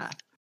know math.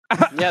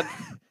 Yeah.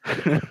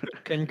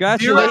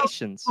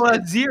 Congratulations. 0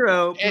 +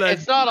 0.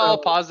 It's not all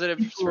positive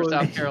for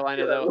South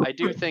Carolina, though. I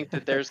do think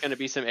that there's going to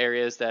be some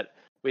areas that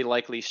we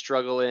likely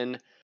struggle in.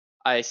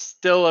 I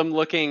still am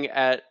looking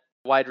at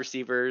wide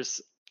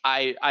receivers.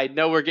 I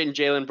know we're getting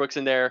Jalen Brooks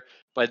in there,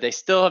 but they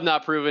still have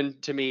not proven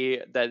to me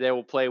that they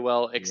will play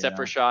well, except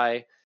for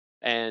Shy.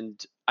 And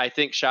I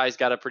think Shy's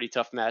got a pretty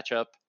tough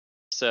matchup.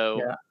 So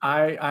yeah,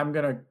 I'm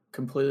going to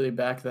completely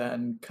back that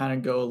and kind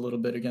of go a little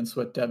bit against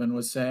what Devin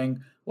was saying.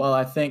 While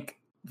I think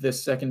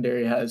this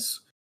secondary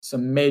has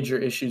some major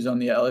issues on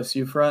the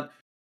LSU front,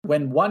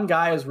 when one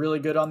guy is really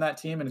good on that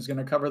team and is going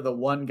to cover the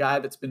one guy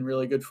that's been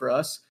really good for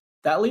us,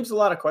 that leaves a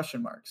lot of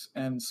question marks.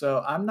 And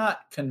so I'm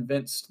not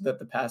convinced that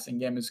the passing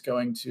game is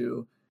going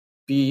to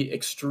be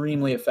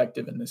extremely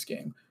effective in this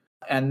game.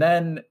 And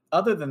then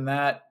other than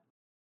that,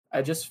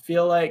 I just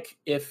feel like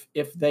if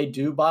they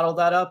do bottle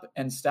that up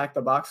and stack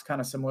the box kind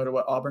of similar to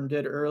what Auburn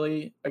did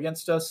early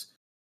against us,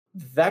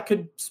 that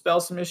could spell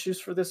some issues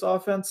for this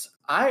offense.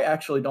 I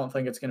actually don't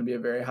think it's going to be a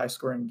very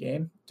high-scoring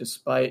game,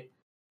 despite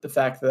the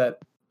fact that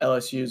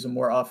LSU is a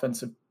more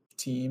offensive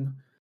team.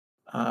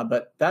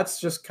 But that's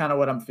just kind of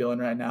what I'm feeling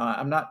right now.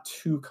 I'm not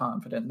too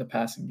confident in the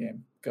passing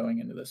game going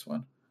into this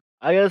one.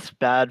 I guess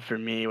bad for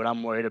me. What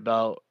I'm worried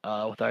about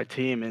with our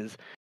team is,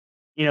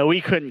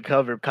 we couldn't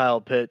cover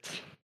Kyle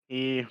Pitts.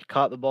 He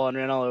caught the ball and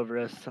ran all over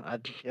us. I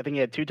think he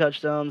had 2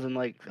 touchdowns and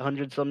like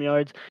 100-some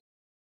yards.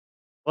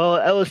 Well,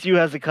 LSU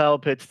has a Kyle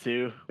Pitts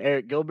too.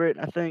 Eric Gilbert,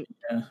 I think.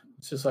 Yeah,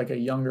 it's just like a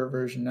younger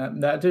version.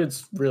 That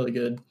dude's really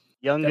good.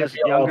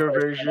 Younger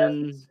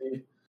version.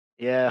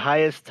 Yeah,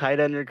 highest tight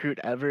end recruit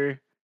ever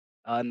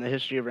in the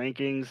history of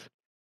rankings.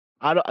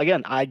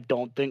 I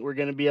don't think we're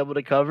going to be able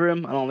to cover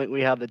him. I don't think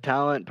we have the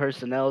talent,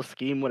 personnel,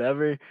 scheme,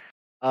 whatever.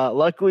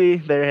 Luckily,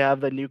 they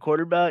have the new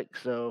quarterback,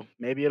 so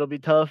maybe it'll be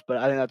tough. But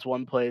I think that's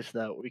one place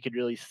that we could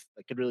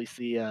really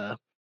see our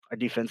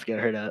defense get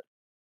hurt at.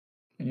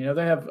 And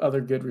they have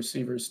other good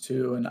receivers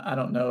too. And I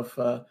don't know if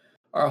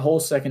our whole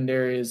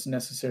secondary is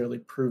necessarily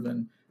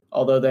proven,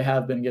 although they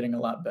have been getting a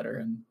lot better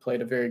and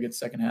played a very good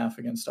second half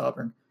against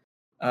Auburn.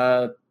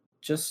 Any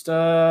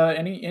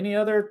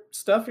other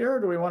stuff here, or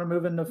do we want to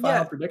move into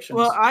final predictions?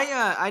 Well,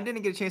 I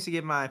didn't get a chance to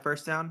give my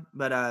first down,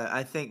 but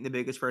I think the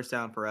biggest first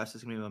down for us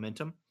is going to be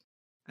momentum.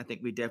 I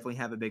think we definitely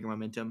have a bigger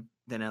momentum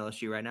than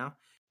LSU right now.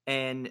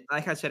 And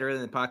like I said earlier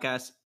in the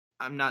podcast,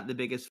 I'm not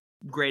the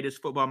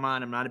greatest football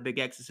mind. I'm not a big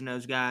X's and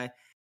O's guy.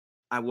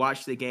 I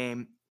watch the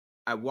game.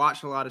 I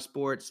watch a lot of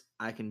sports.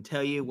 I can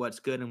tell you what's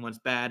good and what's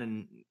bad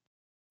in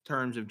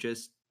terms of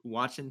just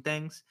watching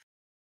things.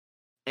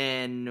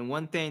 And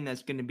one thing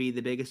that's going to be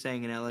the biggest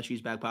thing in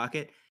LSU's back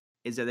pocket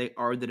is that they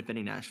are the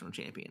defending national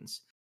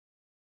champions.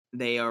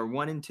 They are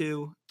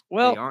 1-2.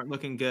 Well, they aren't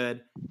looking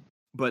good,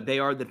 but they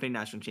are the defending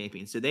national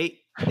champions. So they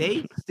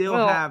still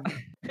have.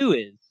 Who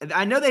is?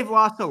 I know they've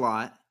lost a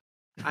lot.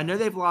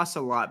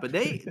 But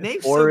they've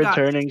 4 still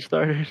returning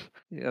starters.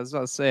 Yeah, I was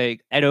about to say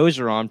Ed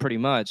Ogeron, pretty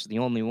much the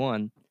only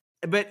one.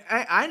 But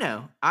I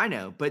know.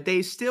 But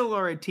they still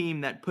are a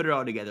team that put it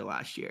all together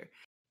last year,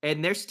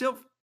 and they're still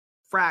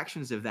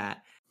fractions of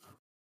that.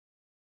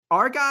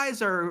 Our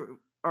guys are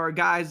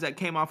guys that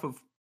came off of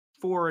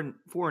 4-8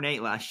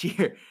 last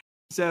year.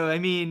 So I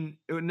mean,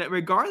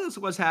 regardless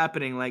of what's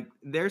happening, like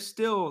there's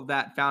still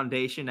that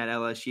foundation at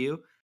LSU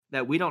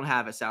that we don't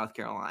have at South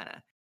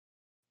Carolina.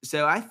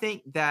 So I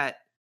think that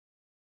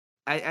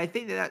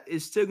that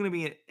is still going to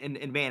be an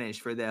advantage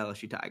for the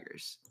LSU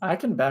Tigers. I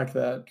can back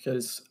that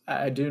because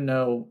I do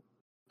know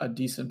a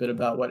decent bit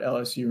about what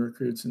LSU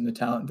recruits and the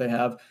talent they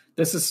have.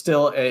 This is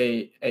still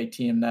a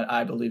team that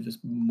I believe is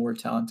more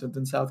talented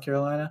than South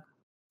Carolina.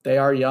 They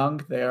are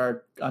young, they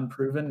are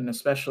unproven, and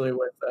especially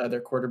with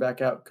their quarterback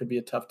out, could be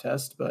a tough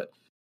test. But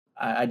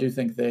I do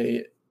think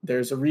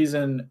there's a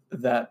reason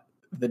that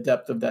the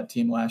depth of that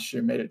team last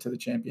year made it to the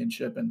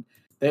championship, and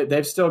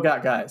they've still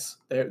got guys.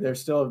 They're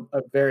still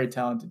a very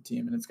talented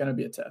team, and it's going to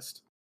be a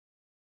test.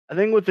 I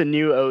think with a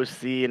new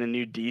OC and a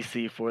new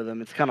DC for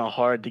them, it's kind of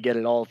hard to get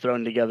it all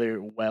thrown together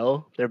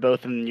well. They're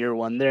both in year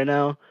 1 there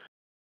now.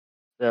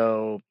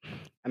 So,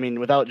 I mean,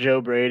 without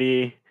Joe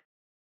Brady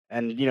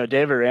and,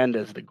 Dave Aranda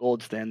is the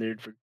gold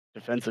standard for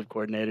defensive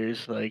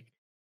coordinators. Like,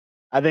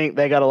 I think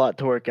they got a lot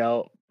to work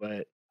out,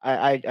 but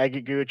I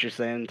agree with what you're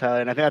saying,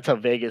 Tyler. And I think that's how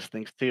Vegas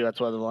thinks too.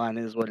 That's why the line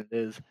is what it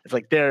is. It's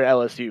like they're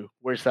LSU.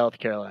 We're South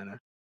Carolina.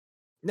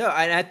 No,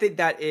 and I think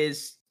that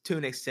is, to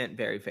an extent,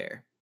 very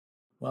fair.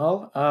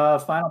 Well,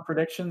 final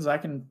predictions. I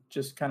can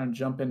just kind of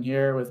jump in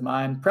here with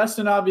mine.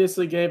 Preston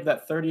obviously gave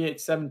that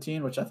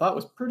 38-17, which I thought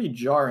was pretty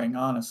jarring,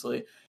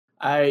 honestly.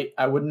 I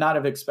would not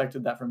have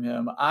expected that from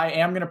him. I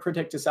am going to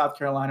predict a South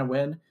Carolina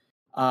win.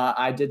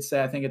 I did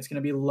say I think it's going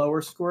to be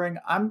lower scoring.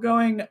 I'm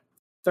going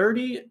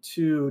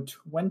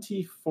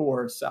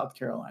 30-24 South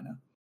Carolina.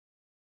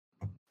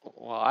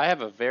 Well, I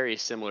have a very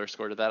similar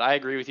score to that. I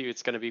agree with you.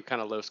 It's going to be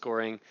kind of low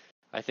scoring.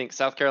 I think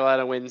South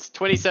Carolina wins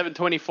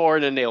 27-24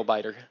 in a nail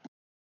biter.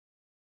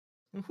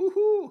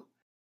 Woo-hoo.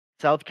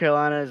 South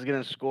Carolina is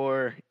going to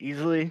score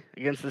easily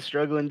against the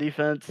struggling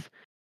defense.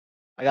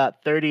 I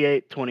got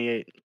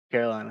 38-28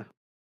 Carolina.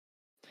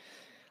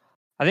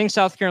 I think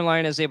South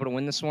Carolina is able to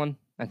win this one.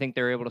 I think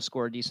they're able to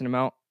score a decent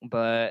amount,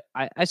 but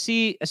I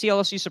see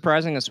LSU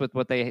surprising us with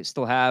what they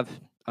still have,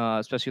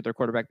 especially with their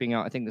quarterback being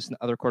out. I think this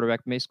other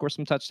quarterback may score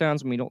some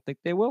touchdowns, and we don't think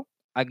they will.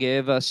 I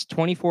give us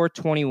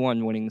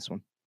 24-21 winning this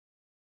one.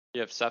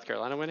 You have South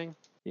Carolina winning?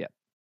 Yeah,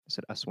 I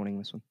said us winning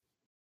this one.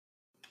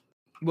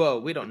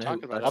 Well, we don't know.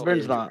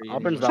 Auburn's not.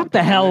 Shut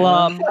the hell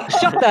up!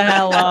 Shut the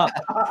hell up!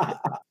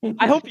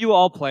 I hope you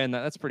all play in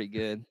that. That's pretty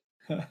good.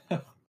 I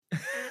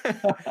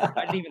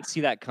didn't even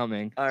see that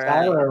coming. All right.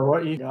 Tyler,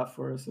 what you got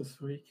for us this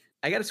week?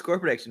 I got a score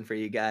prediction for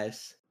you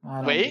guys.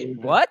 Wait,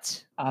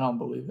 what? I don't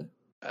believe it.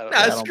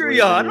 Screw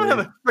y'all. I don't have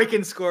a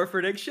freaking score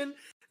prediction.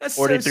 That's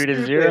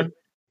 43-0.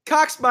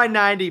 Cox by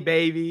 90,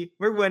 baby.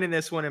 We're winning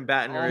this one in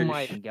Baton Rouge. Oh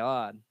my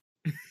god.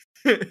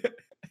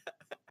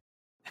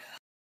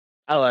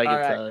 I like All it,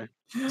 right. Tyler.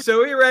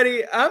 So we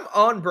ready? I'm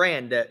on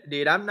brand,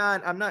 dude. I'm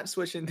not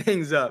switching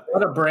things up.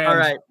 What a brand. All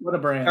right. What a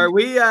brand. Are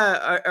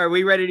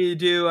we ready to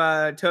do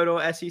total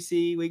SEC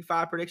Week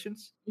 5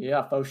 predictions?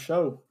 Yeah, for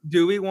sure.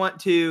 Do we want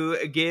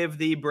to give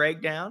the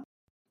breakdown?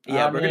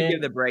 Yeah, I we're going to mean,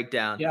 give the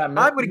breakdown. yeah, I'm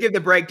going to give the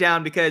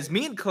breakdown because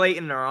me and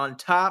Clayton are on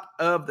top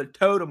of the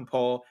totem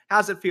pole.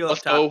 How's it feel Let's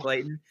up top, go.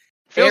 Clayton?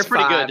 Feels Air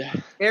pretty five.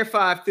 good. Air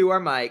 5 through our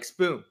mics.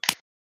 Boom.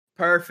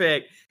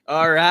 Perfect.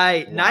 All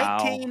right. Wow.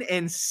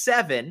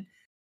 19-7.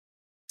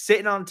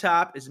 Sitting on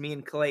top is me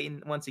and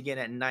Clayton once again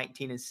at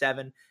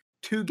 19-7.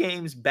 2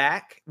 games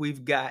back,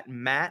 we've got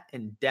Matt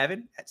and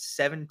Devin at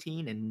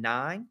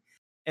 17-9.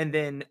 And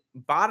then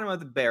bottom of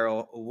the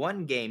barrel,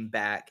 1 game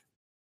back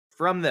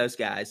from those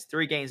guys,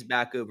 3 games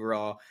back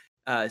overall,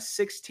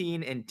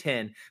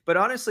 16-10. But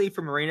honestly,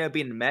 for Marino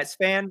being a Mets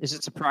fan, Is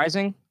it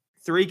surprising?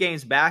 3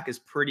 games back is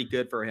pretty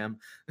good for him.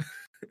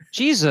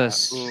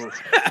 Jesus.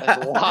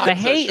 That's lots The of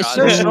hate is shots.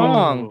 so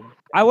strong.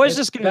 I was It's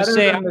just going to better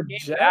say than I'm the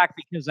getting Jets. back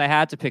because I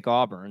had to pick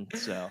Auburn.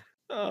 So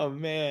Oh,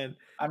 man.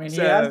 I mean,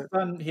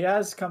 So- he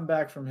has come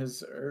back from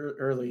his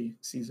early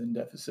season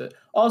deficit.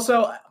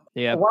 Also,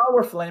 yeah, while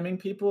we're flaming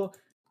people,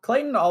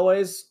 Clayton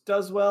always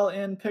does well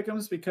in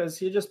pick'ems because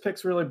he just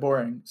picks really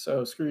boring.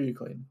 So screw you,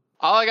 Clayton.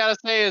 All I gotta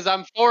say is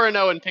I'm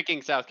 4-0 in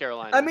picking South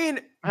Carolina. I mean,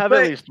 I have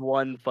but at least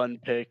one fun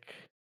pick.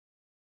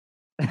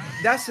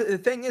 that's the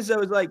thing is,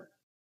 though, is like,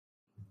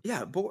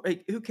 yeah,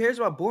 like, who cares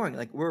about boring?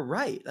 Like, we're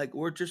right. Like,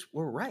 we're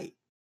right.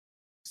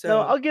 So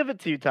No, I'll give it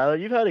to you, Tyler.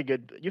 You've had a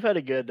good.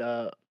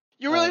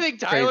 you really think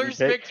crazy Tyler's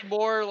pick. picked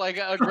more like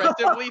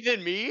aggressively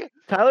than me?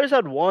 Tyler's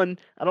had one.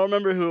 I don't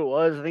remember who it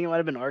was. I think it might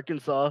have been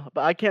Arkansas,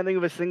 but I can't think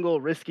of a single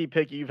risky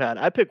pick you've had.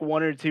 I pick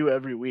 1 or 2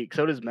 every week.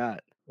 So does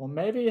Matt. Well,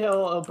 maybe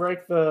he'll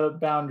break the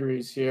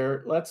boundaries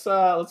here. Let's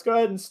go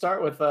ahead and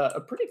start with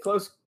a pretty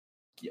close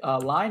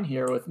line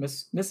here with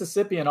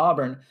Mississippi and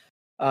Auburn,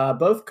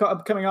 both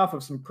coming off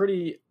of some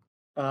pretty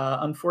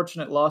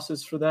unfortunate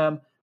losses for them.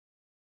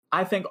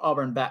 I think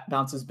Auburn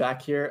bounces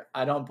back here.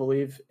 I don't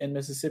believe in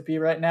Mississippi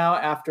right now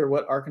after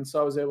what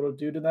Arkansas was able to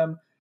do to them.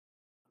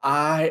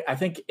 I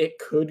think it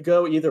could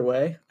go either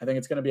way. I think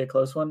it's going to be a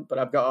close one, but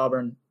I've got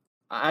Auburn.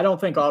 I don't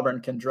think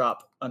Auburn can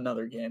drop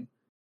another game.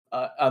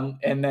 And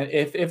then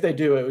if they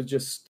do,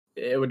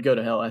 it would go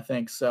to hell, I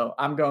think. So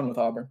I'm going with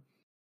Auburn.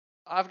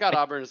 I've got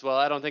Auburn as well.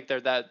 I don't think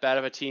they're that bad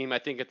of a team. I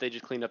think if they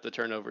just clean up the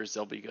turnovers,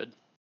 they'll be good.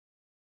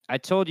 I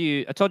told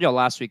y'all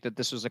last week that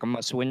this was like a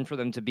must-win for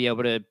them to be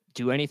able to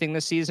do anything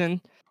this season.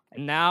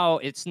 And now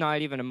it's not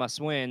even a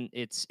must-win.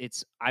 It's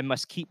I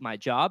must keep my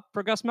job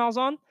for Gus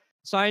Malzahn.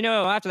 So I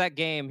know after that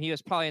game, he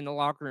was probably in the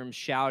locker room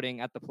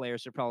shouting at the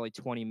players for probably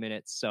 20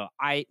 minutes. So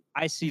I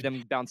see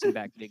them bouncing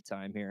back big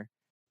time here.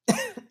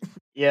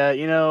 Yeah,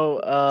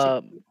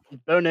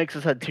 Bo Nix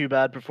has had 2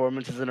 bad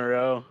performances in a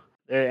row.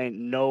 There ain't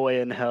no way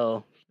in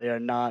hell they are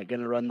not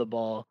going to run the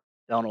ball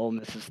down Ole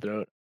Miss's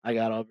throat. I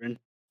got Auburn.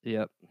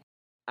 Yep.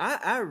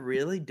 I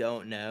really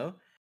don't know.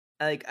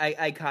 Like,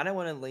 I kind of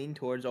want to lean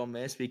towards Ole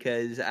Miss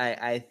because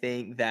I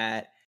think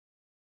that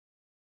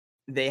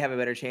they have a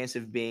better chance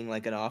of being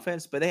like an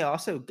offense, but they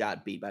also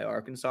got beat by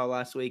Arkansas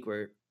last week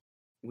where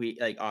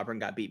Auburn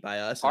got beat by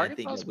us. And I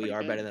think that we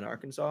are better than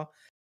Arkansas.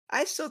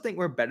 I still think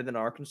we're better than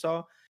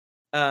Arkansas.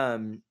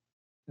 I'm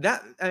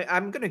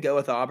going to go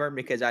with Auburn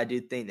because I do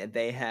think that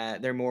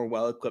they're more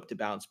well equipped to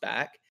bounce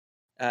back.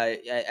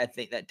 I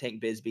think that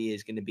Tank Bisbee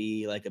is going to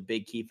be like a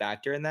big key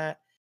factor in that.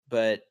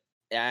 But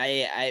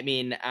I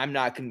mean, I'm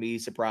not going to be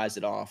surprised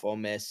at all if Ole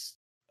Miss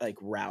like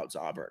routes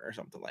Auburn or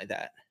something like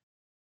that.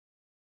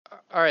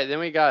 All right, then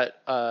we got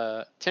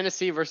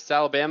Tennessee versus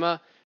Alabama.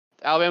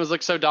 Alabama's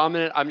look so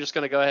dominant. I'm just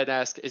going to go ahead and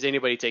ask: is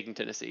anybody taking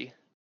Tennessee?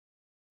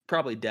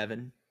 Probably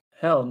Devin.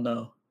 Hell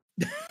no.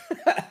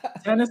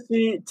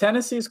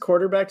 Tennessee's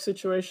quarterback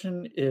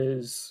situation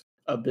is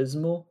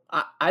abysmal.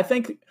 I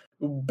think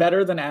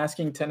better than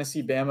asking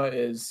Tennessee-Bama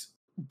is,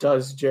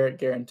 does Jarrett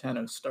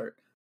Garantano start?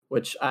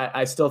 Which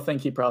I still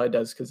think he probably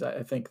does because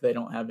I think they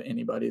don't have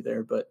anybody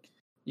there. But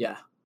yeah,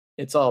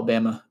 it's all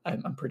Bama.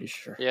 I'm pretty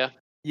sure. Yeah.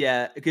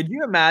 Yeah. Could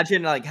you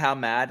imagine like how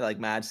mad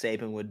Mad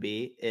Saban would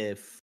be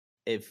if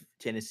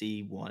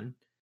Tennessee won?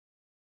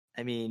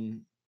 I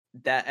mean,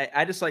 that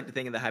I just like to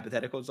think of the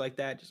hypotheticals like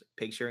that, just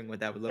picturing what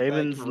that would look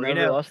Saban's like.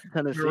 never lost to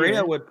Tennessee.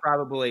 Marino would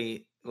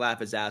probably laugh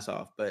his ass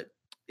off, but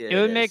it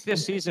would make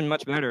this season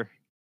much better.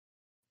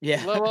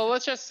 Yeah. Well,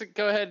 let's just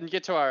go ahead and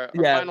get to our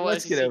final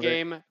SEC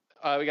game.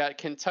 We got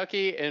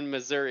Kentucky and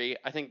Missouri.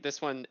 I think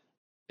this one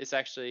is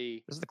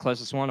actually this is the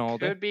closest one all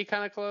day. Could be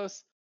kind of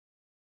close.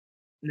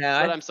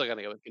 No, but I'm still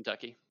gonna go with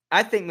Kentucky.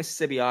 I think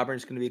Mississippi Auburn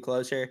is going to be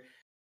closer,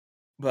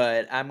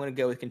 but I'm going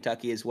to go with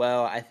Kentucky as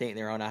well. I think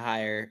they're on a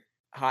higher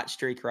hot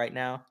streak right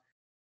now,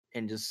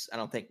 and I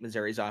don't think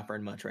Missouri's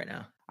offering much right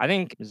now. I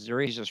think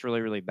Missouri's just really,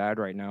 really bad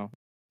right now.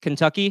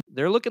 Kentucky,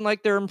 they're looking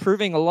like they're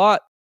improving a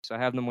lot, so I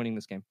have them winning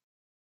this game.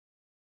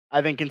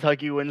 I think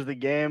Kentucky wins the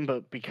game,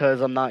 but because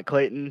I'm not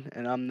Clayton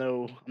and I'm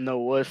no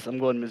wuss, I'm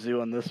going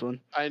Mizzou on this one.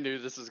 I knew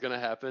this was going to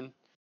happen.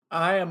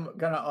 I am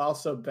going to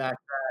also back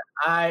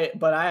that.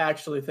 But I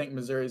actually think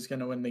Missouri's going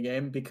to win the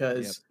game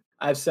because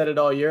I've said it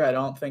all year. I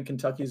don't think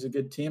Kentucky's a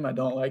good team. I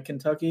don't like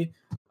Kentucky.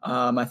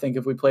 I think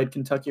if we played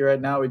Kentucky right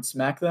now, we'd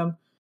smack them.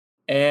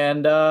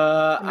 And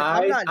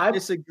I'm not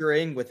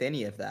disagreeing with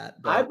any of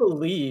that. But I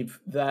believe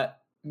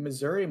that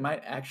Missouri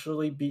might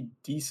actually be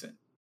decent.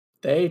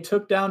 They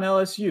took down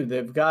LSU.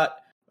 They've got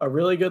a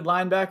really good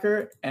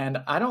linebacker,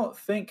 and I don't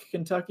think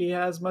Kentucky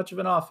has much of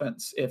an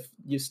offense. If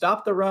you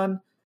stop the run,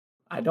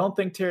 I don't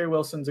think Terry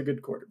Wilson's a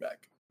good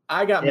quarterback.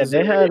 I got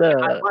Missouri.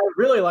 I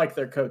really like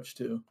their coach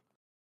too.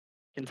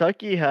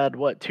 Kentucky had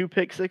what, 2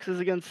 pick sixes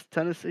against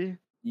Tennessee?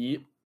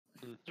 Yep.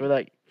 That's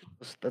where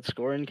that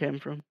scoring came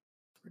from.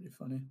 Pretty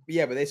funny.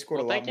 Yeah, but they scored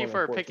a lot more. Thank you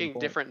for picking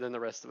different than the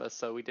rest of us,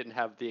 so we didn't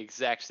have the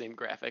exact same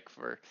graphic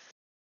for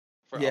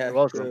yeah,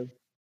 welcome.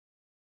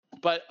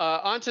 But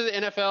on to the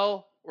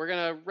NFL. We're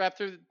gonna go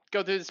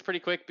through this pretty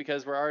quick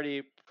because we're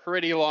already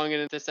pretty long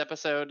into this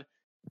episode.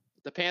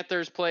 The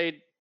Panthers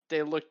played.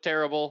 They looked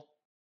terrible.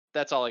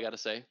 That's all I got to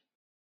say.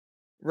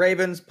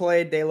 Ravens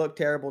played. They looked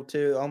terrible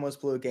too.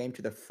 Almost blew a game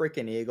to the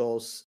freaking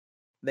Eagles.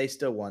 They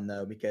still won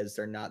though because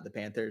they're not the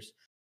Panthers.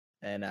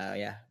 And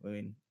yeah, I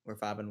mean we're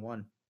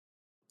 5-1.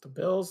 The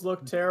Bills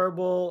looked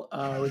terrible.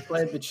 We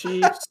played the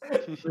Chiefs.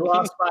 We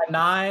lost by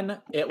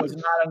 9. It was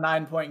not a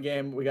 9-point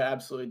game. We got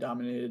absolutely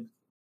dominated.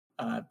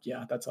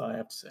 Yeah, that's all I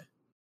have to say.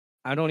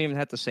 I don't even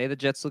have to say the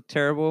Jets look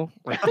terrible.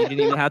 Like you didn't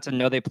even have to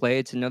know they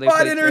played to know they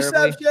played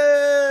interception.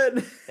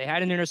 Terribly. They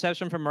had an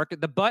interception from Marcus.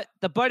 The butt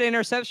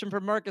interception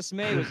from Marcus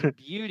May was a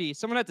beauty.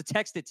 Someone had to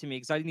text it to me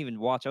because I didn't even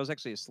watch. I was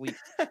actually asleep.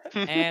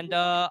 And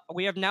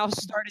we have now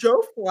started.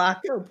 Joe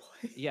Flacco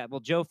played. Yeah,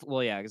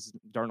 well, yeah, because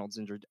Darnold's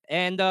injured,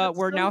 and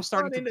we're now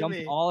starting to dump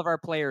all of our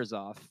players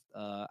off.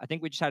 I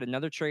think we just had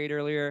another trade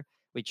earlier.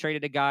 We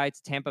traded a guy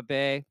to Tampa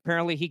Bay.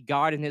 Apparently, he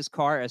got in his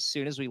car as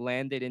soon as we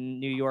landed in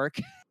New York.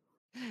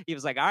 He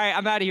was like, "All right,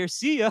 I'm out of here.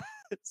 See ya."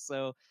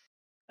 So,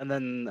 and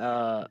then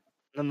the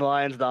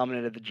Lions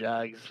dominated the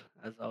Jags,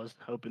 as I was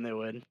hoping they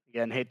would.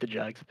 Again, hate the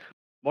Jags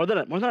more than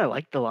I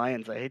like the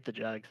Lions. I hate the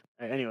Jags.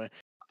 Anyway,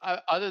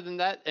 other than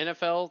that,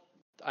 NFL.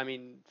 I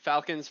mean,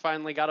 Falcons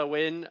finally got a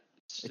win.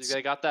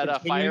 They got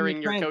that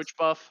firing your coach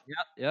buff.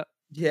 Yep.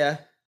 Yeah.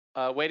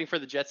 Waiting for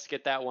the Jets to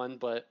get that one,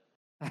 but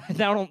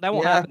that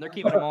won't happen. They're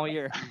keeping him all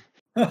year.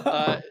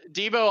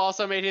 Debo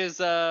also made his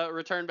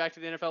return back to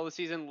the NFL this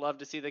season. Love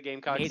to see the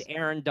Gamecocks. Made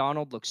Aaron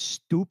Donald look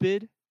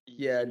stupid.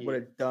 Yeah, what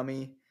a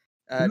dummy.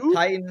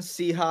 Titans,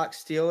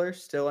 Seahawks, Steelers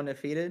still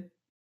undefeated.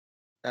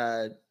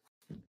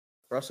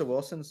 Russell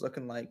Wilson's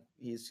looking like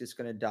he's just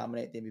going to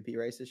dominate the MVP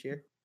race this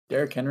year.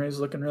 Derrick Henry's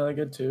looking really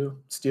good too.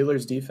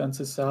 Steelers defense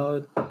is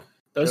solid.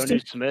 Those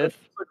Johnny Smith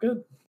look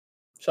good.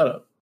 Shut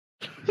up.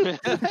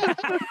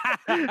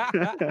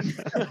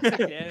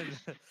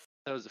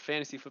 That was a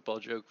fantasy football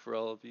joke for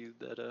all of you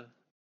that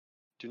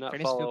do not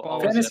fantasy follow.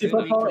 Football fantasy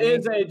football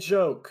is a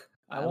joke.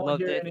 I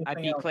loved it. I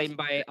beat Clayton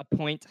by a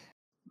point.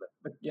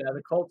 Yeah,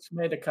 the Colts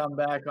made a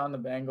comeback on the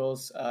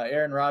Bengals.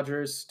 Aaron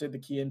Rodgers did the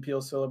Key and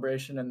Peele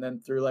celebration and then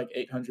threw like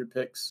 800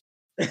 picks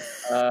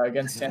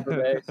against Tampa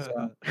Bay.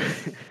 So.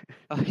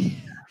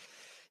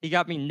 He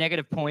got me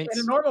negative points.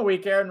 In a normal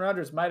week, Aaron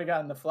Rodgers might have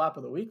gotten the flop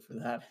of the week for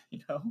that.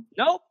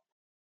 Nope.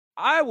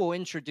 I will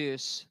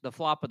introduce the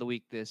flop of the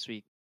week this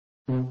week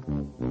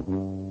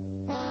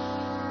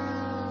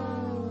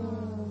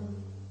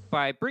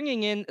by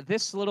bringing in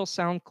this little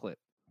sound clip.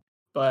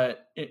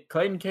 But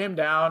Clayton came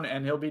down,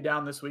 and he'll be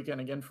down this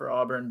weekend again for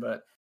Auburn.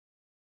 But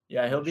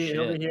yeah, he'll be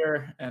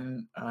here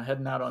and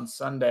heading out on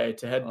Sunday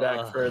to head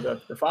back for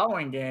the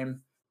following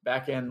game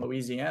back in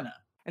Louisiana.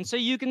 And so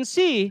you can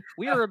see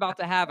we were about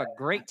to have a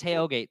great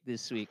tailgate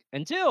this week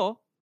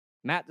until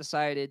Matt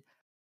decided,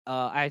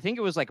 I think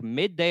it was like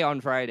midday on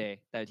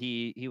Friday, that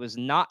he was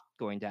not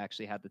going to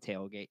actually have the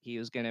tailgate. He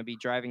was going to be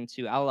driving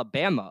to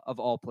Alabama, of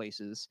all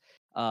places,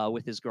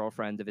 with his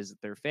girlfriend to visit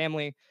their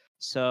family.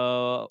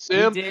 So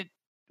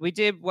we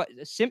did what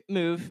a simp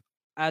move,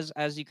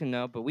 as you can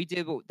know, but we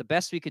did the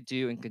best we could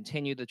do and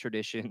continue the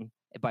tradition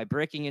by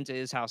breaking into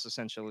his house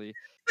essentially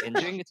and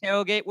doing the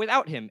tailgate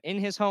without him in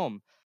his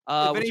home.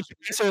 If any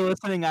police are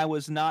listening, I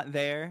was not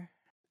there.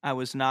 I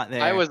was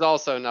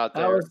also not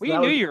there. We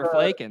knew you were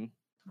flaking.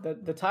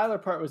 The Tyler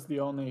part was the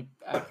only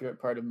accurate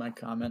part of my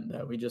comment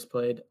that we just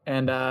played.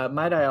 And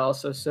might I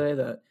also say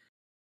that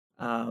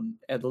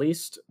at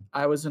least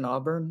I was in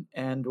Auburn,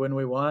 and when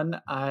we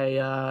won,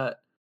 I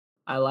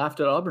laughed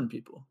at Auburn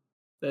people.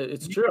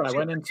 It's true. I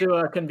went into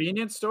a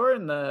convenience store,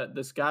 and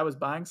this guy was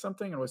buying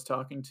something and was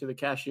talking to the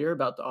cashier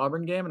about the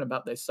Auburn game and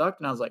about they sucked.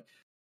 And I was like,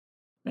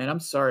 man, I'm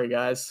sorry,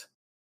 guys.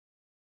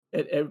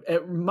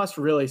 It must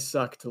really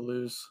suck to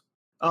lose.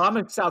 Oh, I'm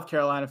a South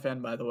Carolina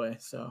fan, by the way.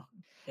 So,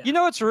 yeah. You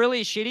know what's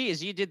really shitty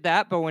is you did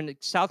that, but when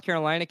South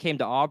Carolina came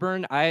to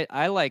Auburn,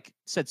 I like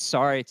said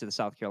sorry to the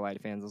South Carolina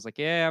fans. I was like,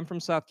 yeah, I'm from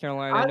South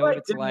Carolina. I know what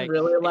it's like.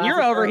 Really and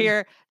you're over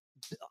here.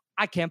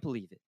 I can't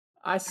believe it.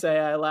 I say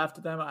I laughed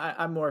at them.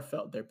 I more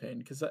felt their pain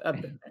because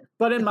I've been there.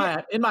 But in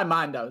my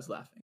mind, I was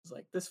laughing. I was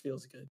like, this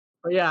feels good.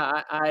 But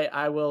yeah,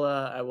 I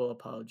will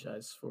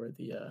apologize for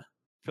the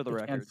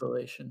record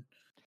cancellation.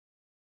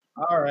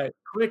 All right,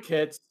 quick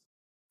hits.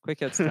 Quick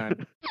hits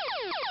time.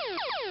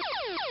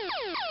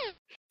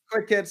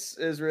 Quick hits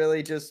is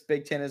really just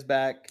Big Ten is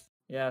back.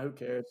 Yeah, who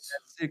cares?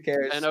 Who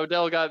cares? And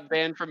Odell got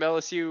banned from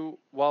LSU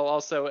while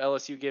also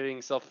LSU giving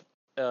himself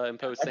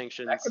imposed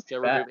sanctions could be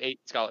to bad. remove 8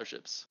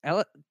 scholarships.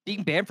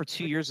 Being banned for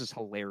 2 years is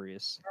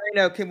hilarious.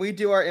 Marino, can we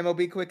do our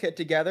MLB quick hit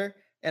together?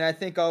 And I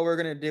think all we're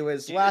gonna do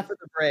is laugh at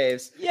the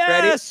Braves.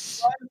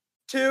 Yes. Ready?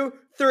 1, 2,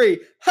 3.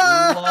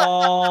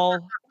 Ha!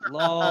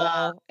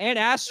 Lol. And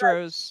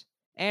Astros.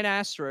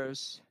 I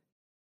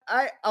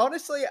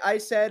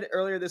said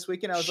earlier this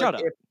weekend, I was Shut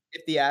like, up.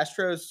 if the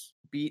Astros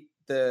beat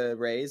the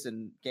Rays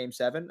in Game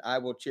 7, I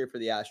will cheer for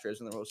the Astros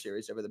in the World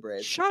Series over the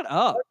Braves. Shut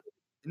up.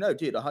 No,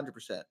 dude,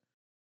 100%.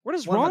 What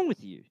is wrong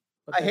with you?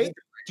 I hate.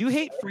 Do you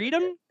hate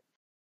freedom?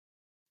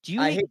 Do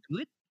you hate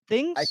good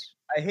things?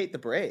 I hate the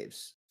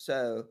Braves.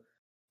 So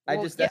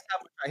Well, that's yeah. how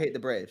much I hate the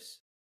Braves.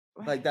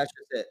 Like that's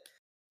just it.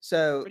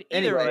 So But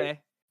either anyway,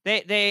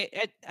 way,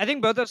 I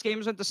think both those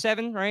games went to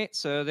 7, right?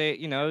 So they,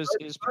 it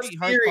was pretty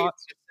hard series fought.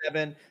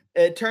 7.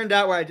 It turned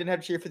out where I didn't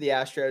have to cheer for the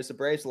Astros. The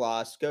Braves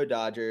lost. Go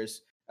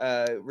Dodgers.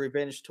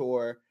 Revenge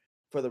tour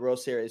for the World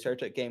Series.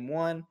 Started at Game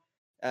 1.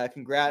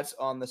 Congrats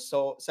on the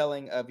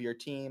selling of your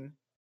team,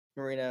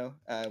 Marino.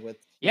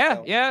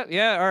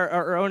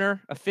 Our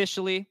owner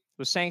officially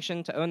was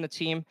sanctioned to own the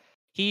team.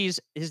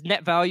 His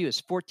net value is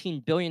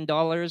 $14 billion.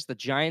 The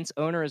Giants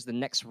owner is the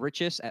next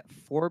richest at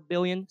 $4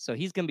 billion. So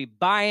he's going to be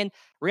buying.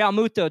 Real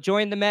Muto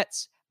joined the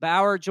Mets.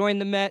 Bauer joined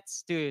the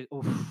Mets. Dude,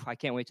 I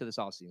can't wait till this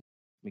offseason.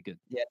 Be good.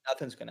 Yeah,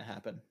 nothing's going to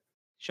happen.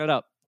 Shut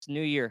up. It's a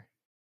new year.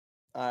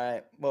 All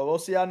right. Well, we'll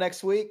see y'all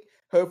next week.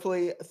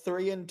 Hopefully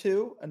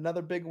 3-2,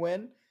 another big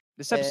win.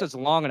 This episode's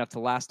long enough to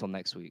last till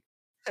next week.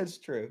 That's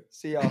true.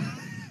 See y'all.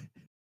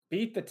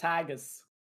 Beat the Tigers.